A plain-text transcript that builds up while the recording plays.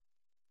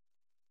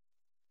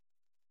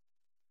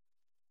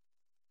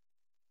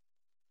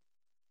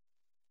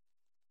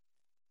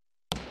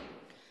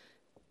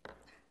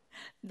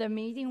The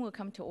meeting will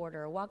come to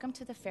order. Welcome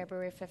to the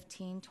February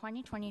 15,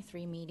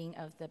 2023 meeting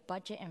of the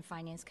Budget and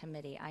Finance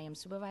Committee. I am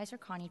Supervisor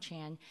Connie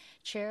Chan,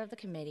 Chair of the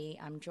committee.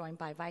 I'm joined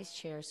by Vice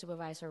Chair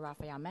Supervisor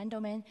Rafael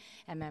Mendelman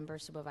and Member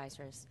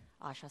Supervisors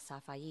Asha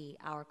Safai.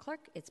 Our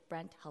clerk is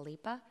Brent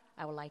Halipa.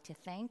 I would like to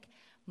thank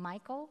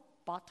Michael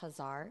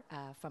Baltazar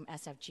from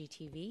SFG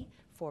TV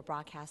for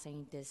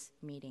broadcasting this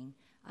meeting.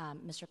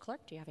 Mr.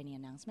 Clerk, do you have any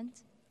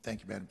announcements?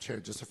 Thank you, Madam Chair.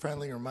 Just a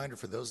friendly reminder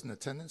for those in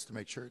attendance to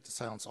make sure to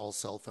silence all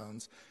cell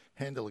phones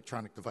and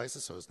electronic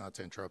devices so as not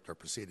to interrupt our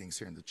proceedings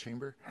here in the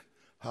chamber.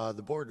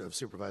 The Board of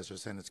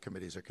Supervisors and its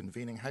committees are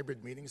convening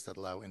hybrid meetings that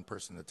allow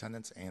in-person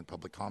attendance and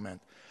public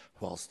comment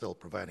while still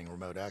providing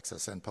remote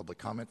access and public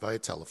comment via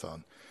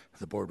telephone.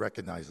 The Board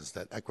recognizes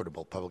that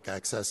equitable public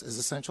access is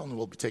essential and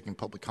will be taking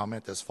public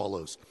comment as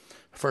follows.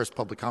 First,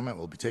 public comment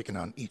will be taken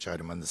on each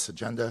item on this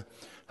agenda.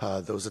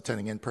 Those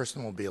attending in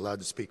person will be allowed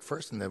to speak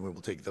first, and then we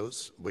will take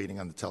those waiting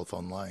on the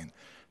telephone line.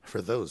 For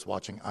those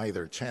watching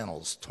either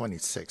channels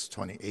 26,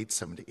 28,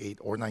 78,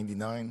 or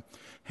 99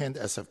 and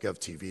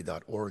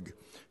sfgovtv.org,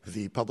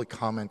 the public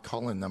comment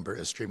call-in number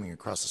is streaming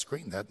across the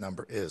screen. That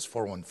number is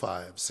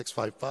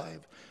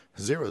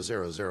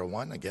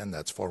 415-655-0001. Again,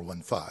 that's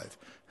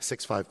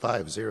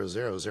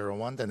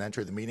 415-655-0001. Then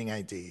enter the meeting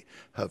ID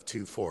of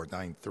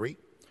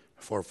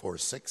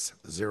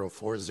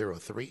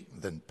 2493-446-0403,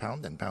 then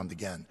pound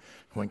again.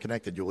 When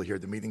connected, you will hear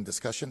the meeting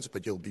discussions,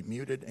 but you'll be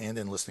muted and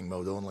in listening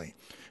mode only.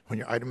 When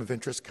your item of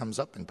interest comes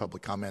up and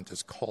public comment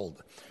is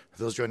called,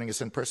 those joining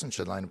us in person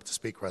should line up to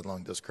speak right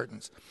along those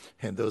curtains,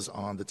 and those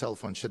on the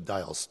telephone should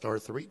dial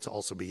 *3 to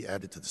also be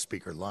added to the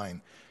speaker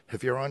line.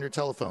 If you're on your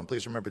telephone,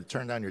 please remember to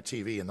turn down your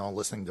TV and all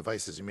listening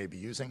devices you may be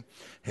using,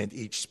 and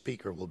each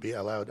speaker will be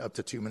allowed up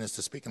to 2 minutes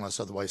to speak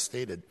unless otherwise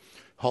stated.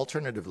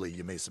 Alternatively,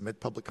 you may submit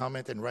public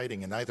comment in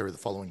writing in either of the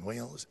following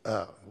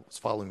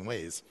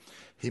ways.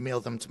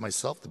 Email them to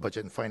myself, the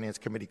Budget and Finance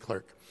Committee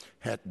Clerk,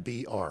 at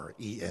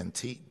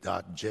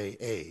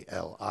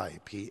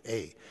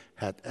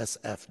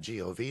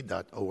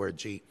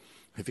brent.jalipa@sfgov.org.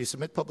 If you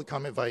submit public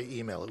comment via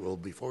email, it will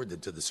be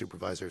forwarded to the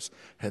supervisors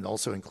and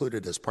also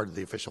included as part of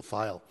the official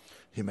file.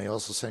 You may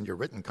also send your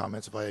written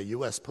comments via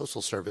U.S.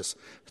 Postal Service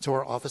to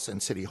our office in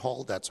City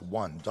Hall. That's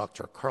 1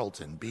 Dr.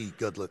 Carlton B.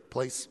 Goodlett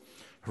Place,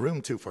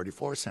 Room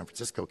 244, San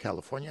Francisco,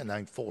 California,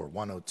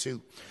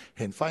 94102.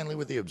 And finally,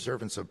 with the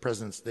observance of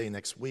President's Day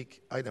next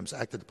week, items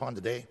acted upon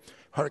today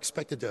are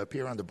expected to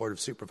appear on the Board of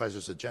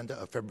Supervisors' agenda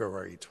of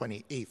February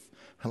 28th,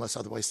 unless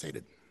otherwise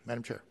stated.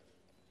 Madam Chair.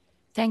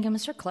 Thank you,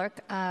 Mr. Clerk.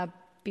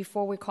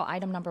 Before we call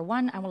item number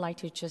 1, I would like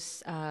to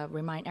just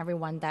remind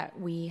everyone that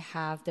we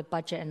have the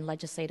budget and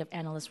legislative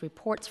analyst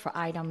reports for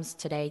items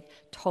today,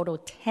 total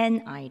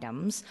 10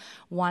 items,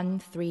 1,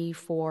 3,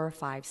 4,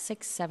 5,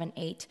 6, 7,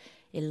 8,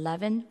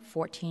 11,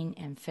 14,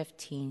 and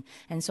 15.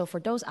 And so for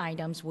those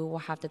items, we will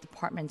have the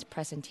department's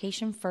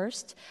presentation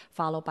first,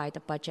 followed by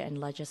the budget and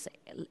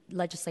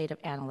legislative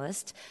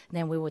analyst.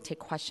 Then we will take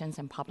questions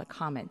and public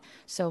comment.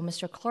 So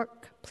Mr.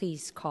 Clerk,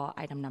 please call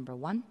item number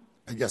 1.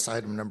 Yes,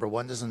 item number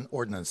 1 is an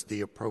ordinance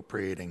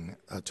de-appropriating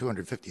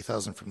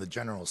 $250,000 from the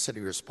general city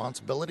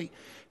responsibility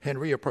and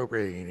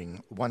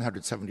reappropriating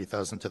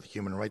 $170,000 to the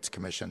Human Rights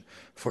Commission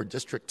for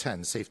District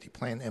 10 safety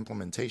plan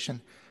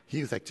implementation,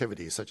 youth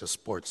activities such as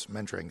sports,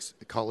 mentoring,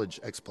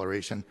 college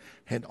exploration,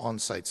 and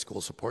on-site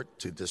school support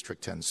to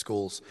District 10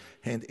 schools,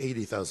 and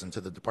 $80,000 to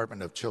the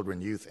Department of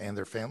Children, Youth, and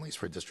their families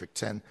for District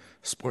 10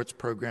 sports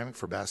programming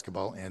for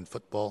basketball and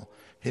football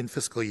in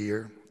fiscal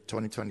year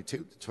 2022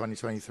 to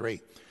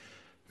 2023.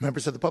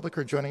 Members of the public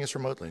who are joining us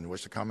remotely and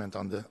wish to comment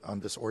on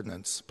this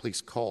ordinance, please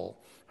call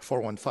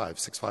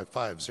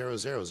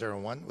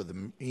 415-655-0001 with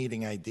the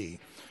meeting ID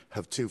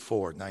of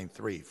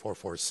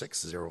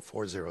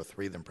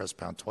 2493-446-0403, then press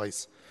pound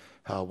twice.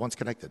 Once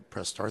connected,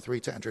 press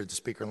 *3 to enter the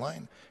speaker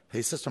line.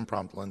 A system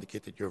prompt will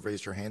indicate that you have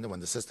raised your hand, and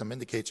when the system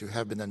indicates you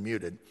have been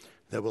unmuted,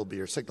 that will be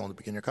your signal to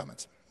begin your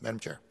comments. Madam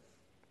Chair.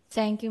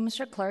 Thank you,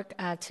 Mr. Clerk.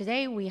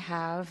 Today we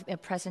have a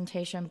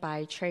presentation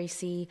by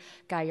Tracy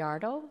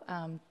Gallardo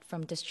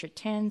from District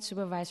 10,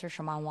 Supervisor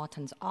Shaman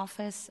Walton's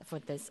office for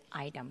this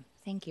item.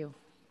 Thank you.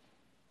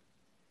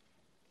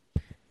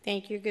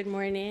 Thank you. Good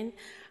morning.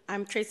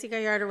 I'm Tracy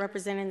Gallardo,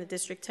 representing the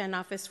District 10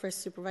 office for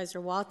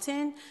Supervisor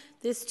Walton.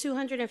 This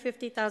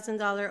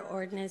 $250,000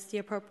 ordinance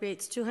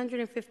de-appropriates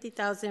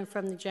 $250,000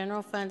 from the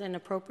general fund and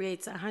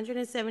appropriates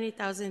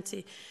 $170,000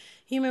 to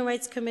Human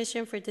Rights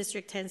Commission for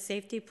District 10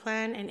 Safety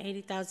Plan and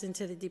 $80,000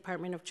 to the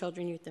Department of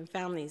Children, Youth, and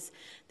Families.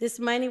 This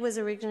money was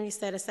originally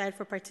set aside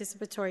for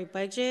participatory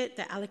budget.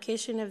 The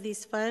allocation of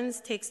these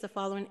funds takes the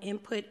following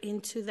input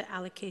into the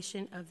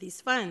allocation of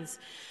these funds.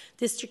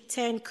 District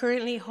 10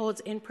 currently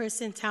holds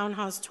in-person town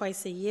halls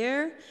twice a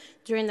year.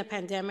 During the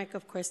pandemic,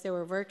 of course, they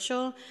were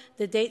virtual.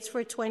 The dates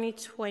for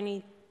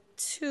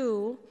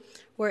 2022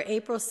 were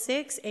April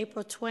 6th,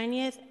 April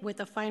 20th, with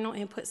a final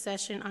input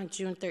session on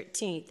June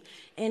 13th.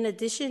 In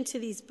addition to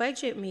these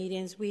budget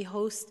meetings, we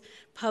host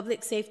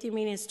public safety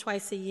meetings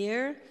twice a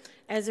year.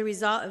 As a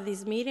result of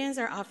these meetings,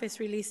 our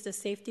office released a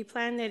safety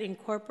plan that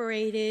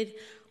incorporated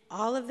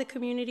all of the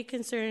community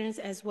concerns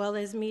as well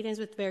as meetings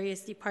with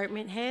various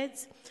department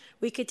heads.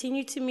 We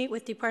continue to meet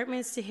with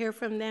departments to hear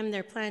from them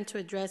their plan to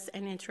address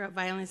and interrupt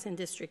violence in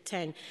District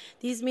 10.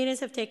 These meetings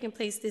have taken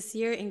place this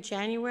year in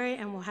January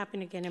and will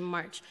happen again in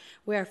March.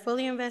 We are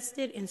fully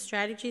invested in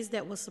strategies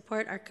that will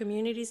support our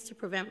communities to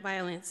prevent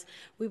violence.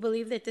 We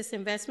believe that this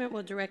investment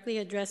will directly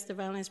address the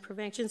violence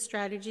prevention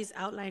strategies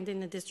outlined in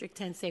the District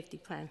 10 Safety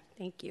Plan.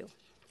 Thank you.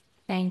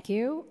 Thank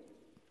you.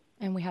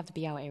 And we have the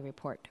BLA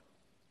report.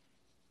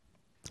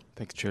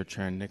 Thanks, Chair.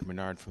 Nick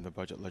Menard from the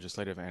Budget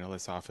Legislative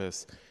Analyst's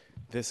Office.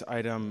 This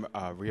item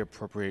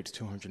reappropriates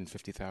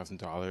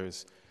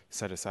 $250,000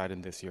 set aside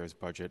in this year's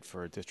budget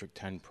for District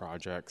 10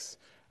 projects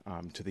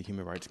to the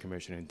Human Rights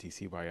Commission and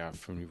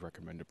DCYF, and we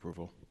recommend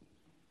approval.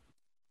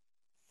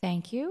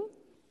 Thank you.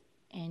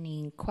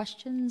 Any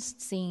questions?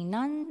 Seeing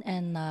none.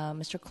 And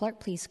Mr. Clerk,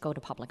 please go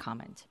to public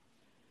comment.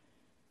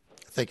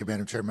 Thank you,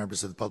 Madam Chair.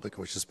 Members of the public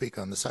who wish to speak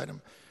on this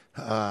item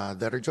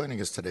that are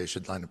joining us today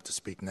should line up to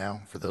speak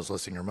now. For those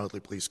listening remotely,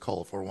 please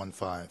call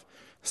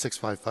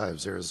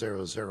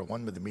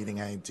 415-655-0001 with the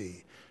meeting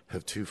ID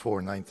of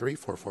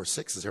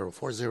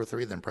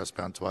 2493-446-0403, then press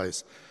pound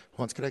twice.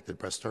 Once connected,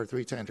 press star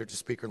 3 to enter the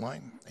speaker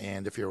line.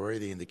 And if you're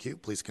already in the queue,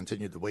 please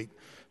continue to wait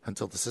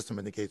until the system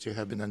indicates you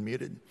have been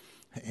unmuted.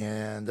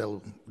 And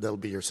that'll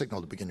be your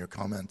signal to begin your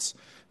comments.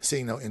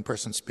 Seeing no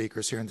in-person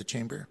speakers here in the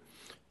chamber.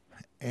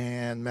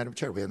 And Madam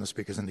Chair, we have no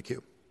speakers in the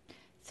queue.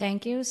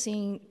 Thank you.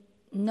 Seeing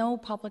no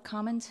public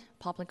comment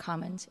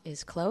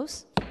is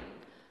closed.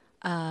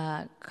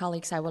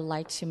 Colleagues, I would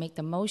like to make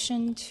the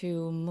motion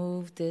to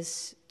move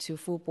this to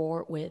full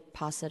board with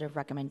positive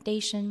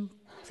recommendation.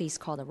 Please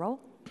call the roll.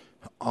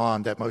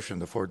 On that motion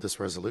to forward this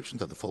resolution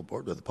to the full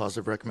board with a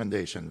positive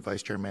recommendation,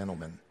 Vice Chair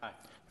Mandelman. Aye.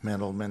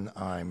 Mandelman,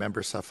 aye.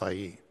 Member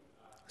Safai.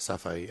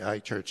 Safai, aye.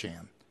 Chair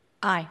Chan.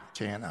 Aye.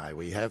 Chan, aye.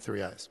 We have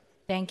 3 ayes.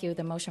 Thank you.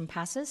 The motion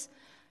passes.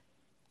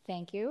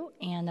 Thank you.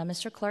 And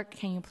Mr. Clerk,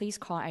 can you please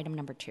call item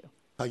number 2?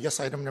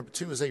 Yes, item number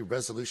 2 is a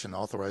resolution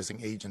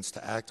authorizing agents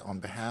to act on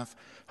behalf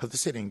of the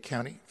city and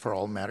county for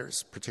all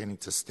matters pertaining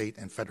to state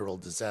and federal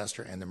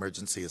disaster and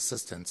emergency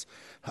assistance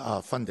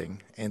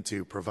funding, and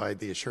to provide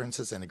the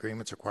assurances and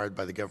agreements required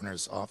by the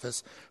Governor's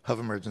Office of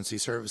Emergency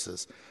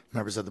Services.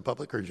 Members of the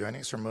public are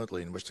joining us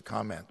remotely and wish to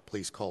comment,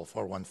 please call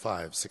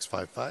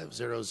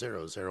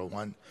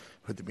 415-655-0001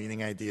 with the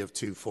meeting ID of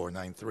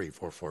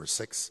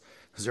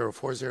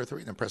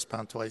 2493-446-0403, then press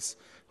pound twice.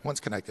 Once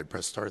connected,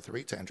 press star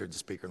 3 to enter the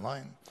speaker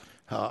line.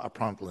 A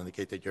prompt will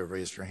indicate that you have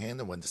raised your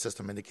hand, and when the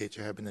system indicates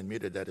you have been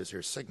unmuted, that is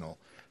your signal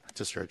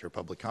to start your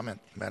public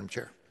comment. Madam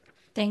Chair.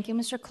 Thank you,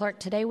 Mr. Clerk.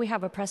 Today we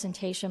have a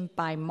presentation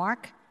by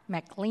Mark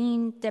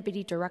McLean,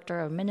 Deputy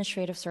Director of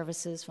Administrative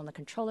Services from the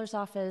Controller's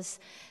Office.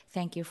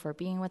 Thank you for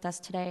being with us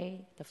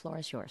today. The floor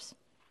is yours.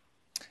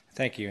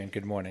 Thank you, and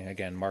good morning.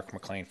 Again, Mark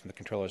McLean from the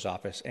Controller's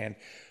Office. And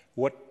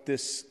what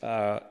this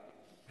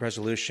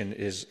resolution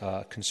is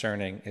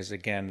concerning is,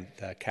 again,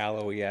 the Cal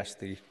OES,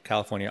 the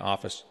California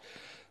Office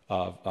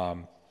of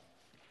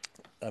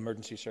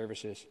Emergency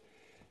Services,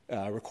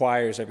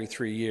 requires every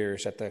 3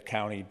 years that the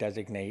county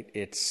designate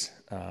its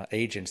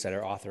agents that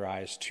are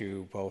authorized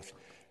to both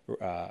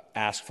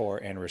ask for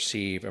and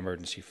receive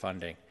emergency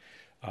funding.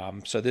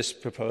 So this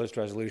proposed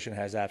resolution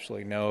has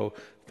absolutely no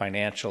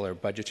financial or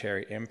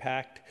budgetary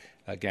impact.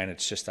 Again,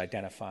 it's just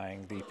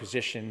identifying the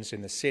positions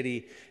in the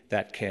city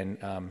that can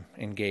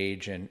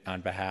engage on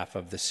behalf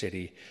of the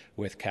city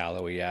with Cal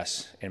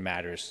OES in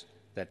matters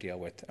that deal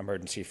with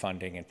emergency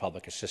funding and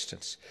public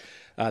assistance.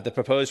 The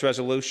proposed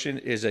resolution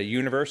is a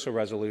universal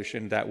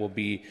resolution that will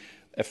be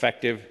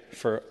effective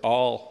for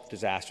all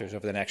disasters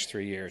over the next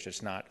 3 years.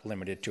 It's not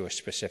limited to a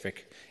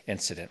specific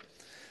incident.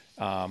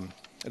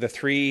 The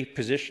 3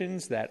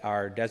 positions that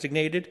are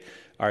designated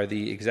are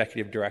the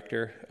Executive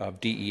Director of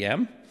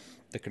DEM,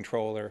 the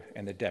Controller,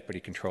 and the Deputy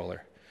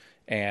Controller.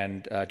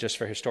 And just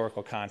for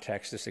historical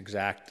context, this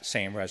exact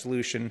same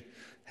resolution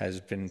has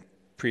been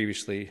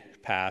previously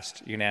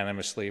passed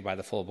unanimously by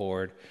the full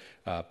board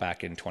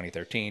back in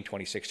 2013,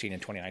 2016,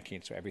 and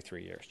 2019, so every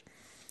 3 years.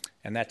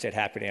 And that's it.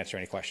 Happy to answer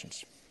any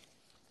questions.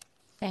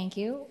 Thank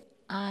you.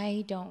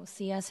 I don't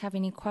see us have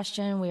any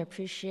question. We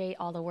appreciate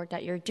all the work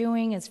that you're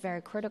doing. It's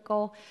very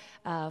critical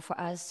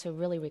for us to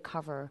really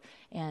recover.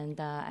 And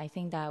I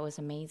think that was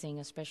amazing,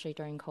 especially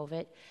during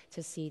COVID,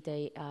 to see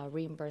the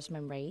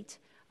reimbursement rate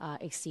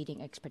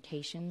exceeding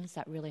expectations.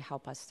 That really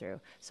helped us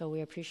through. So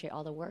we appreciate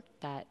all the work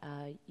that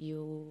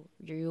you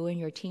and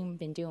your team have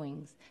been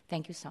doing.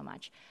 Thank you so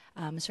much.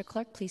 Mr.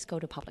 Clerk, please go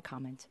to public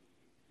comment.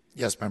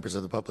 Yes, members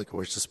of the public who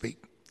wish to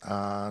speak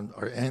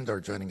and are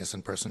joining us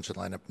in person should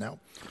line up now.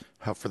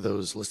 For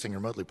those listening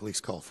remotely,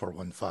 please call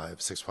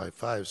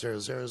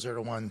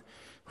 415-655-0001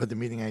 with the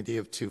meeting ID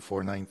of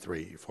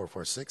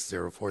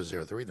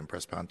 2493-446-0403, then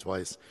press pound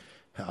twice.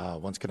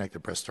 Once connected,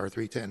 press star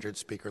 3 to enter the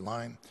speaker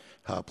line.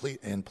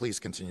 Please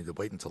continue to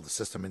wait until the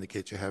system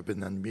indicates you have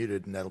been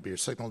unmuted, and that'll be your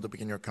signal to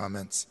begin your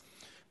comments.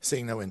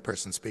 Seeing no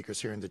in-person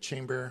speakers here in the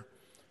chamber.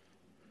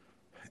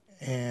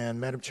 And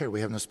Madam Chair,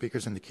 we have no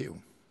speakers in the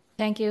queue.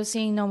 Thank you.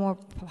 Seeing no more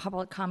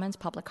public comment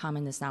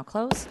is now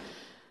closed.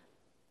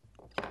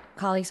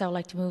 Colleagues, I would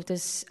like to move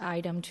this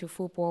item to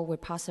full board with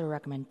positive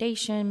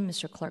recommendation.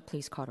 Mr. Clerk,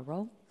 please call the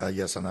roll.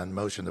 Yes, and on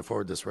motion to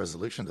forward this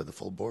resolution to the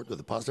full board with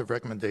a positive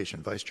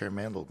recommendation, Vice Chair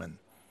Mandelman.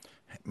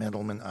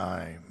 Mandelman,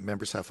 aye.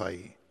 Member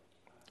Safai.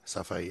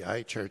 Safai,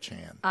 aye. Chair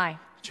Chan. Aye.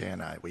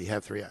 Chan, aye. We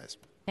have 3 ayes.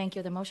 Thank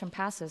you. The motion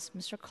passes.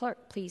 Mr.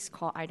 Clerk, please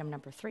call item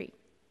number 3.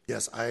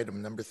 Yes,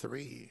 item number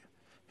 3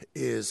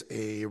 is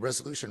a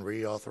resolution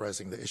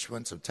reauthorizing the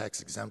issuance of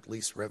tax-exempt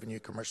lease revenue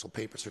commercial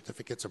paper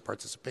certificates of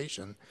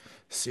participation,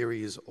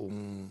 Series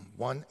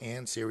 1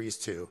 and Series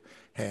 2,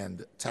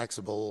 and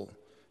taxable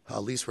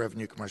lease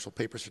revenue commercial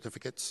paper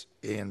certificates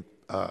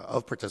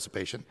of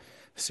participation,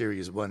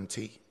 Series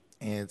 1T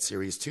and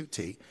Series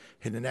 2T,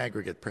 in an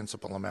aggregate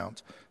principal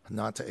amount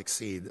not to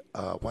exceed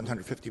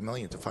 $150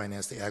 million to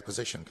finance the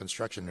acquisition,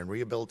 construction, and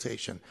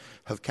rehabilitation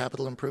of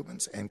capital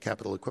improvements and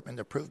capital equipment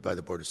approved by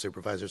the Board of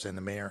Supervisors and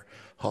the Mayor,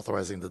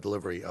 authorizing the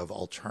delivery of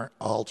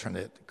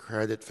alternate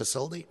credit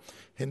facility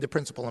in the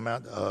principal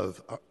amount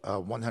of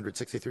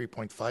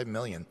 $163.5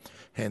 million,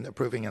 and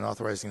approving and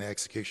authorizing the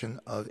execution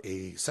of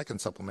a second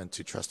supplement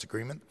to trust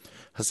agreement,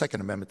 a second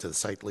amendment to the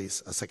site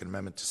lease, a second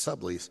amendment to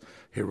sublease,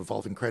 a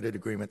revolving credit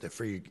agreement, a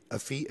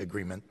fee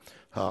agreement,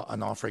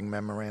 an offering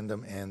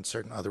memorandum, and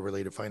certain other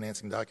related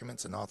financing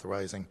documents, and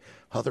authorizing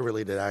other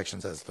related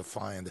actions as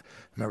defined.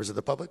 Members of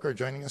the public are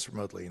joining us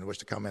remotely and wish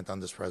to comment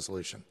on this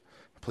resolution,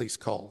 please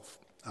call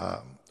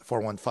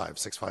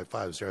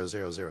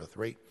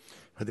 415-655-0003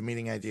 with the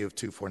meeting ID of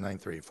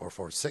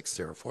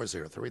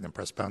 2493-446-0403, then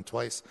press pound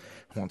twice.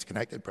 Once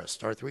connected, press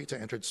star 3 to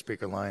enter the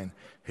speaker line.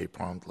 A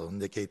prompt will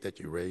indicate that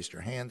you raised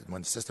your hand, and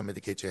when the system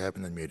indicates you have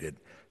been unmuted,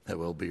 that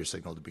will be your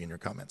signal to begin your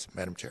comments.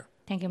 Madam Chair.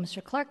 Thank you,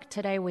 Mr. Clerk.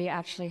 Today we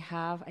actually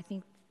have, I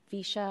think,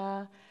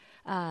 Visha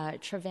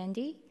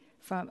Trevendi,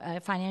 from a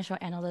financial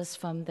analyst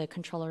from the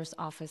Controller's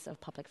Office of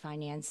Public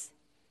Finance.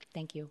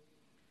 Thank you.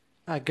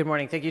 Good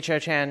morning. Thank you, Chair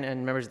Chan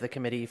and members of the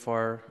committee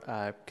for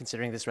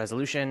considering this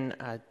resolution.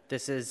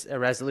 This is a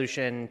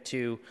resolution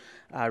to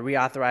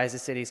reauthorize the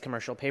city's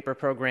commercial paper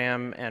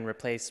program and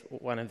replace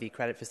one of the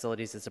credit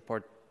facilities that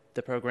support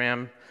the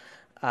program.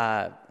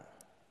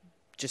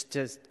 Just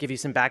to give you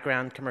some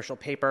background, commercial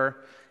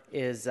paper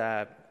is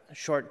a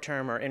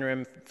short-term or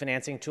interim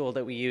financing tool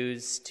that we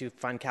use to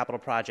fund capital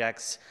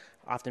projects,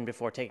 often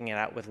before taking it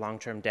out with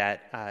long-term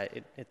debt.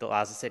 It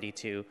allows the city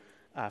to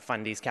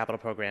fund these capital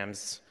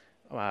programs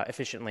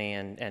efficiently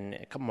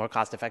and more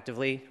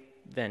cost-effectively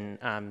than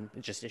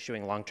just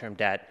issuing long-term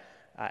debt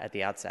at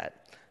the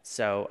outset.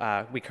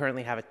 So we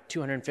currently have a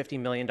 $250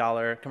 million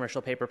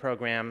commercial paper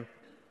program.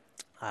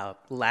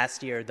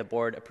 Last year, the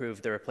board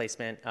approved the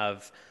replacement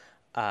of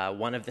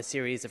one of the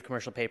series of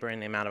commercial paper in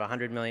the amount of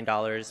 $100 million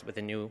with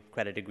a new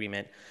credit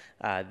agreement.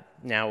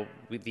 Now,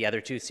 the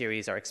other 2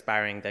 series are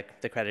expiring.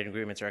 The credit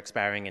agreements are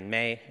expiring in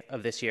May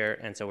of this year,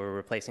 and so we're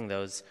replacing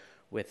those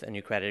with a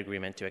new credit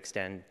agreement to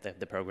extend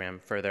the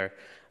program further.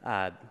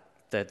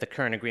 The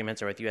current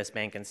agreements are with U.S.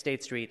 Bank and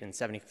State Street and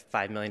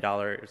 $75 million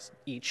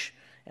each,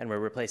 and we're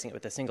replacing it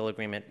with a single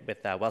agreement with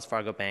Wells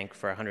Fargo Bank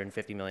for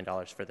 $150 million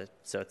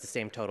so it's the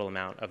same total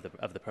amount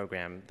of the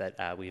program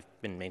that we've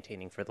been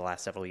maintaining for the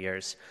last several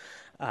years.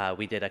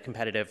 We did a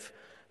competitive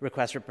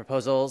request for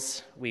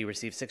proposals. We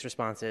received 6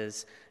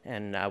 responses,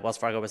 and Wells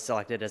Fargo was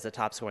selected as the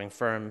top scoring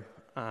firm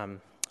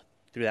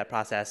through that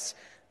process.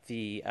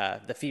 The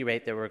fee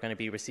rate that we're going to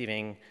be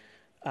receiving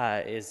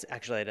is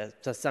actually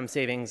at some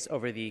savings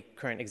over the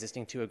current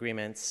existing 2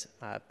 agreements.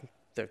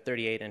 They're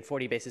 38 and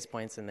 40 basis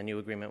points, and the new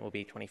agreement will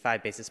be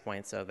 25 basis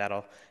points, so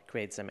that'll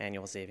create some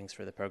annual savings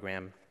for the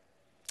program.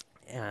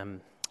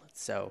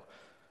 So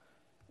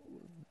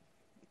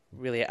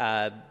really,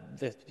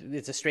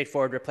 it's a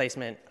straightforward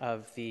replacement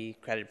of the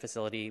credit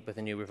facility with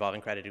a new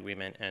revolving credit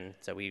agreement, and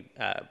so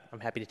I'm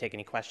happy to take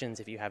any questions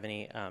if you have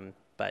any,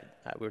 but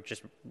we're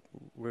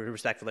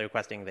respectfully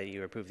requesting that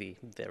you approve the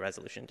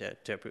resolution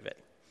to approve it.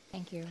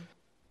 Thank you.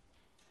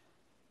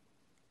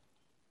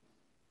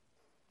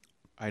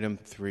 Item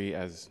 3,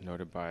 as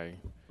noted by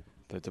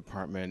the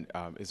department,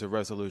 is a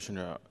resolution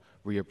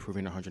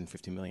reapproving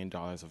 $150 million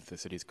of the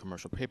city's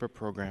commercial paper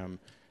program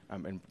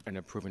and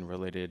approving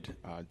related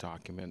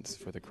documents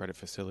for the credit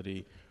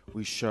facility.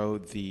 We show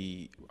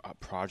the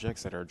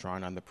projects that are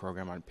drawn on the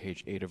program on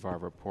page 8 of our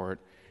report,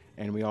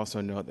 and we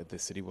also note that the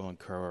city will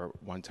incur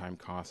one-time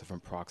costs of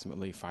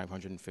approximately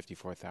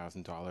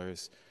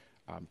 $554,000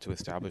 to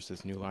establish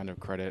this new line of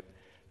credit,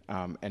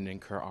 and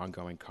incur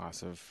ongoing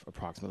costs of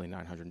approximately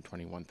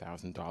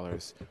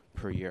 $921,000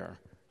 per year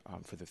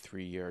for the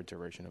 3-year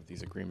duration of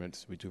these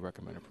agreements. We do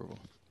recommend approval.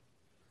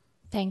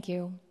 Thank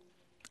you.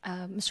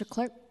 Mr.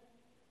 Clerk,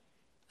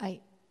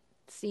 I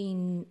see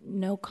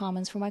no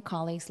comments from my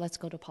colleagues. Let's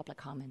go to public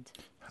comment.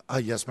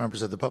 Yes,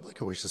 members of the public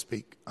who wish to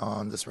speak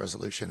on this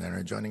resolution and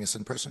are joining us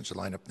in person should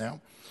line up now.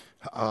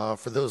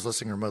 For those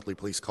listening remotely,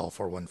 please call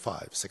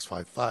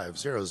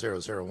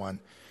 415-655-0001.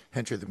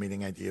 Enter the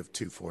meeting ID of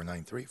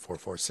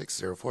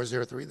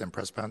 2493-446-0403, then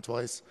press pound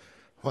twice.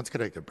 Once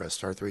connected, press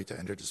star 3 to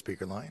enter the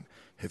speaker line.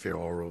 If you're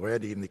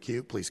already in the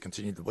queue, please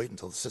continue to wait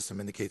until the system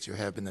indicates you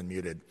have been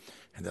unmuted,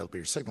 and that'll be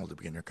your signal to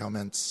begin your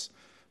comments.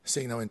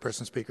 Seeing no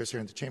in-person speakers here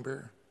in the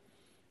chamber.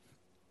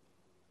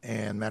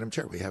 And Madam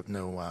Chair, we have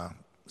no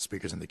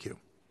speakers in the queue.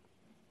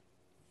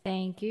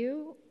 Thank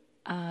you.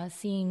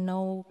 Seeing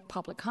no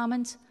public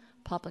comment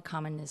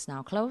is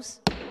now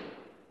closed.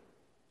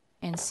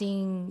 And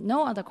seeing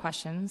no other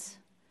questions,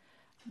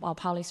 I'll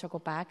probably circle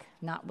back,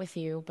 not with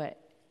you, but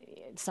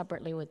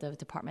separately with the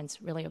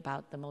departments, really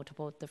about the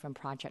multiple different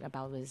projects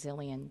about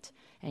resilient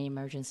and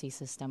emergency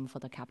system for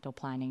the capital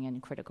planning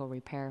and critical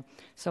repair.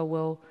 So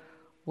we'll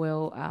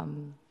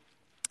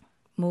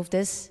move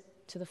this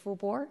to the full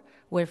board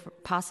with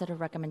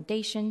positive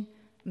recommendation.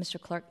 Mr.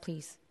 Clerk,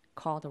 please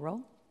call the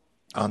roll.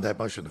 On that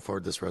motion to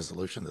forward this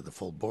resolution to the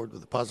full board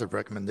with a positive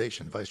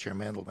recommendation, Vice Chair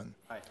Mandelman.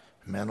 Aye.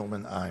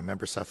 Mandelman, aye.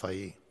 Member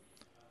Safai.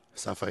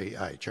 Safai,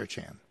 aye. Chair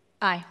Chan.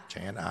 Aye.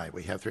 Chan, aye.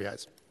 We have 3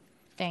 ayes.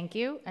 Thank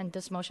you, and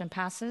this motion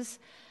passes.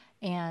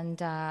 And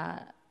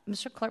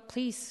Mr. Clerk,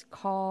 please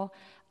call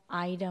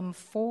item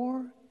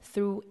 4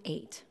 through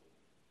 8.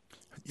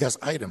 Yes,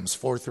 items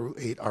 4 through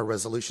 8 are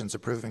resolutions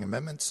approving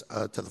amendments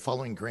to the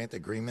following grant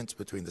agreements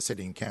between the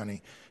city and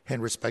county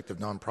and respective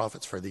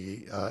nonprofits for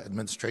the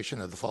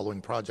administration of the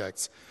following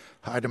projects.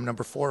 Item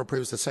number 4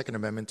 approves the second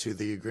amendment to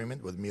the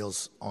agreement with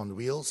Meals on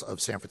Wheels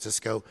of San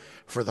Francisco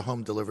for the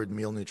home delivered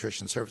meal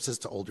nutrition services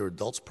to older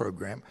adults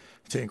program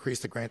to increase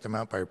the grant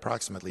amount by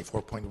approximately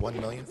 $4.1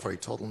 million for a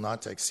total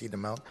not to exceed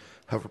amount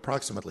of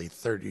approximately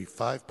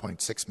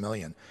 $35.6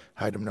 million.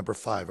 Item number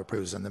 5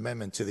 approves an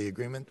amendment to the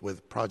agreement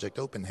with Project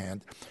Open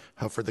Hand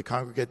for the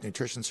congregate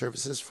nutrition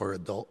services for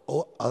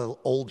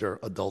older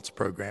adults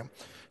program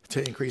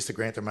to increase the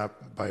grant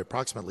amount by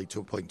approximately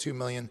 $2.2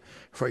 million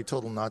for a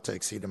total not to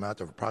exceed amount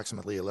of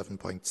approximately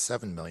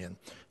 $11.7 million.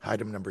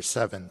 Item number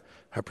 7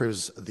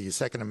 approves the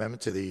second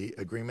amendment to the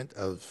agreement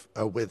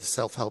with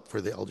Self-Help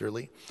for the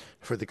Elderly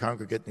for the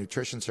congregate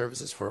nutrition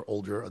services for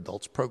older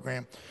adults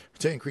program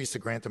to increase the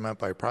grant amount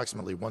by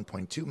approximately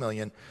 $1.2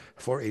 million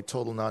for a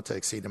total not to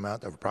exceed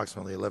amount of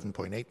approximately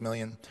 $11.8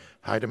 million.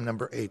 Item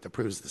number 8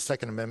 approves the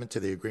second amendment to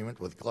the agreement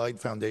with Glide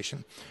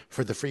Foundation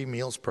for the free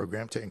meals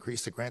program to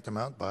increase the grant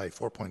amount by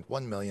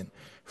 $4.1 million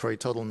for a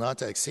total not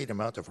to exceed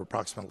amount of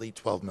approximately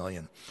 $12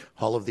 million.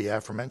 All of the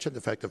aforementioned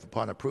effective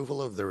upon approval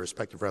of their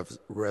respective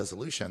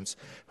resolutions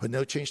with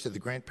no change to the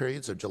grant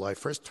periods of July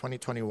 1st,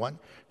 2021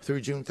 through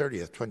June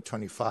 30th,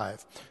 2025.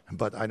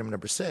 But item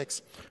number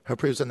 6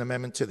 approves an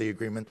amendment to the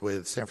agreement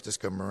with San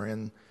Francisco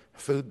Marin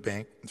Food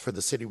Bank for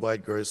the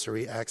citywide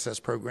grocery access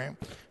program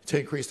to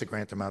increase the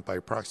grant amount by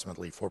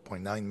approximately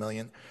 $4.9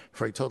 million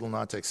for a total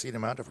not to exceed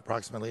amount of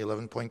approximately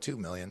 $11.2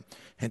 million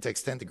and to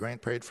extend the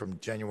grant period from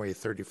January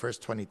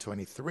 31st,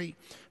 2023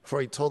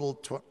 for a total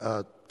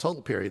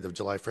period of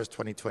July 1st,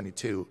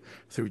 2022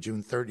 through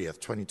June 30th,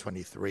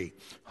 2023,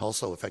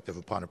 also effective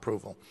upon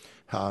approval.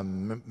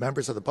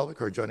 Members of the public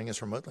who are joining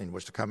us remotely and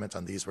wish to comment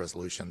on these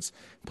resolutions,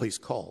 please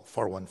call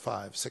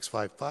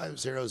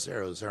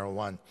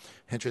 415-655-0001.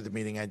 Enter the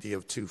meeting ID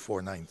of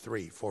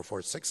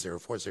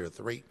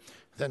 2493-446-0403,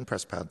 then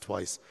press pound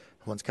twice.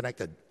 Once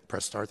connected,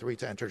 press star 3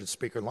 to enter the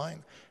speaker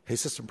line. A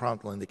system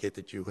prompt will indicate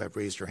that you have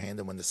raised your hand,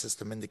 and when the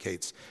system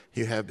indicates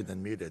you have been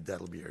unmuted,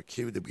 that'll be your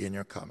cue to begin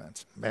your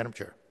comments. Madam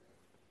Chair.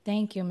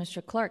 Thank you,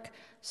 Mr. Clerk.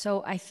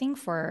 So I think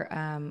for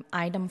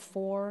item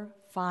 4,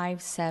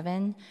 5,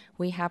 7,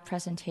 we have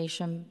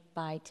presentation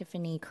by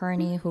Tiffany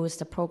Kearney, who is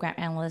the program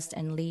analyst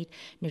and lead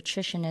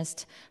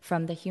nutritionist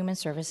from the Human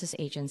Services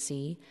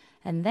Agency.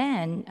 And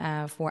then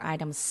for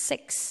items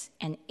 6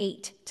 and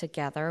 8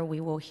 together, we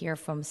will hear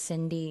from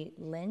Cindy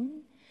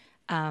Lin,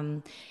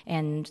 and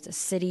the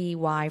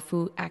citywide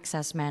food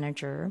access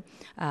manager,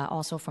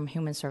 also from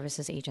Human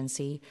Services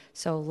Agency.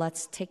 So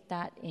let's take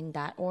that in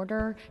that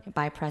order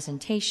by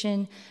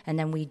presentation. And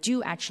then we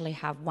do actually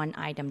have one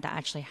item that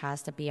actually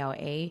has the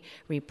BLA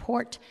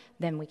report.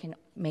 Then we can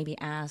maybe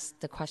ask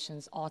the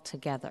questions all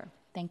together.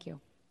 Thank you.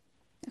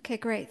 Okay,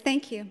 great.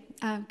 Thank you.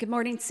 Good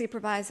morning,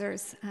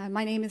 supervisors.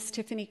 My name is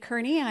Tiffany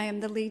Kearney. I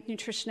am the lead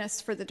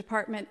nutritionist for the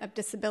Department of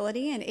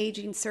Disability and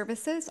Aging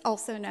Services,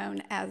 also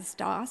known as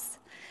DOS.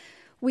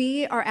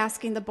 We are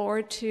asking the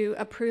board to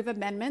approve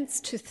amendments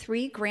to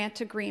 3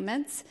 grant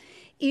agreements.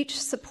 Each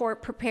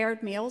support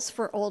prepared meals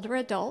for older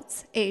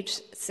adults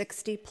aged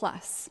 60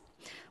 plus.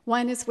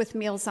 One is with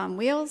Meals on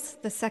Wheels,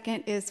 the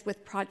second is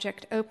with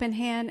Project Open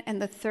Hand,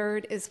 and the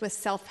third is with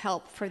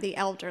Self-Help for the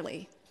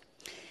Elderly.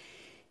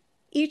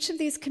 Each of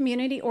these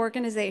community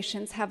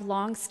organizations have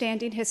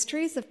long-standing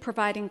histories of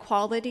providing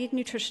quality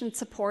nutrition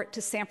support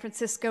to San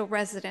Francisco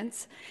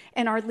residents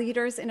and are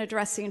leaders in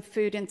addressing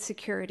food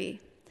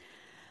insecurity.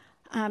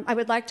 I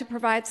would like to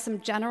provide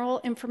some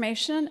general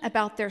information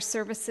about their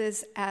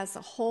services as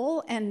a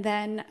whole and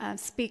then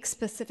speak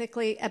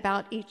specifically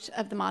about each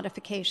of the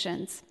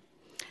modifications.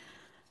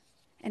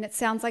 And it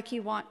sounds like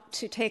you want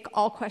to take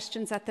all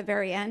questions at the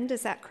very end.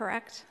 Is that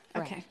correct?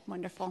 Right. Okay,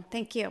 wonderful.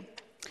 Thank you.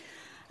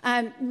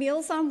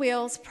 Meals on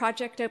Wheels,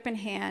 Project Open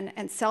Hand,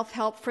 and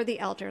Self-Help for the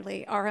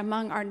Elderly are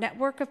among our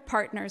network of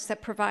partners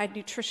that provide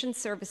nutrition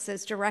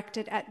services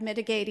directed at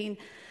mitigating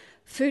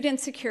food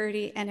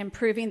insecurity and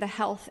improving the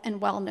health and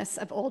wellness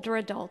of older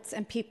adults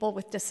and people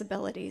with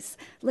disabilities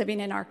living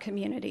in our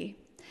community.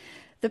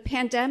 The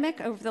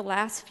pandemic over the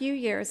last few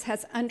years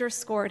has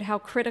underscored how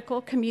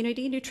critical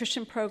community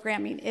nutrition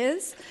programming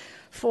is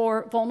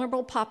for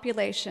vulnerable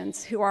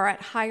populations who are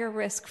at higher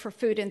risk for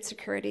food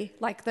insecurity,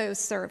 like those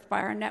served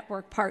by our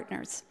network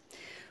partners.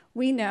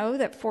 We know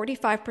that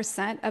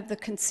 45% of the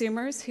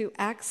consumers who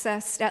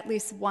accessed at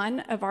least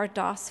one of our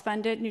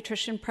DOS-funded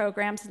nutrition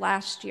programs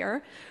last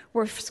year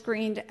were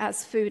screened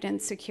as food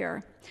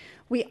insecure.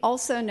 We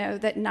also know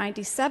that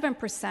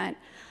 97%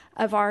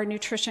 of our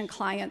nutrition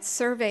clients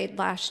surveyed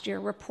last year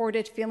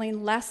reported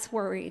feeling less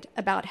worried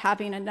about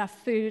having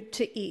enough food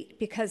to eat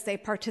because they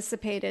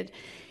participated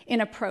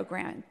in a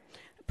program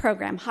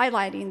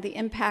highlighting the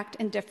impact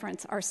and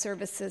difference our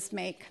services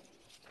make.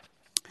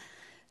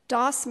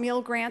 DOS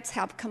meal grants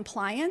have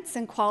compliance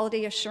and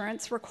quality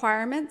assurance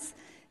requirements.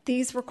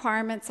 These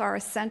requirements are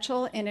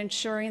essential in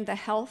ensuring the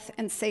health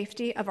and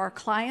safety of our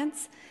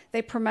clients.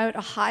 They promote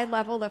a high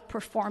level of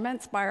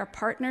performance by our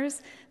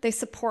partners. They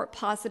support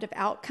positive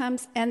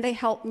outcomes, and they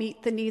help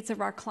meet the needs of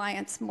our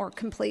clients more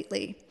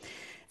completely.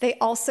 They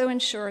also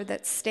ensure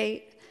that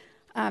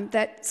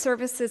that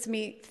services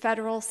meet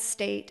federal,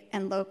 state,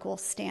 and local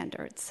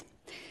standards.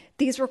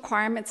 These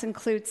requirements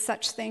include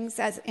such things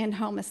as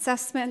in-home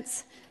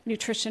assessments,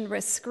 nutrition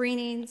risk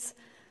screenings,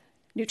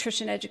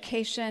 nutrition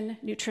education,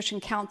 nutrition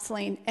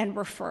counseling, and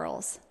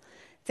referrals.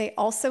 They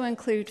also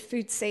include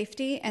food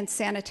safety and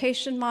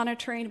sanitation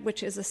monitoring,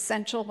 which is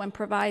essential when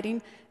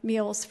providing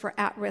meals for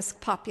at-risk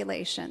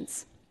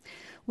populations.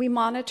 We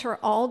monitor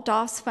all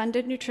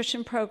DOS-funded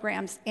nutrition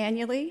programs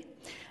annually.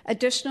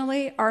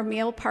 Additionally, our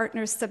meal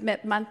partners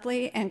submit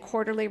monthly and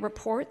quarterly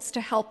reports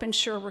to help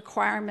ensure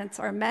requirements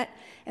are met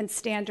and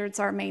standards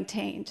are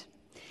maintained.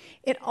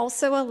 It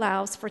also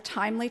allows for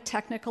timely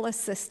technical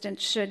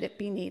assistance should it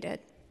be needed.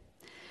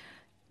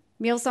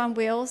 Meals on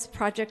Wheels,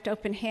 Project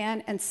Open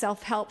Hand, and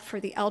Self-Help for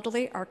the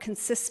Elderly are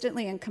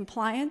consistently in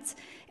compliance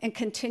and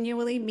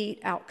continually meet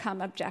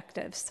outcome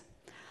objectives.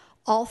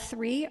 All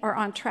three are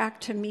on track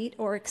to meet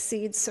or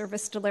exceed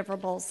service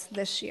deliverables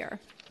this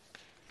year.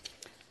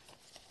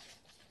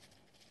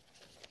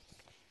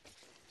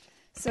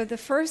 So the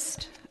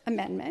first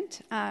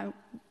amendment,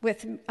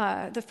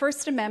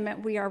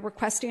 we are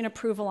requesting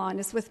approval on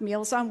is with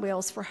Meals on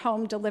Wheels for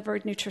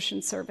home-delivered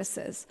nutrition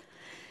services.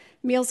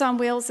 Meals on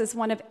Wheels is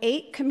one of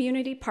 8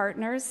 community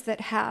partners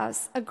that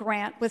has a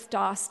grant with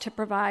DOS to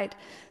provide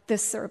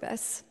this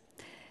service.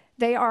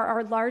 They are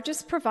our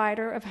largest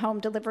provider of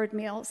home-delivered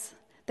meals.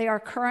 They are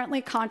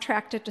currently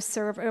contracted to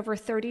serve over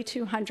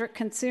 3,200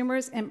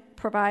 consumers and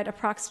provide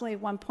approximately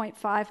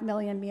 1.5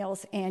 million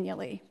meals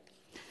annually.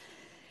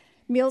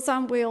 Meals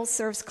on Wheels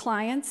serves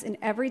clients in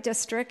every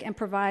district and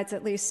provides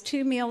at least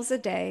 2 meals a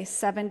day,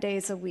 7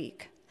 days a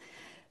week.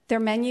 Their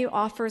menu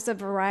offers a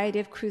variety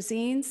of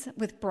cuisines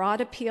with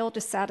broad appeal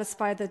to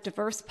satisfy the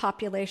diverse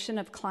population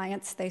of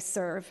clients they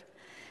serve.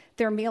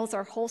 Their meals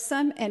are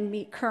wholesome and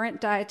meet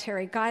current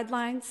dietary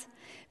guidelines.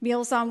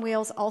 Meals on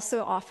Wheels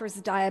also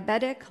offers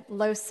diabetic,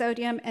 low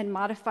sodium, and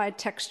modified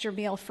texture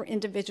meal for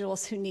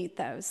individuals who need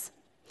those.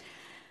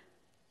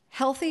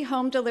 Healthy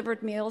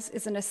home-delivered meals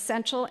is an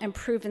essential and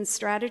proven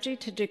strategy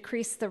to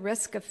decrease the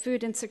risk of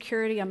food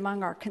insecurity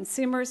among our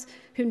consumers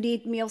who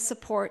need meal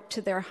support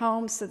to their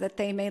homes so that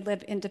they may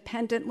live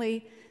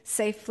independently,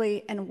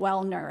 safely, and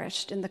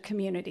well-nourished in the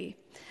community.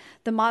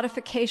 The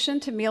modification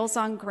to Meals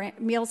on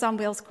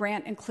Wheels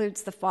grant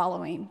includes the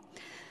following: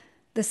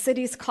 the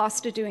city's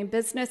cost of doing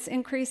business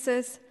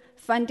increases,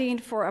 funding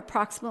for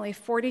approximately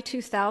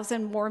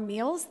 42,000 more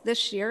meals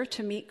this year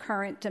to meet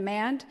current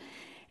demand,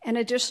 an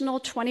additional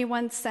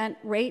 21-cent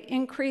rate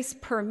increase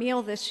per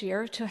meal this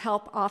year to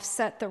help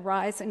offset the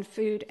rise in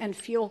food and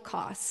fuel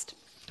cost.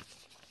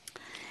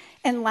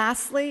 And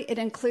lastly, it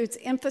includes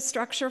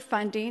infrastructure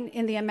funding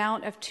in the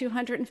amount of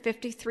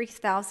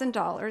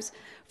 $253,000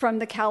 from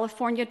the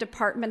California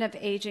Department of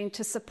Aging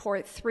to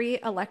support 3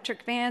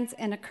 electric vans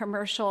and a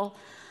commercial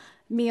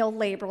meal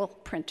label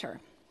printer.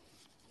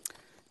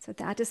 So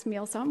that is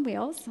Meals on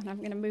Wheels, and I'm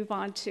going to move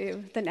on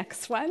to the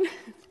next one.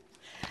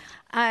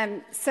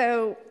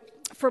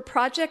 For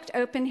Project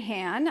Open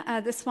Hand,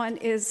 this one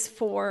is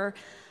for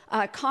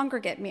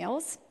congregate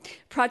meals.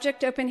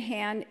 Project Open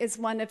Hand is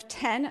one of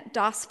 10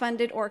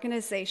 DOS-funded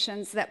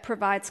organizations that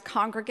provides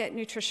congregate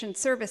nutrition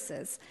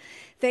services.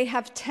 They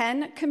have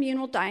 10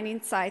 communal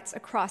dining sites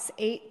across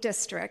 8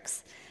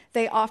 districts.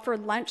 They offer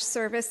lunch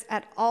service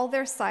at all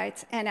their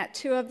sites, and at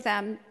 2 of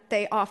them,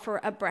 they offer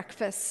a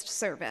breakfast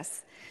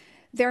service.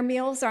 Their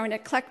meals are an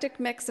eclectic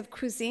mix of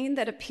cuisine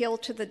that appeal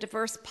to the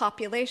diverse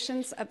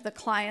populations of the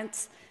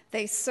clients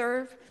they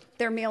serve.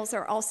 Their meals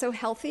are also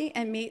healthy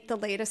and meet the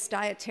latest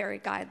dietary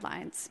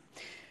guidelines.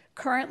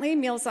 Currently,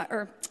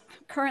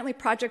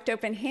 Project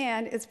Open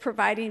Hand is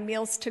providing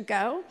meals to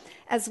go,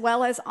 as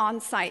well as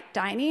on-site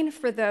dining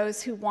for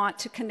those who want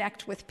to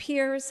connect with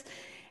peers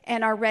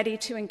and are ready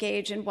to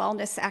engage in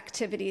wellness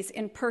activities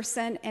in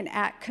person and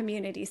at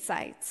community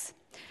sites.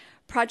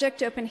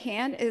 Project Open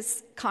Hand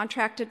is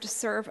contracted to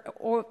serve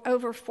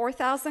over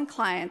 4,000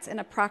 clients and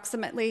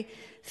approximately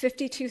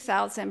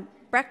 52,000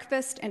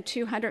 breakfast and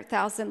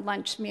 200,000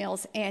 lunch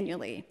meals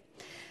annually.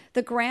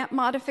 The grant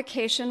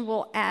modification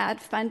will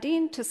add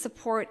funding to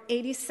support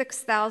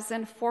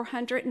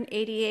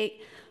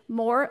 86,488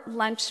 more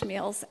lunch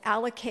meals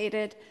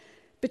allocated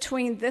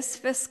between this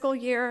fiscal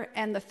year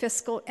and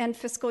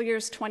fiscal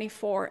years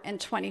 24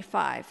 and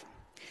 25.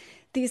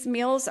 These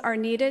meals are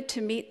needed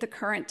to meet the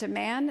current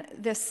demand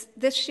this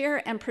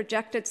year and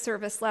projected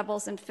service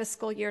levels in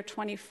fiscal year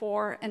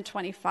 24 and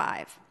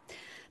 25.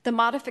 The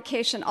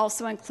modification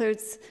also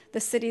includes the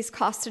city's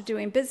cost of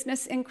doing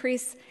business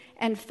increase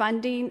and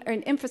funding or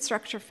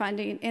infrastructure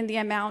funding in the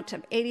amount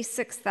of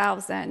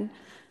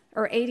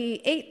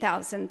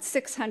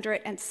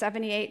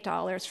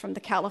 $88,678 from the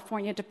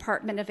California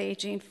Department of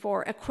Aging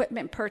for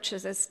equipment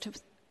purchases to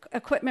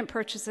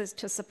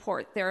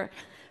support their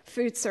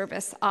food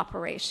service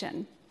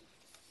operation.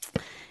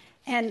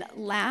 And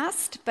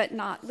last but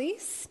not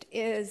least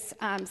is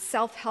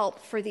self-help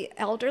for the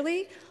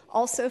elderly,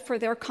 also for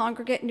their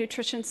congregate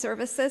nutrition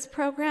services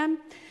program.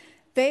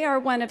 They are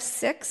one of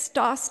 6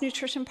 DOS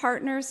nutrition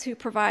partners who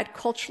provide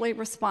culturally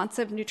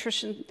responsive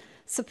nutrition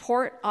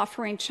support,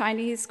 offering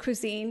Chinese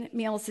cuisine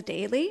meals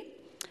daily.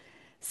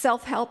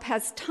 Self-help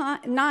has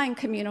 9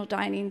 communal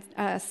dining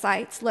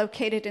sites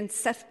located in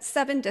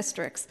 7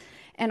 districts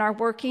and are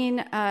working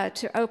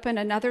to open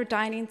another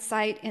dining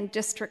site in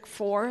District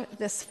 4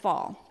 this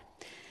fall.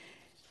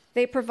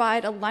 They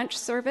provide a lunch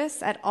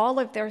service at all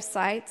of their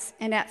sites,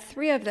 and at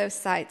 3 of those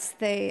sites,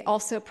 they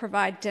also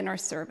provide dinner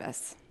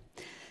service.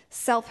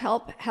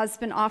 Self-help has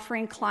been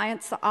offering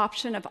clients the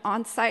option of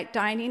on-site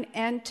dining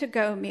and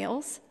to-go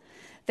meals.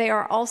 They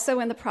are also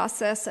in the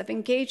process of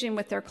engaging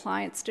with their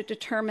clients to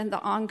determine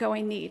the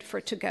ongoing need for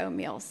to-go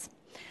meals.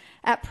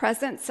 At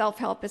present,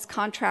 Self-help is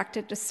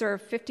contracted to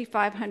serve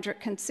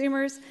 5,500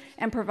 consumers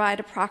and provide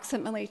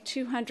approximately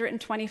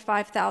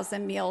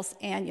 225,000 meals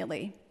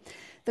annually.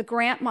 The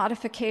grant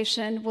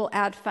modification will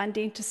add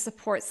funding to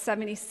support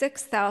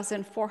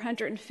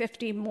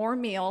 76,450 more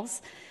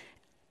meals,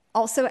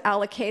 also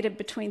allocated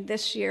between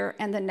this year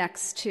and the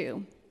next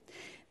 2.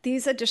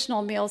 These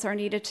additional meals are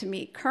needed to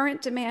meet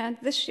current demand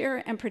this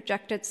year and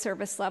projected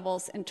service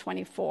levels in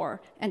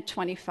 24 and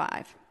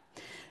 25.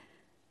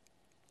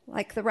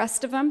 Like the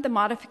rest of them, the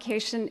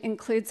modification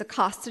includes a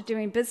cost of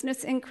doing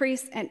business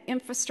increase and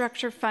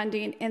infrastructure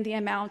funding in the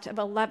amount of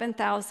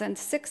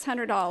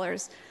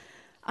 $11,600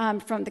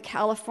 from the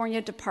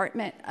California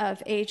Department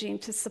of Aging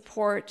to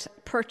support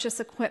purchase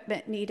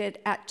equipment needed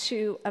at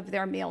 2 of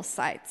their meal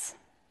sites.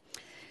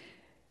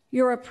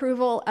 Your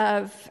approval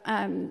of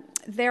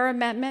their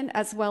amendment,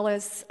 as well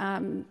as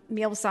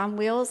Meals on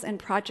Wheels and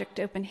Project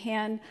Open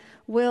Hand,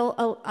 will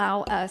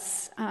allow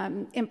us,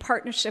 in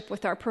partnership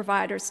with our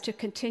providers, to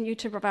continue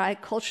to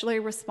provide culturally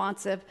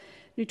responsive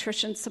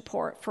nutrition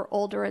support for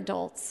older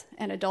adults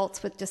and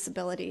adults with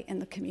disability in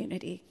the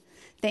community.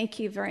 Thank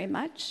you very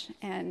much,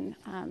 and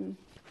I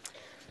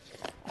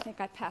think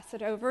I pass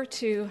it over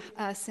to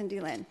Cindy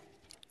Lynn.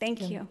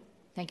 Thank you.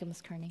 Thank you,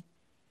 Ms. Kearney.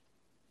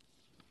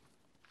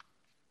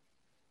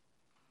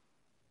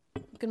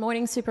 Good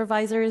morning,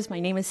 supervisors. My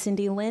name is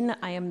Cindy Lynn.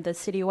 I am the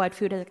Citywide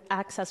Food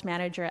Access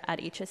Manager at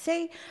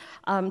HSA.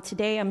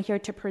 Today, I'm here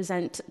to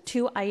present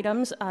 2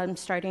 items,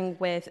 starting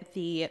with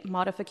the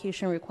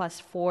modification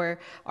request for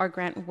our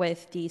grant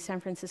with the San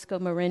Francisco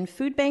Marin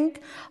Food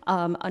Bank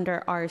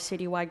under our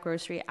Citywide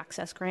Grocery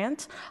Access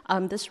Grant.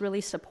 This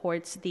really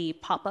supports the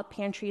pop-up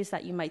pantries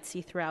that you might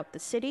see throughout the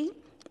city.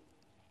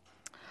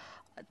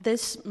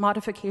 This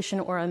modification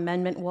or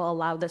amendment will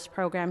allow this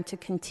program to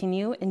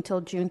continue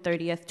until June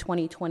 30th,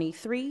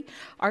 2023.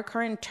 Our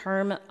current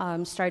term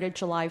started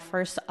July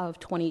 1st of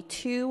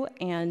 22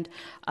 and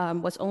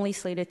was only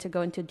slated to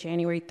go into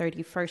January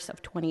 31st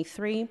of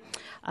 23.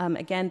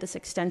 Again, this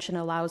extension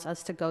allows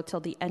us to go till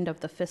the end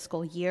of the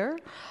fiscal year.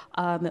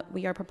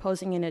 We are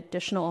proposing an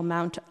additional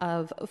amount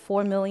of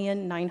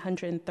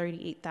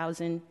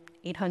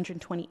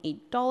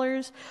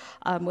 $4,938,828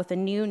 with a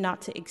new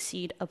not to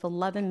exceed of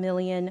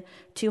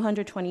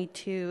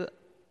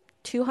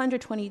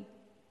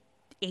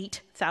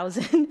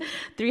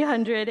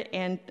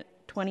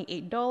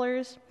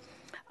 $11,228,328.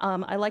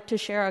 I'd like to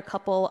share a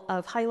couple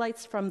of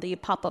highlights from the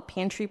pop-up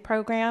pantry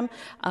program.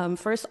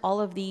 First,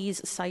 all of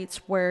these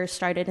sites were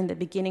started in the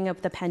beginning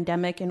of the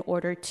pandemic in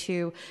order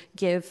to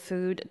give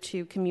food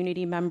to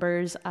community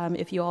members.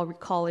 If you all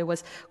recall, it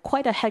was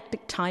quite a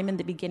hectic time in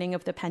the beginning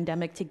of the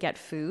pandemic to get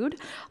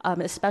food,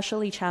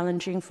 especially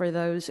challenging for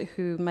those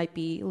who might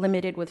be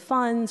limited with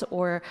funds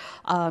or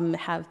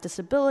have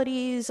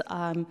disabilities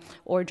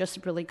or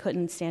just really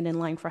couldn't stand in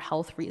line for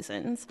health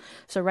reasons.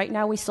 So right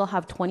now we still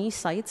have 20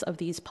 sites of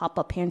these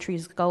pop-up pantries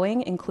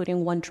going,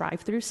 including 1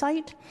 drive-through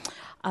site.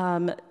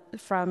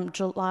 From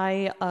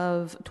July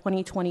of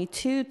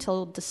 2022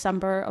 till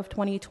December of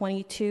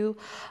 2022,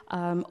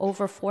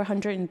 over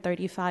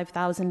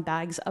 435,000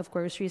 bags of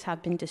groceries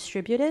have been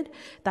distributed.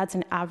 That's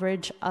an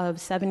average of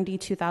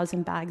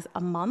 72,000 bags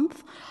a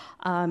month,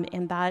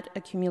 and that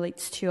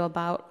accumulates to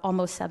about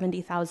almost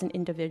 70,000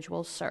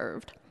 individuals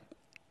served.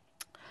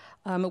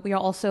 We are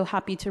also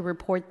happy to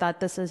report that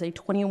this is a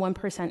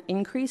 21%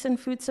 increase in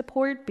food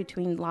support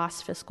between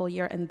last fiscal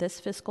year and this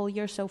fiscal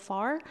year so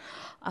far.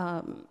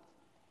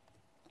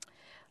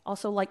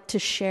 Also like to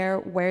share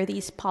where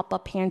these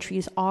pop-up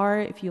pantries are.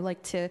 If you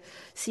like to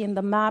see in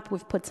the map,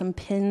 we've put some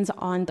pins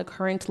on the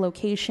current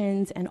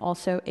locations and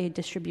also a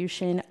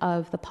distribution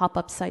of the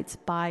pop-up sites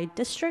by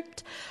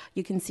district.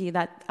 You can see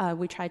that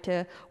we try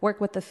to work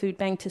with the food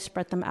bank to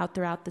spread them out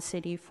throughout the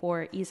city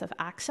for ease of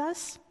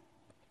access.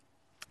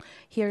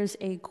 Here's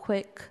a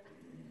quick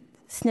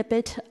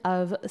snippet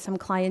of some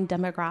client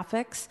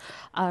demographics.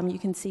 You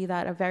can see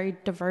that a very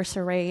diverse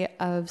array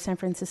of San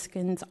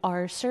Franciscans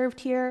are served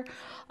here,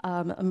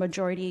 a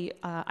majority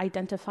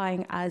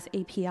identifying as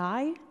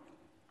API.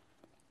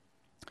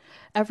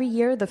 Every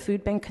year, the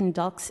food bank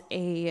conducts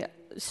a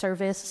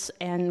service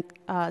and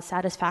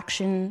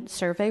satisfaction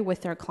survey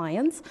with their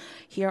clients.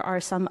 Here are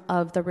some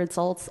of the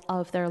results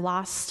of their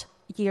last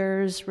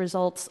year's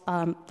results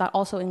that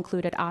also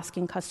included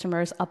asking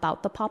customers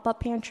about the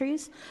pop-up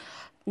pantries.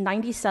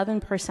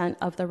 97%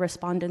 of the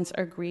respondents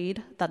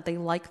agreed that they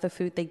like the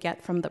food they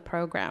get from the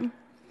program.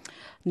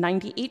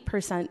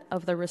 98%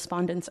 of the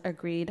respondents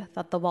agreed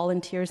that the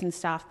volunteers and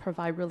staff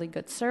provide really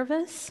good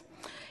service.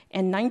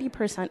 And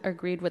 90%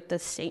 agreed with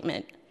this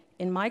statement: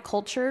 in my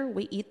culture,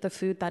 we eat the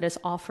food that is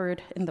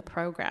offered in the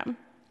program.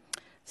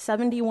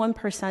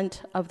 71%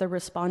 of the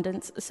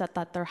respondents said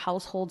that their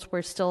households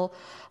were still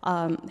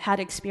had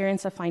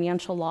experienced a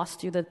financial loss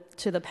due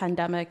to the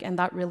pandemic, and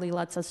that really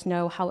lets us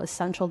know how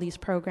essential these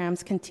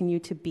programs continue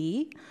to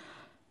be.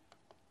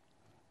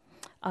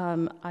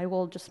 I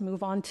will just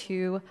move on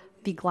to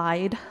the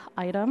GLIDE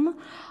item.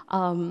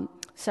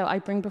 So I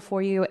bring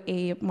before you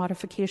a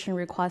modification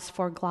request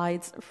for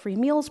GLIDE's free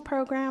meals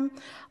program.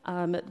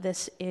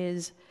 This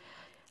is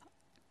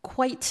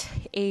quite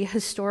a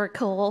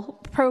historical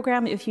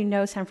program if you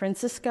know San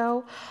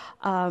Francisco.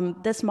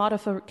 This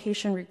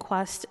modification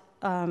request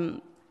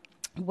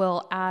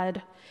will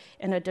add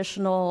an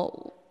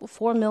additional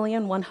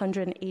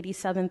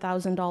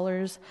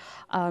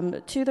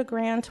 $4,187,000 to the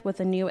grant with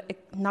a new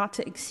not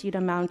to exceed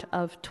amount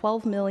of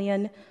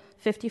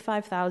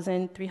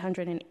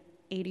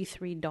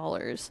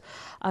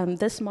 $12,055,383.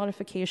 This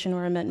modification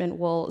or amendment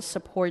will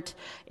support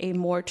a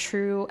more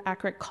true,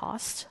 accurate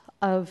cost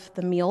of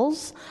the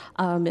meals.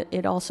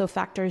 It also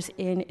factors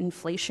in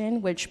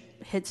inflation, which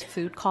hits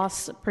food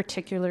costs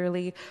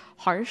particularly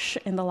harsh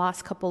in the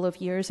last couple of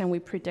years, and we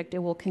predict it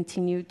will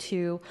continue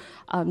to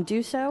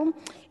do so.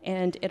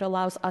 And it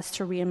allows us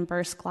to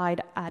reimburse GLIDE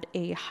at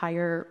a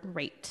higher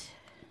rate.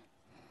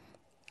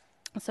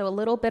 So a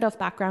little bit of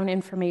background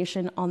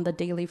information on the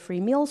Daily Free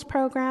Meals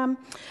program.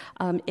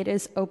 It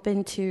is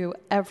open to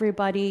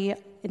everybody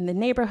in the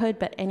neighborhood,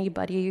 but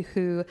anybody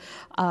who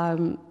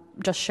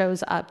just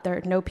shows up.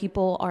 No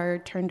people are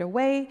turned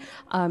away.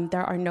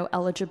 There are no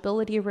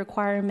eligibility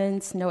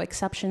requirements, no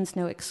exceptions,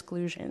 no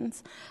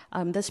exclusions.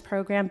 This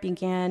program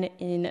began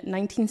in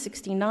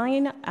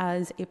 1969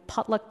 as a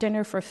potluck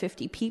dinner for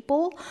 50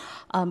 people,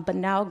 but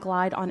now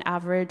GLIDE on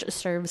average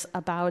serves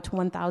about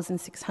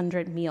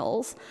 1,600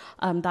 meals.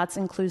 That's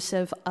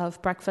inclusive of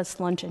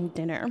breakfast, lunch, and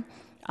dinner.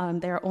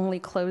 They're only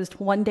closed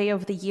one day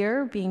of the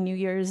year, being New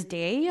Year's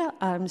Day,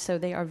 so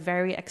they are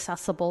very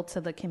accessible to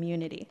the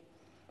community.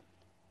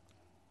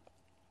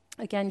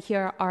 Again,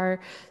 here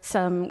are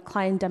some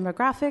client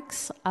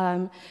demographics.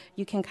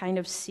 You can kind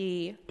of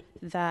see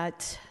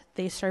that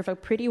they serve a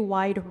pretty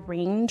wide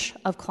range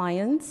of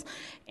clients.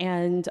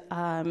 And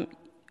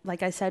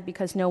like I said,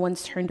 because no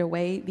one's turned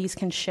away, these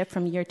can shift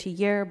from year to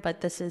year,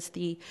 but this is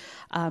the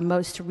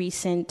most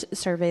recent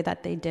survey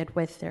that they did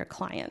with their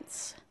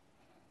clients.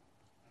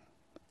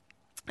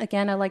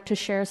 Again, I'd like to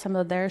share some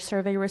of their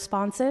survey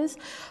responses.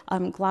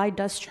 GLIDE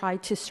does try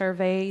to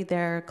survey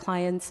their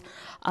clients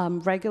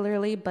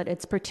regularly, but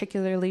it's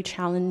particularly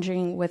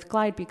challenging with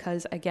GLIDE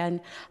because,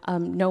 again,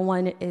 no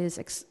one is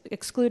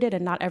excluded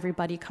and not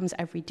everybody comes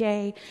every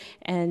day.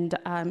 And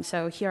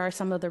so here are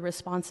some of the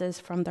responses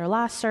from their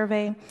last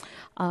survey.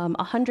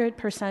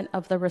 100%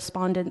 of the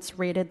respondents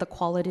rated the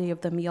quality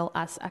of the meal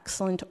as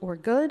excellent or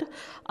good.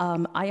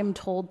 I am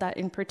told that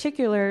in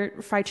particular,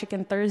 fried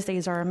chicken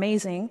Thursdays are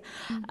amazing.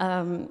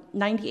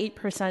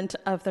 98%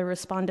 of the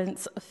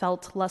respondents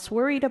felt less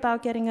worried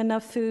about getting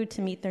enough food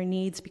to meet their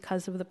needs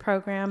because of the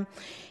program.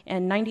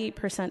 And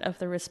 98% of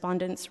the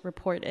respondents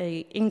report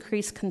an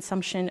increased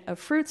consumption of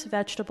fruits,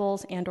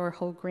 vegetables, and or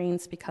whole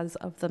grains because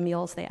of the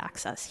meals they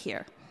access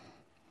here.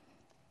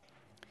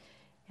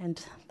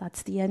 And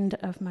that's the end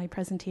of my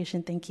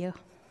presentation. Thank you.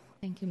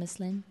 Thank you, Ms.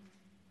 Lin.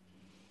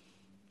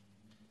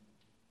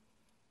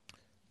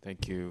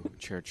 Thank you,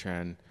 Chair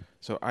Chen.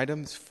 So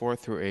items 4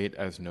 through 8,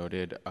 as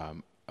noted,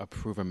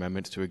 approve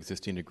amendments to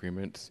existing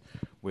agreements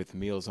with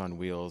Meals on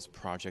Wheels,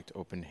 Project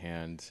Open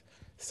Hands,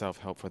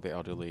 Self-Help for the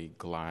Elderly,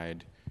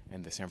 GLIDE,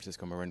 and the San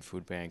Francisco Marin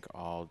Food Bank,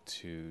 all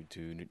to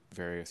do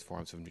various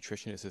forms of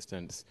nutrition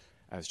assistance,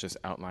 as just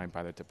outlined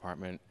by the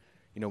department.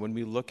 You know, when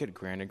we look at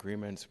grant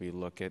agreements, we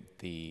look at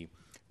the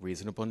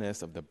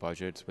reasonableness of the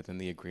budgets within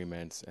the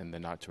agreements and the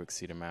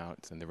not-to-exceed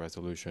amounts and the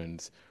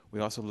resolutions.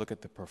 We also look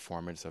at the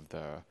performance of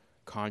the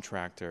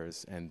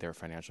contractors and their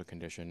financial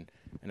condition.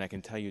 And I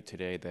can tell you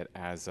today that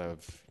as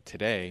of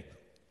today,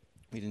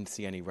 we didn't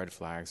see any red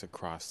flags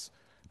across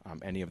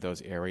any of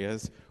those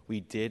areas. We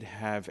did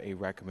have a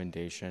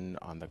recommendation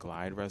on the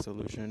GLIDE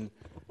resolution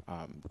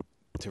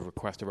to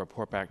request a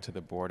report back to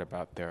the board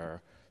about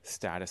their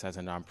status as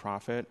a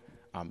nonprofit.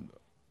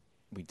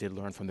 We did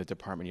learn from the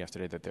department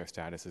yesterday that their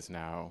status is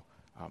now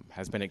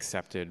has been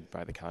accepted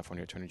by the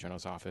California Attorney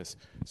General's office.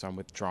 So I'm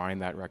withdrawing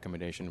that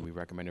recommendation. We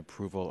recommend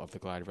approval of the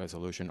GLIDE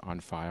resolution on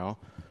file.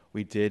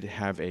 We did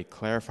have a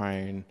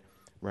clarifying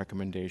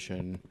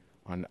recommendation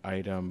on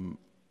item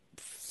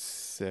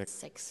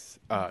 6.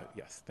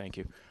 Yes, thank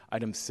you.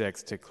 Item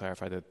 6 to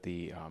clarify that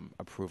the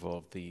approval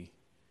of the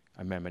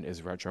amendment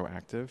is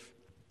retroactive.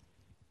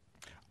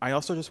 I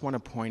also just want to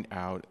point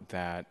out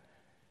that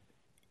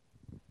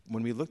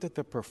when we looked at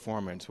the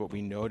performance, what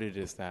we noted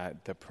is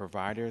that the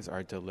providers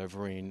are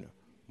delivering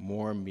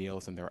more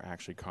meals than they're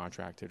actually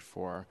contracted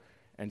for.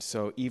 And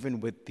so even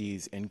with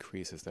these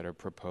increases that are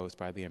proposed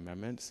by the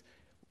amendments,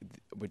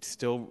 would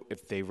still,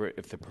 if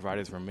the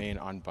providers remain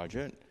on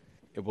budget,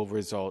 it will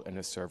result in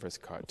a service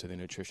cut to the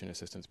nutrition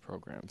assistance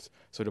programs.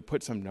 So to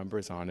put some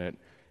numbers on it,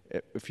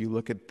 if you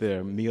look at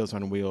the Meals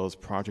on Wheels,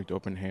 Project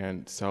Open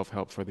Hand,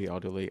 Self-Help for the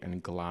Elderly,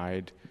 and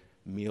GLIDE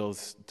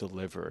meals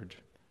delivered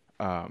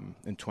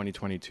in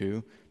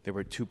 2022, there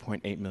were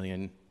 2.8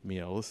 million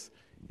meals.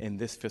 In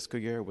this fiscal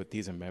year, with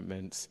these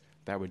amendments,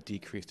 that would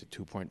decrease to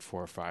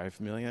 2.45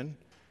 million.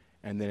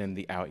 And then in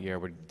the out year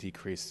would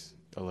decrease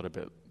a little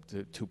bit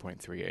to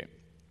 2.38.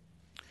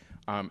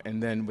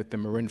 And then with the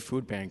Marin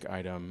Food Bank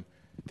item,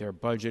 they're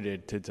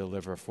budgeted to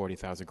deliver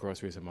 40,000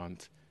 groceries a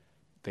month.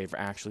 They've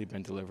actually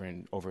been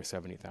delivering over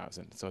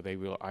 70,000. So they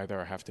will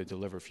either have to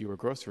deliver fewer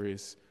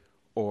groceries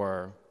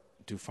or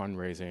do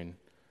fundraising,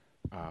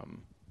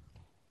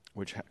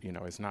 which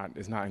is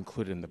not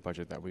included in the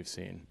budget that we've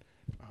seen.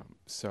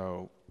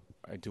 So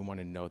I do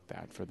want to note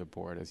that for the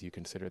board as you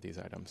consider these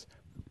items.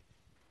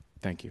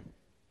 Thank you.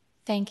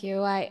 Thank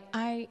you. I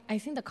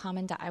think the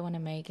comment that I want to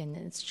make, and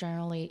it's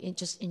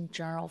just in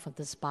general for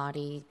this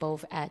body,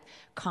 both at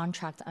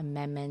contract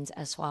amendments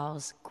as well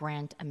as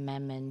grant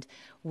amendment,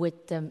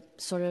 with the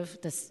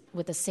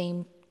with the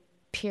same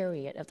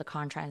period of the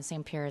contract and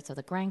same periods of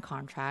the grant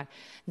contract,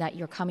 that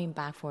you're coming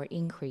back for an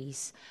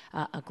increase,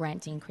 a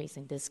grant increase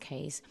in this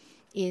case,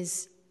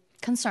 is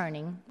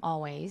concerning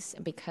always,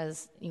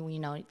 because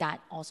that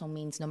also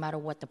means no matter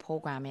what the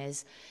program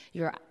is,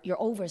 you're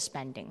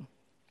overspending.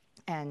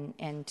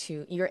 And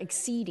you're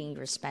exceeding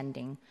your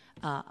spending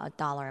a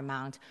dollar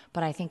amount.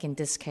 But I think in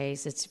this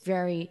case, it's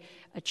a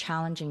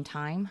challenging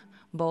time,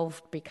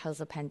 both because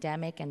the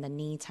pandemic and the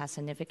needs have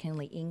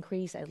significantly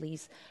increased, at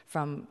least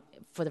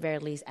for the very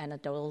least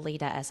anecdotally,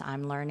 that as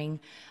I'm learning.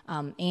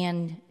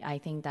 And I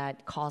think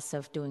that costs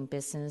of doing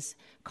business,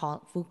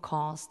 food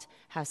costs,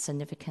 have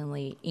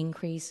significantly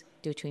increased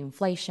due to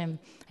inflation.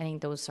 I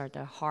think those are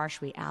the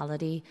harsh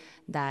reality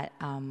that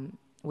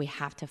we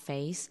have to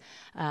face.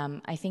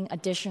 I think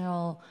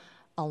additional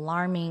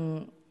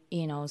alarming,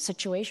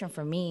 situation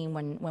for me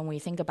when we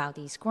think about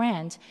these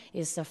grants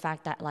is the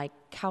fact that like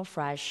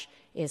CalFresh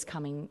is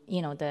coming,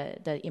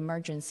 the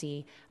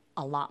emergency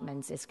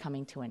allotments is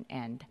coming to an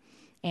end,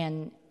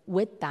 and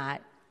with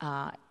that,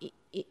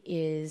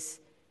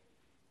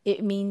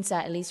 it means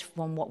that at least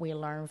from what we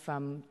learned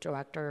from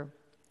Director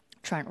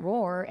Trent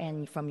Rohr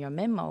and from your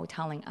memo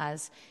telling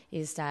us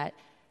is that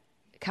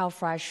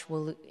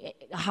CalFresh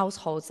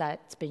households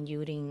that's been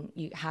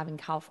having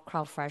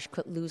CalFresh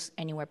could lose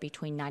anywhere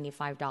between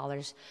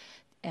 $95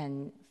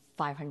 and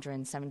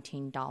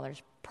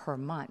 $517 per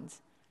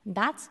month.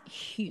 That's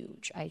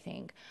huge, I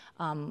think.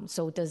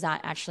 So does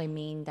that actually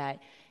mean that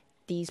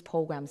these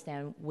programs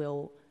then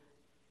will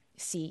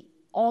see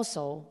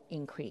also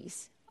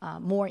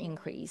more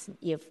increase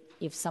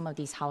if some of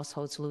these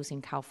households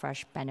losing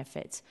CalFresh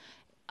benefits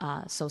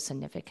so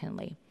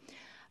significantly?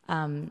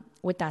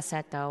 With that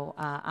said, though,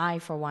 I,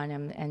 for one,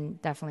 am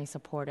definitely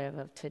supportive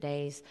of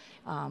today's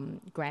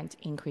grant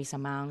increase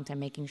amount and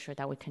making sure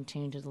that we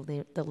continue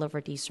to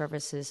deliver these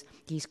services,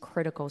 these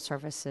critical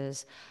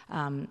services.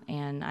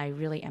 And I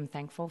really am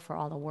thankful for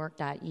all the work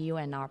that you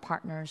and our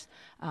partners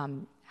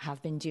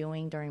have been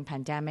doing during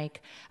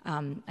pandemic.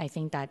 I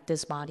think that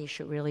this body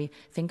should really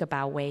think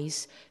about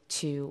ways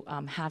to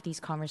have these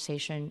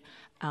conversations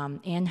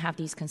and have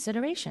these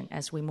considerations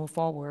as we move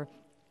forward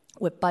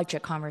with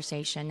budget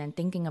conversation and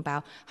thinking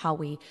about how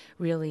we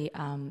really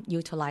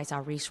utilize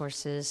our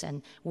resources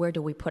and where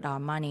do we put our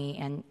money.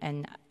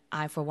 And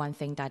I, for one,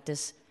 think that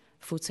this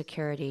food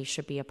security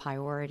should be a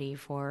priority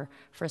for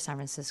San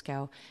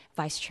Francisco.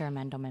 Vice Chair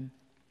Mandelman.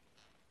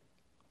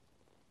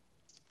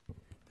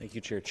 Thank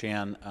you, Chair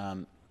Chan.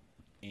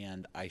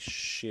 And I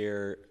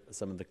share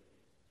some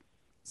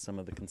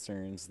of the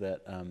concerns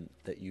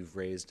that you've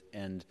raised,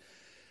 and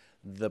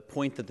the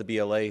point that the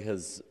BLA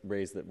has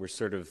raised that we're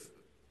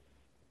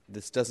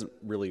this doesn't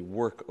really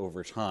work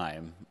over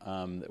time.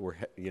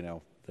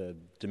 the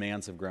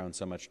demands have grown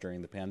so much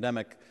during the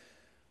pandemic.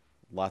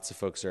 Lots of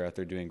folks are out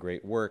there doing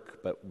great work,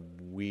 but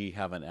we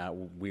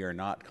are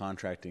not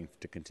contracting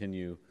to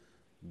continue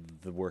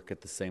the work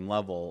at the same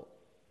level.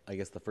 I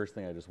guess the first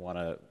thing I just want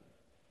to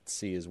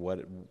see is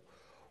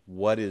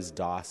what is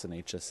DOS and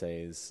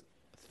HSA's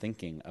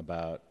thinking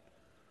about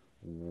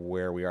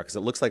where we are, because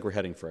it looks like we're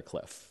heading for a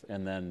cliff.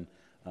 And then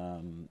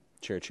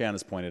Chair Chan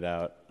has pointed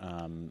out,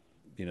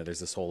 there's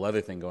this whole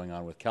other thing going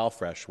on with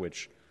CalFresh,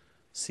 which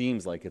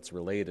seems like it's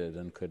related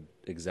and could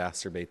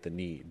exacerbate the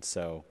need.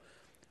 So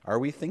are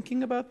we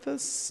thinking about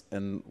this,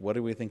 and what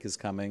do we think is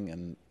coming,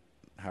 and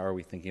how are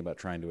we thinking about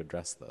trying to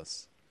address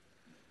this?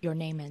 Your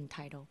name and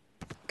title.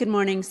 Good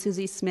morning,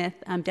 Susie Smith.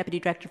 I'm Deputy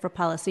Director for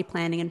Policy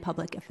Planning and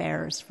Public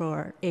Affairs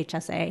for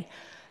HSA.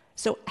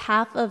 So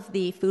half of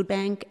the food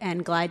bank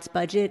and Glide's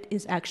budget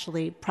is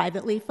actually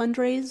privately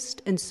fundraised,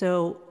 and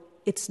so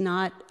it's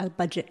not a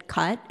budget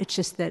cut. It's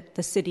just that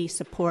the city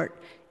support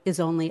is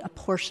only a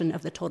portion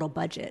of the total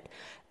budget.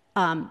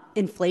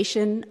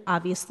 Inflation,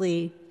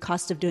 obviously,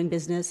 cost of doing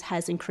business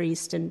has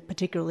increased, and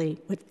particularly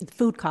with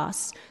food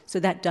costs. So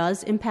that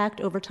does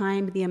impact over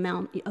time the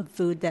amount of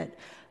food that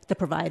the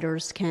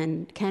providers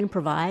can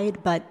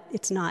provide, but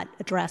it's not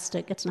a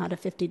drastic. It's not a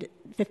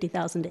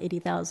 50,000 to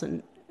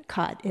 80,000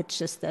 cut. It's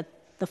just that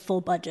the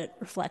full budget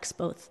reflects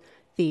both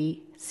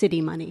the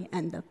city money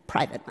and the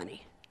private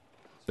money.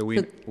 So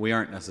we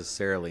aren't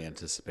necessarily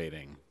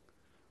anticipating.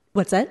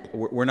 What's that?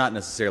 We're not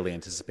necessarily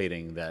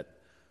anticipating that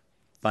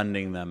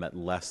funding them at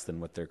less than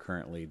what they're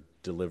currently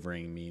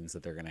delivering means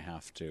that they're going to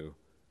have to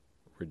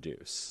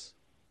reduce.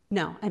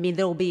 No, I mean,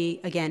 there will be,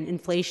 again,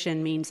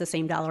 inflation means the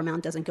same dollar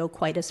amount doesn't go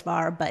quite as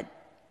far, but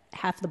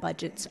half the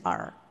budgets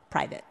are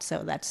private.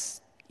 So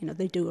that's,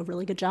 they do a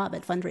really good job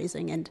at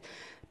fundraising, and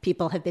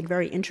people have been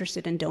very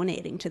interested in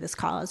donating to this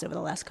cause over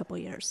the last couple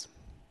of years.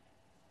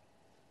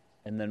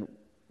 And then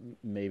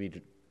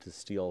maybe to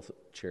steal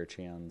Chair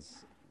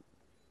Chan's,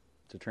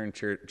 to turn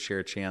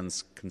Chair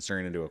Chan's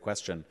concern into a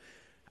question,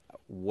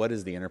 what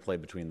is the interplay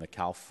between the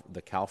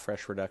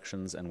CalFresh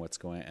reductions and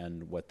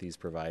what these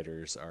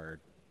providers are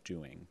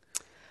doing?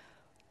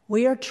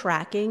 We are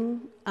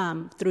tracking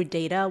through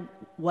data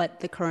what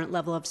the current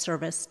level of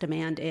service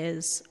demand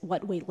is,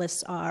 what wait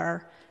lists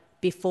are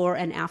before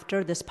and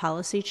after this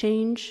policy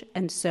change.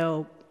 And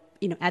so,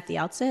 at the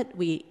outset,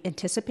 we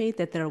anticipate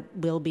that there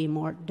will be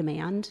more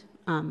demand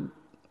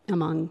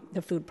among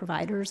the food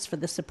providers for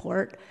the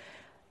support.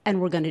 And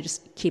we're going to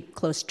just keep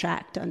close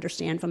track to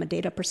understand from a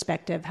data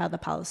perspective how the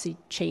policy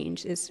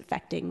change is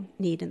affecting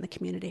need in the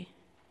community.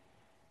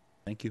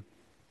 Thank you.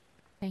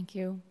 Thank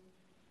you.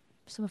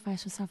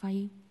 Supervisor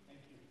Safai.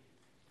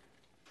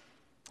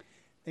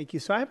 Thank you.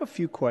 So I have a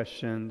few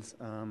questions.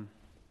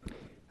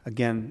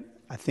 Again,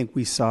 I think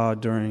we saw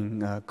during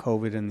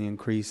COVID and the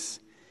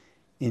increase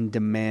in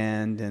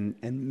demand and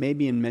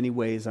maybe in many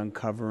ways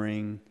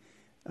uncovering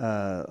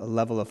a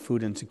level of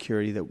food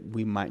insecurity that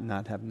we might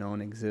not have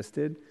known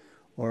existed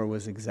or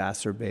was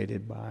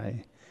exacerbated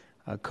by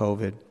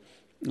COVID.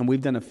 And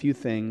we've done a few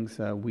things.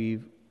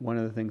 One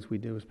of the things we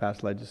did was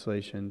pass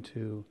legislation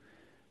to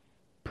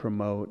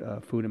promote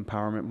a food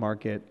empowerment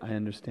market. I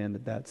understand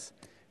that that's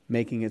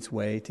making its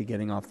way to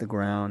getting off the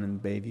ground in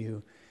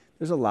Bayview.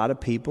 There's a lot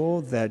of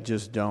people that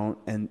just don't,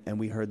 and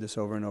we heard this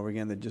over and over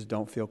again, that just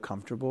don't feel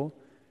comfortable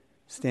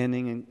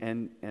standing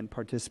and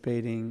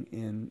participating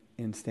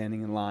in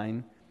standing in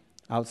line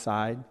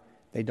outside.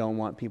 They don't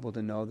want people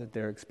to know that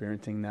they're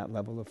experiencing that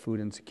level of food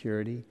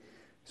insecurity.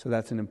 So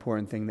that's an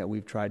important thing that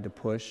we've tried to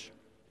push.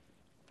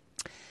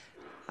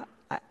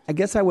 I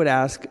guess I would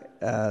ask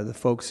the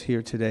folks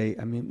here today,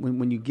 I mean,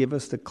 when you give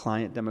us the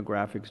client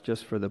demographics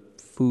just for the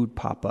food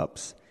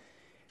pop-ups,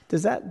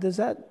 does that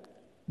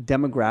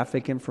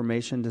demographic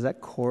information, does that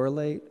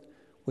correlate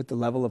with the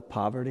level of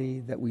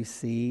poverty that we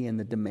see and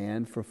the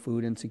demand for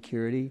food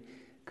insecurity?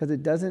 Because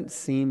it doesn't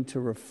seem to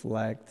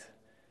reflect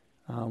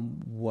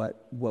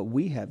what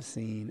we have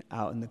seen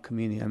out in the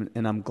community.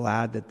 And I'm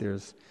glad that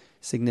there's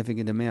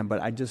significant demand,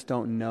 but I just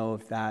don't know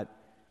if that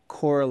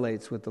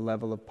correlates with the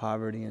level of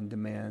poverty and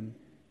demand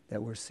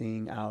that we're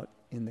seeing out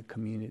in the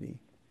community.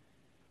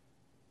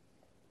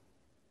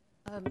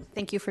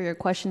 Thank you for your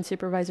question,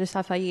 Supervisor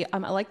Safai.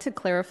 I'd like to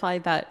clarify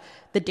that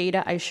the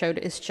data I showed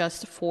is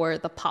just for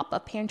the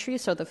pop-up pantry,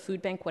 so the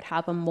food bank would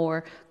have a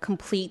more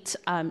complete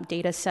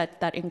data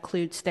set that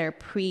includes their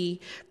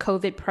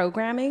pre-COVID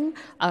programming.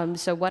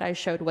 So what I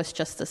showed was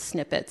just a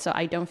snippet, so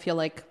I don't feel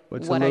like I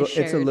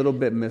shared... It's a little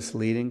bit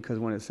misleading because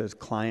when it says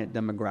client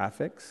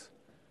demographics,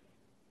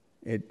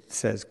 it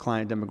says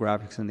client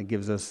demographics and it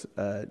gives us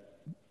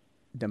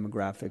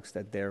demographics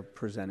that they're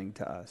presenting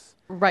to us.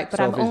 Right, but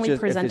so I'm only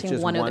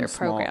presenting one of their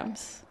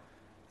programs.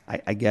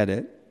 I get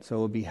it. So it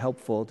would be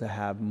helpful to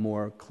have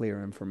more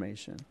clear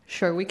information.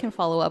 Sure, we can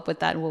follow up with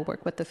that and we'll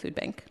work with the food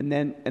bank. And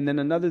then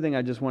another thing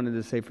I just wanted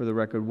to say for the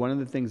record, one of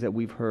the things that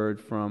we've heard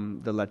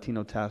from the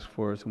Latino Task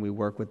Force, and we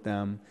work with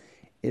them,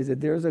 is that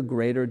there's a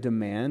greater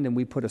demand, and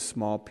we put a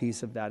small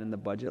piece of that in the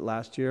budget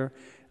last year,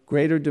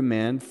 greater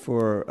demand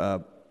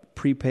for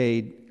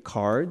prepaid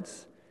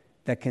cards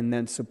that can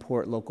then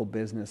support local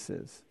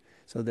businesses.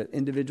 so that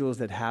individuals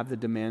that have the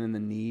demand and the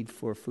need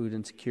for food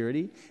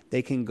insecurity,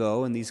 they can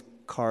go, and these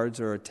cards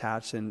are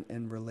attached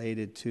and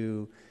related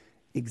to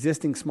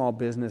existing small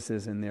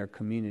businesses in their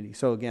community.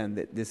 So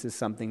again, this is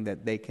something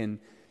that they can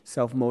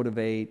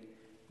self-motivate,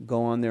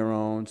 go on their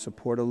own,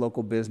 support a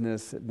local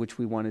business, which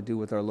we want to do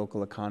with our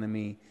local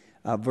economy,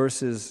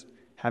 versus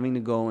having to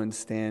go and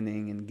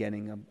standing and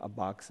getting a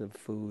box of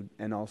food,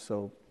 and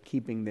also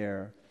keeping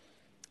their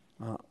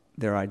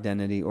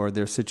identity or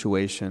their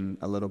situation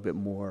a little bit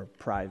more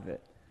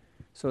private.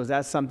 So is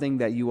that something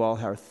that you all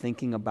are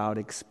thinking about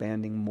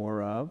expanding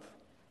more of?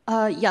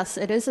 Yes,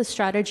 it is a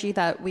strategy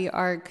that we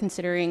are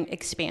considering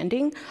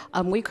expanding.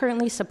 We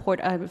currently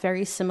support a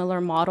very similar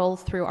model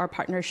through our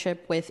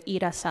partnership with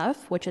Eat SF,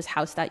 which is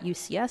housed at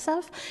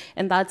UCSF.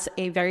 And that's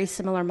a very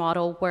similar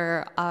model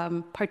where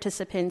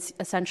participants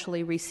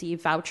essentially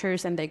receive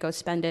vouchers and they go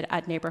spend it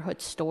at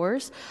neighborhood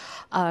stores.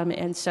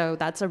 And so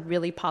that's a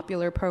really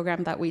popular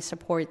program that we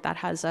support that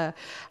has a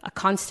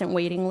constant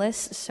waiting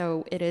list.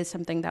 So it is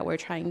something that we're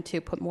trying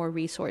to put more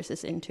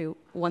resources into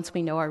once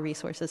we know our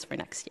resources for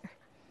next year.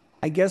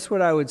 I guess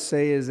what I would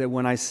say is that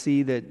when I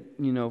see that,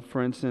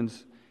 for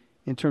instance,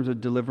 in terms of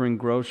delivering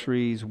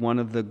groceries, one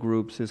of the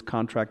groups is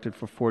contracted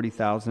for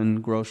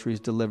 40,000 groceries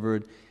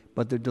delivered,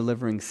 but they're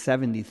delivering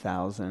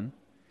 70,000.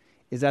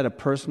 Is that a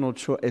personal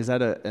choice? Is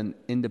that an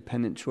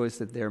independent choice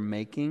that they're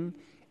making?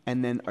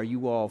 And then are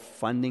you all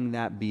funding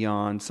that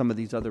beyond some of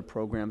these other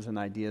programs and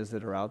ideas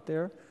that are out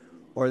there?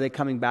 Or are they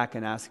coming back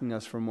and asking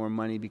us for more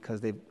money because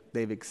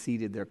they've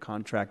exceeded their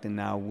contract and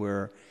now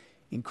we're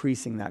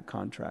increasing that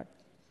contract?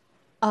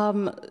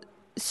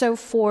 So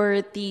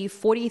for the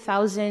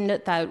 40,000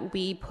 that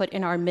we put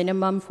in our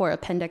minimum for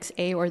Appendix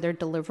A or their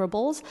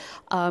deliverables,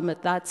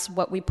 that's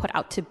what we put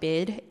out to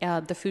bid.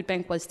 The food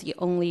bank was the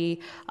only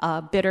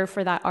bidder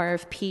for that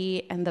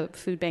RFP, and the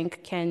food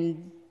bank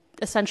can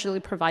essentially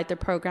provide the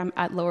program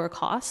at lower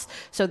costs.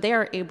 So they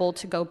are able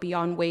to go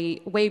beyond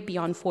way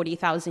beyond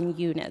 40,000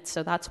 units.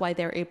 So that's why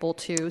they're able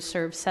to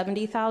serve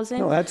 70,000.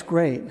 No, that's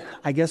great.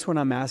 I guess what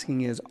I'm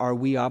asking is, are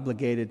we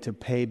obligated to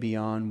pay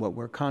beyond what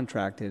we're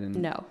contracted?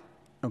 No.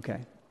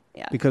 Okay.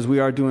 Yeah. Because we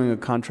are doing a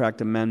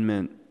contract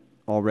amendment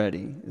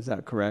already. Is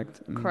that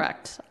correct?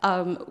 Correct.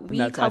 I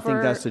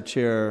think that's the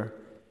Chair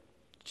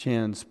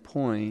Chan's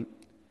point,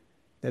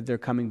 that they're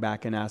coming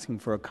back and asking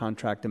for a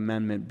contract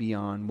amendment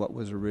beyond what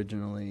was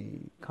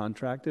originally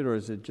contracted, or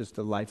is it just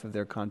the life of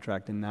their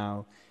contract and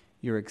now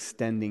you're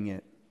extending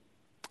it?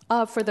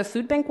 For the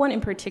food bank one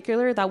in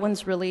particular, that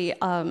one's really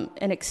an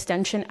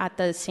extension at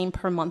the same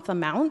per month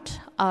amount.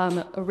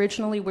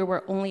 Originally, we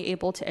were only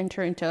able to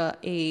enter into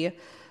a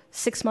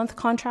 6-month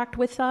contract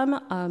with them,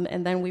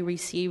 and then we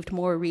received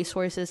more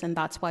resources, and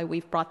that's why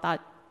we've brought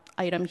that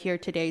item here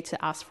today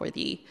to ask for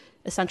the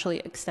essentially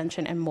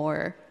extension and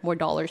more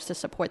dollars to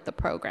support the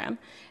program.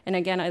 And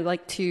again, I'd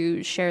like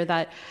to share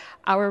that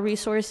our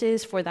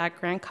resources for that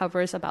grant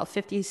covers about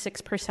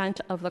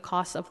 56% of the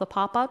cost of the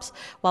pop-ups,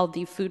 while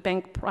the food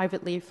bank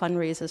privately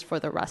fundraises for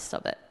the rest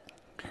of it.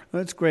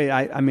 That's great.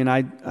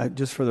 I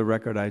just for the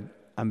record,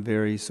 I'm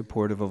very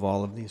supportive of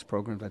all of these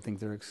programs. I think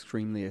they're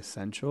extremely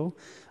essential.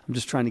 I'm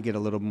just trying to get a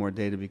little more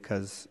data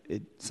because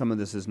some of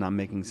this is not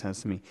making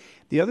sense to me.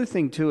 The other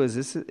thing, too, is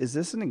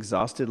this an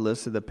exhausted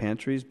list of the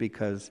pantries?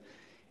 Because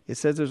it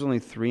says there's only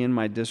 3 in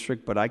my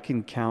district, but I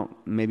can count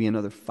maybe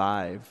another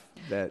 5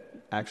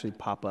 that actually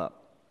pop up.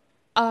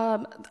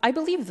 I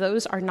believe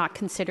those are not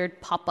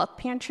considered pop-up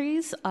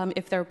pantries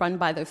if they're run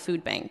by the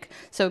food bank.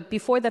 So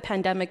before the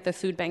pandemic, the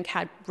food bank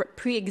had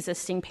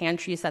pre-existing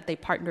pantries that they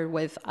partnered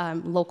with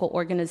local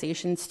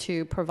organizations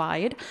to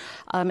provide.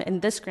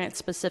 And this grant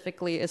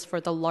specifically is for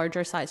the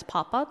larger size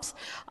pop-ups.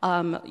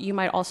 You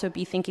might also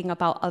be thinking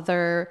about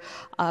other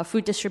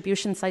food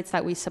distribution sites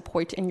that we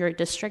support in your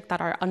district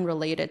that are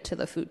unrelated to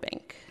the food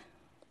bank.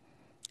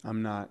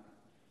 I'm not.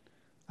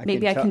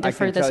 Maybe I can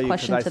defer this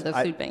question to the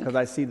food bank. Because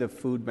I see the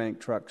food bank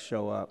trucks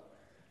show up.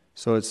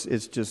 So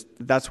it's just,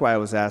 that's why I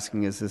was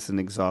asking, is this an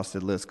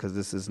exhausted list? Because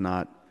this is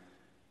not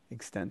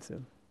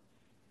extensive.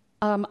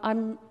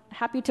 I'm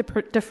happy to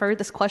defer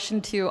this question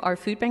to our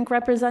food bank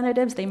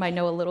representatives. They might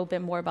know a little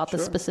bit more about the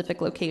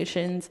specific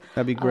locations.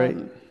 That'd be great.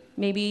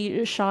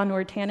 Maybe Sean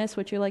or Tanis,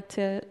 would you like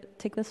to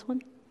take this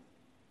one?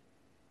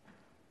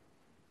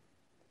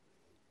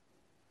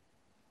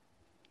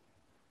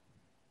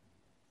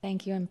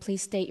 Thank you, and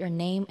please state your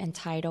name and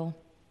title.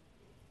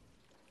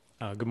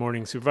 Good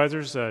morning,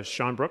 supervisors.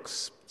 Sean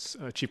Brooks,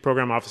 Chief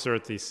Program Officer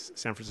at the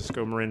San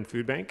Francisco Marin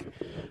Food Bank.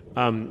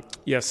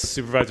 Yes,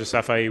 Supervisor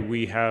Safai,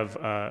 we have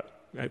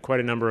quite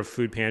a number of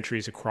food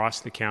pantries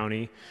across the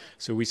county.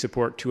 So we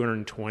support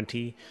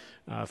 220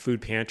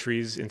 food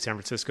pantries in San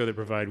Francisco that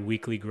provide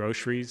weekly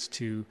groceries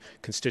to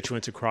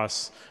constituents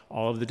across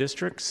all of the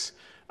districts.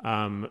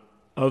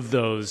 Of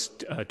those,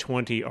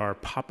 20 are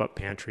pop-up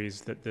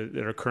pantries that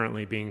are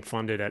currently being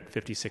funded at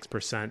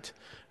 56%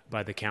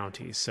 by the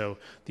county. So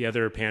the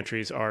other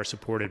pantries are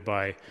supported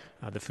by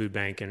the food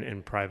bank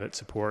and private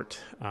support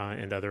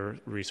and other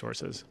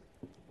resources.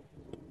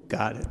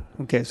 Got it.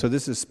 Okay, so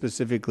this is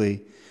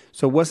specifically,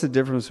 so what's the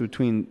difference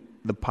between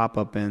the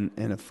pop-up in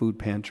a food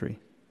pantry?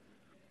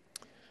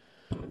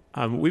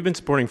 We've been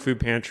supporting food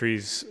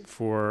pantries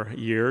for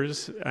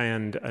years,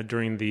 and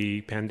during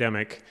the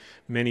pandemic,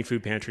 many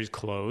food pantries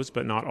closed,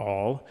 but not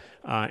all.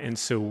 And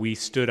so we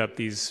stood up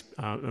these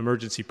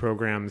emergency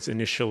programs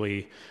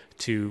initially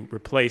to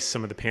replace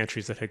some of the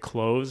pantries that had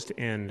closed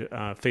and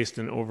faced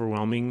an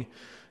overwhelming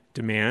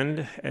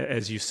demand,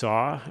 as you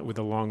saw, with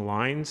the long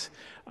lines.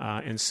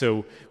 And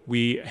so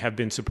we have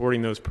been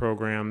supporting those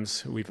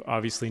programs. We've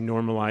obviously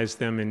normalized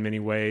them in many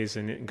ways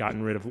and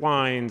gotten rid of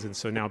lines. And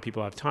so now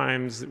people have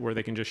times where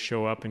they can just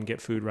show up and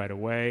get food right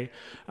away.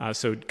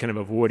 So kind of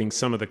avoiding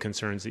some of the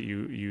concerns that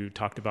you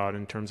talked about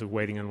in terms of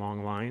waiting in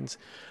long lines.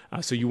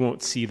 So you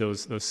won't see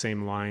those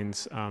same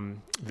lines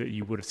that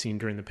you would have seen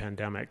during the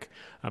pandemic.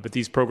 But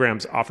these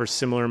programs offer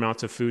similar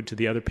amounts of food to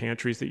the other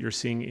pantries that you're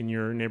seeing in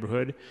your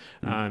neighborhood,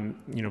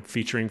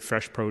 featuring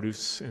fresh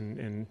produce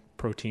and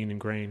protein and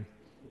grain.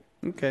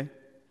 Okay.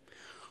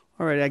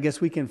 All right. I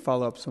guess we can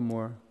follow up some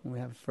more when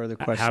we have further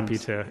questions. Happy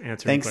to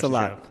answer Thanks any questions a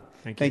lot. you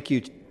have. Thank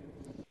you.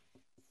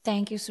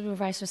 Thank you,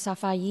 Supervisor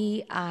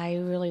Safai. I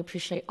really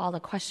appreciate all the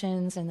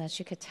questions, and as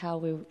you could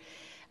tell,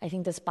 I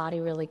think this body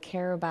really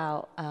care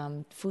about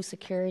food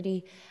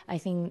security. I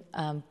think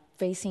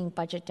facing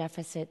budget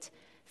deficits,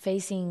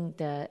 facing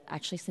the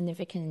actually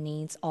significant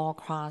needs all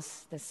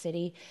across the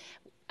city,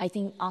 I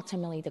think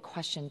ultimately the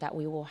question that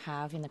we will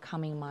have in the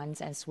coming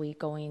months as we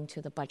go into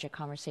the budget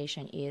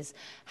conversation is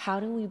how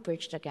do we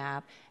bridge the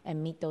gap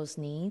and meet those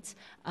needs?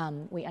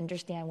 We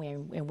understand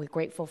and we're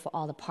grateful for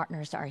all the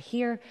partners that are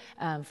here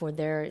for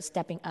their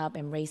stepping up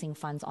and raising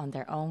funds on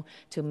their own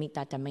to meet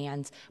that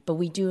demand. But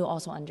we do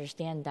also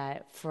understand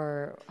that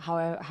for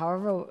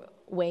however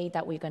way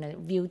that we're going to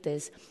view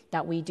this,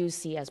 that we do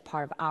see as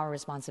part of our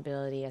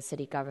responsibility as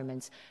city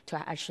governments to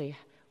actually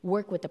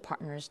work with the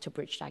partners to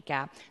bridge that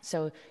gap.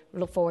 So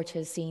look forward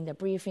to seeing the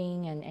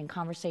briefing and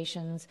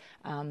conversations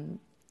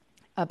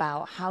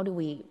about how do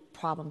we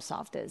problem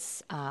solve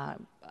this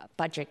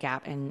budget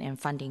gap and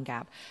funding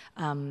gap.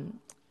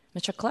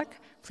 Mr. Clerk,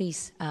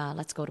 please,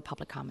 let's go to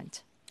public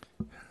comment.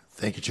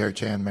 Thank you, Chair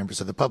Chan. Members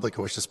of the public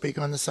who wish to speak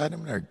on this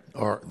item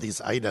or these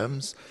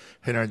items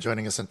and are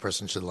joining us in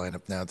person should line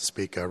up now to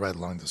speak right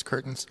along those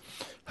curtains.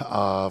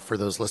 For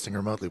those listening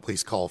remotely,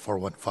 please call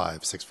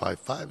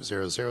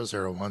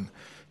 415-655-0001.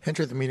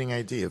 Enter the meeting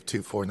ID of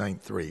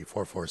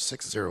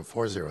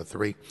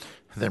 2493-446-0403,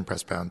 then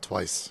press pound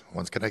twice.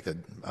 Once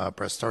connected,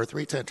 press star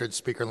 3 to enter the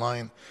speaker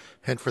line.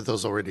 And for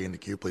those already in the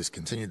queue, please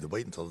continue to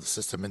wait until the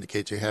system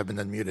indicates you have been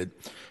unmuted.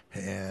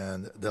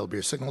 And there'll be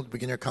a signal to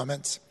begin your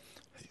comments.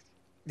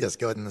 Yes,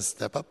 go ahead and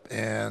step up.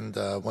 And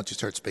once you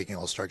start speaking,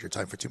 I'll start your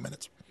time for 2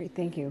 minutes. Great,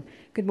 thank you.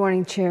 Good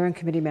morning, Chair and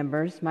committee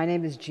members. My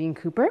name is Jean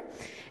Cooper,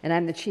 and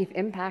I'm the Chief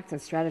Impact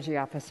and Strategy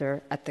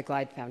Officer at the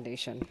Glide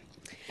Foundation.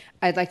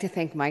 I'd like to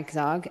thank Mike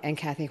Zog and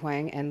Kathy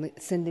Huang and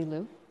Cindy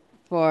Liu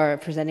for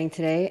presenting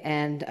today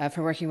and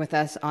for working with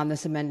us on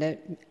this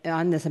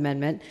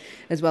amendment,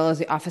 as well as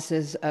the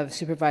offices of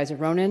Supervisor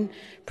Ronan,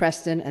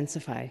 Preston, and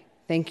Safai.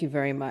 Thank you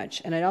very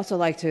much. And I'd also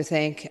like to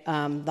thank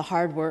the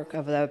hard work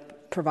of the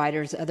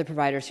other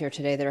providers here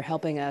today that are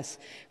helping us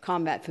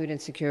combat food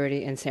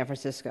insecurity in San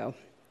Francisco.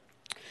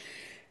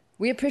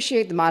 We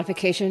appreciate the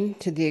modification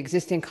to the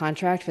existing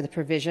contract for the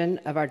provision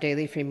of our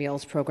Daily Free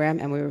Meals program,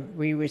 and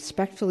we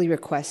respectfully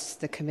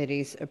request the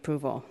committee's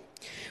approval.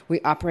 We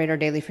operate our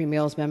Daily Free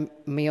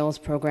Meals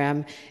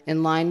program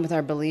in line with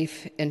our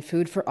belief in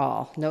food for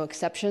all, no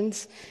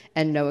exceptions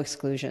and no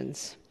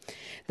exclusions.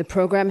 The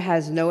program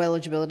has no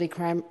eligibility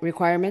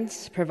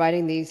requirements,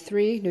 providing these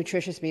 3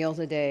 nutritious meals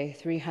a day,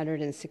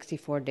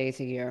 364 days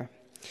a year.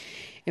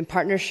 In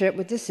partnership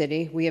with the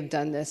city, we have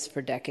done this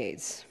for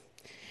decades.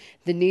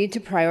 The need to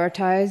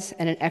prioritize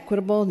an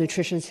equitable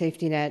nutrition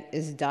safety net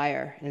is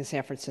dire in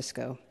San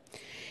Francisco.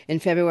 In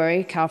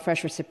February,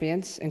 CalFresh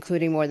recipients,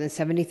 including more than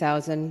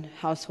 70,000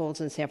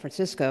 households in San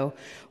Francisco,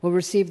 will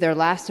receive their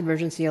last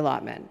emergency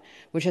allotment,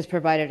 which has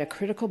provided a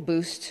critical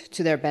boost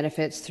to their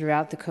benefits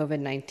throughout the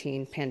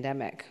COVID-19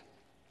 pandemic.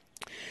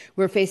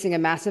 We're facing a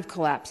massive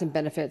collapse in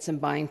benefits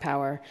and buying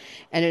power,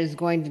 and it is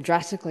going to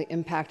drastically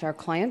impact our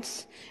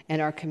clients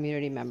and our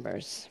community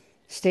members.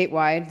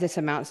 Statewide, this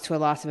amounts to a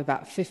loss of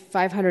about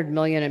 $500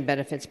 million in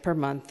benefits per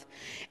month,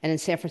 and in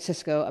San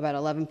Francisco, about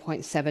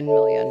 $11.7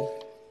 million.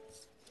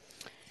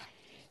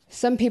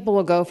 Some people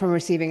will go from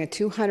receiving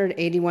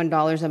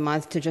 $281 a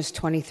month to just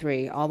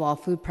 $23, all while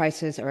food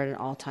prices are at an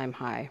all-time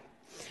high.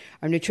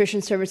 Our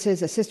nutrition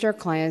services assist our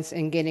clients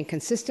in gaining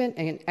consistent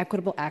and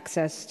equitable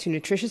access to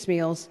nutritious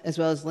meals, as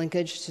well as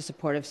linkage to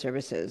supportive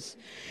services.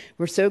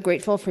 We're so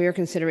grateful for your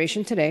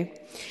consideration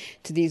today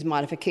to these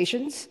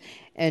modifications,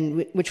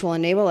 and which will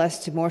enable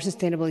us to more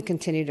sustainably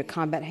continue to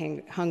combat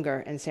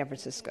hunger in San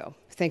Francisco.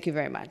 Thank you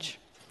very much.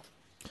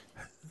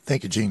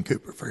 Thank you, Jean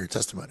Cooper, for your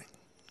testimony.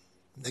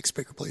 Next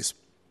speaker, please.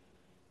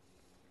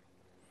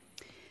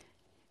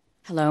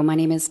 Hello, my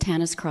name is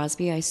Tanis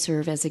Crosby. I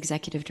serve as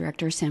Executive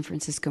Director, San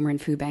Francisco Marin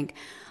Food Bank.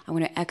 I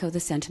want to echo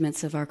the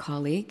sentiments of our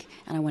colleague,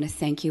 and I want to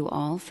thank you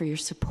all for your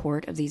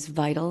support of these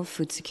vital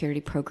food security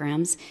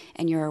programs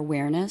and your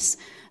awareness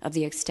of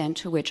the extent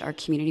to which our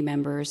community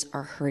members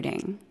are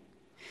hurting.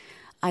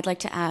 I'd like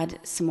to add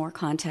some more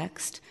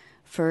context.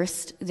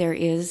 First, there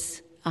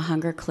is a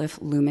hunger cliff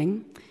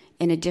looming.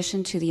 In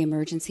addition to the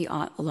emergency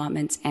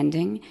allotments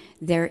ending,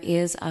 there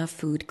is a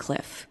food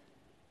cliff.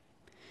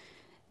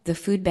 The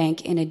food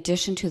bank, in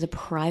addition to the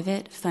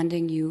private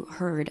funding you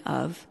heard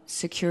of,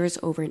 secures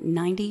over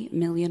 $90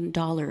 million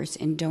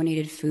in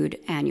donated food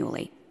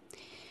annually.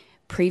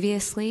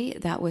 Previously,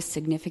 that was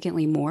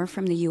significantly more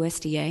from the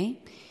USDA.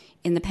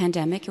 In the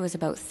pandemic, it was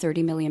about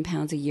 30 million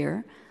pounds a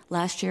year.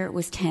 Last year, it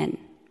was 10.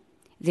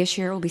 This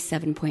year, it will be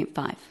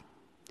 7.5.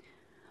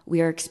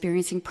 We are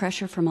experiencing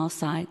pressure from all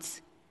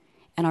sides,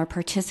 and our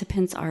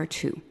participants are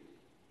too.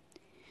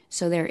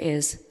 So there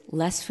is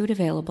less food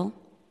available.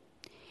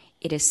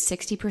 It is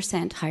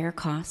 60% higher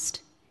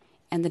cost,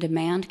 and the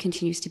demand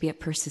continues to be at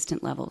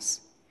persistent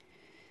levels.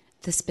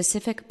 The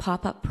specific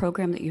pop-up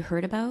program that you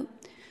heard about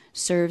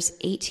serves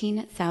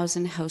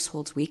 18,000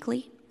 households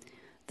weekly.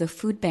 The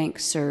food bank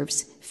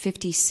serves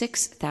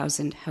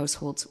 56,000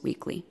 households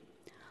weekly.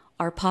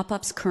 Our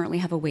pop-ups currently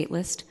have a wait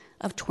list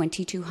of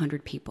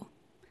 2,200 people.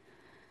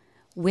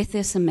 With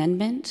this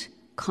amendment,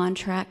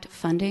 contract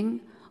funding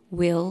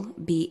will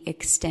be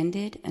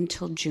extended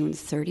until June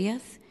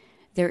 30th.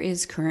 There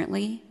is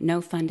currently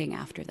no funding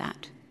after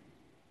that.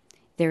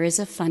 There is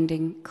a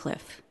funding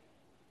cliff.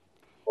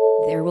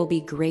 There will be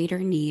greater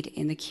need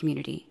in the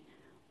community.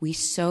 We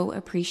so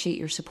appreciate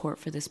your support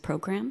for this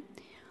program.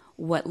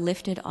 What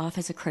lifted off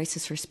as a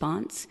crisis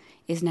response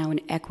is now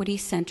an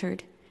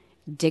equity-centered,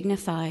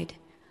 dignified,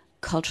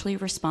 culturally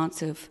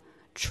responsive,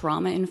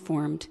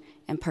 trauma-informed,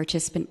 and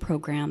participant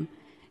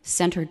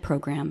program-centered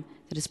program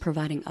that is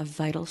providing a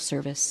vital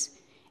service,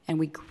 and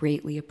we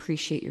greatly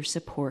appreciate your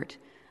support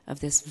of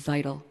this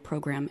vital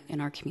program in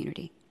our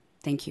community.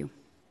 Thank you.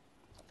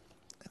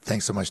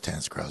 Thanks so much,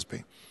 Tanis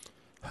Crosby.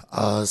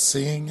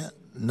 Seeing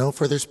no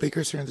further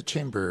speakers here in the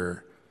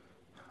chamber,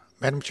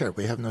 Madam Chair,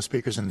 we have no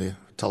speakers in the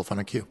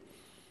telephonic queue.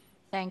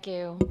 Thank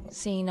you.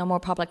 Seeing no more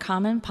public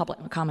comment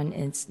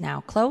is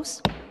now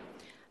closed.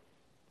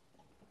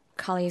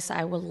 Colleagues,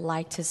 I would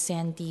like to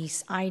send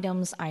these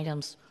items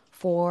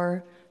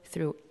 4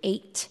 through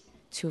 8,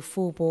 to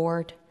full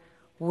board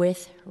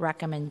with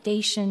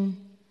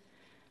recommendation.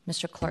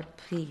 Mr. Clerk,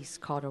 please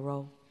call the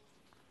roll.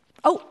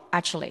 Oh,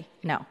 actually,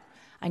 no.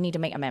 I need to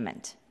make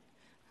amendment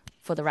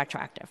for the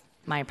retroactive.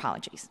 My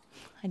apologies.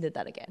 I did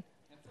that again.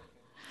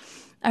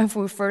 I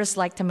would first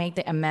like to make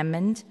the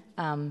amendment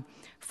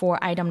for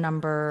item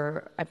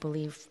number, I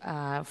believe,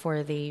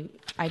 for the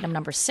item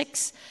number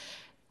 6,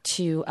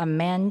 to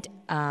amend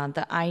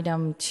the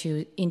item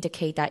to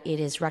indicate that it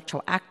is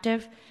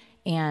retroactive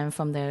and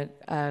from the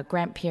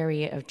grant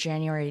period of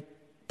January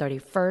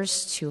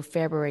 31st to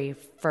February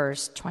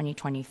 1st,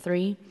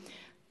 2023.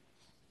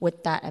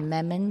 With that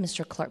amendment,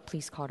 Mr. Clerk,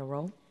 please call the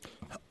roll.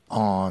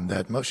 On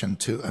that motion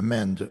to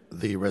amend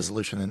the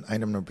resolution in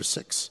item number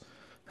 6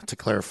 to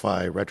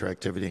clarify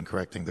retroactivity and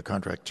correcting the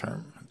contract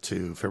term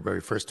to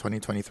February 1st,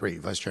 2023,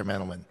 Vice Chair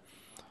Mandelman.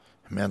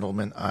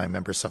 Mandelman, aye.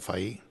 Member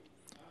Safai.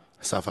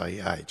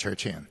 Safai, aye. Chair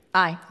Chan.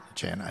 Aye.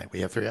 Chan, aye. We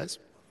have 3 ayes.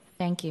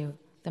 Thank you.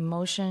 The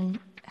motion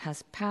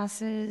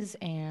passes,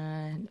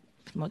 and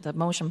let's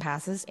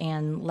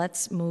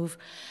move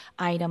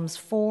items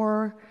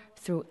 4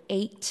 through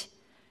 8,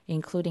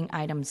 including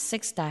item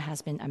 6 that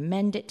has been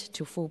amended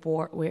to full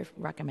board with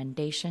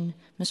recommendation.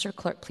 Mr.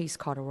 Clerk, please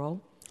call the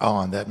roll.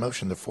 On that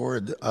motion, to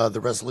forward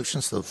the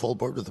resolutions to the full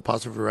board with a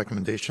positive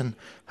recommendation,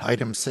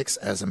 item 6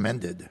 as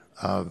amended,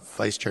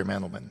 Vice Chair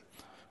Mandelman.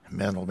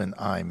 Mandelman,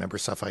 aye. Member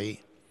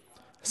Safai.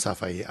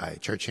 Safai, aye.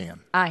 Chair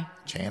Chan. Aye.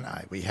 Chan,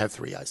 aye. We have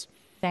 3 ayes.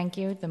 Thank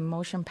you. The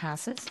motion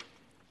passes.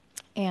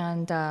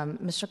 And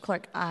Mr.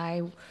 Clerk,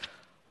 I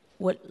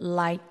would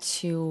like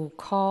to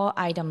call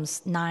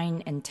items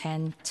 9 and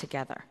 10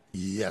 together.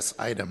 Yes,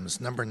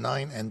 items number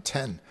 9 and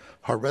 10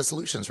 are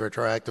resolutions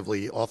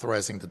retroactively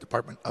authorizing the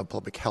Department of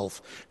Public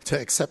Health to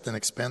accept and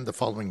expend the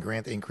following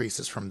grant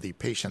increases from the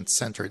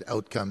Patient-Centered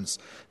Outcomes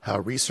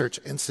Research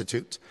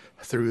Institute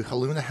through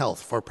Haluna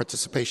Health for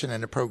participation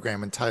in a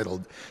program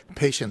entitled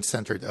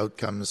Patient-Centered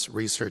Outcomes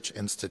Research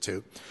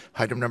Institute.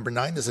 Item number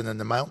 9 is in an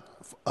amount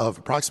of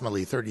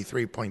approximately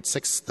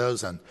 $33.6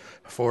 thousand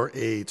for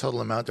a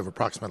total amount of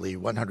approximately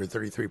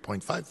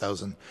 $133.5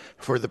 thousand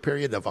for the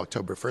period of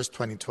October 1st,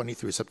 2020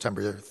 through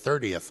September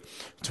 30th,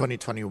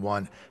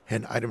 2021.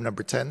 And item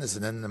number 10 is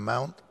in an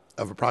amount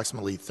of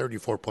approximately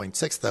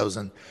 $34.6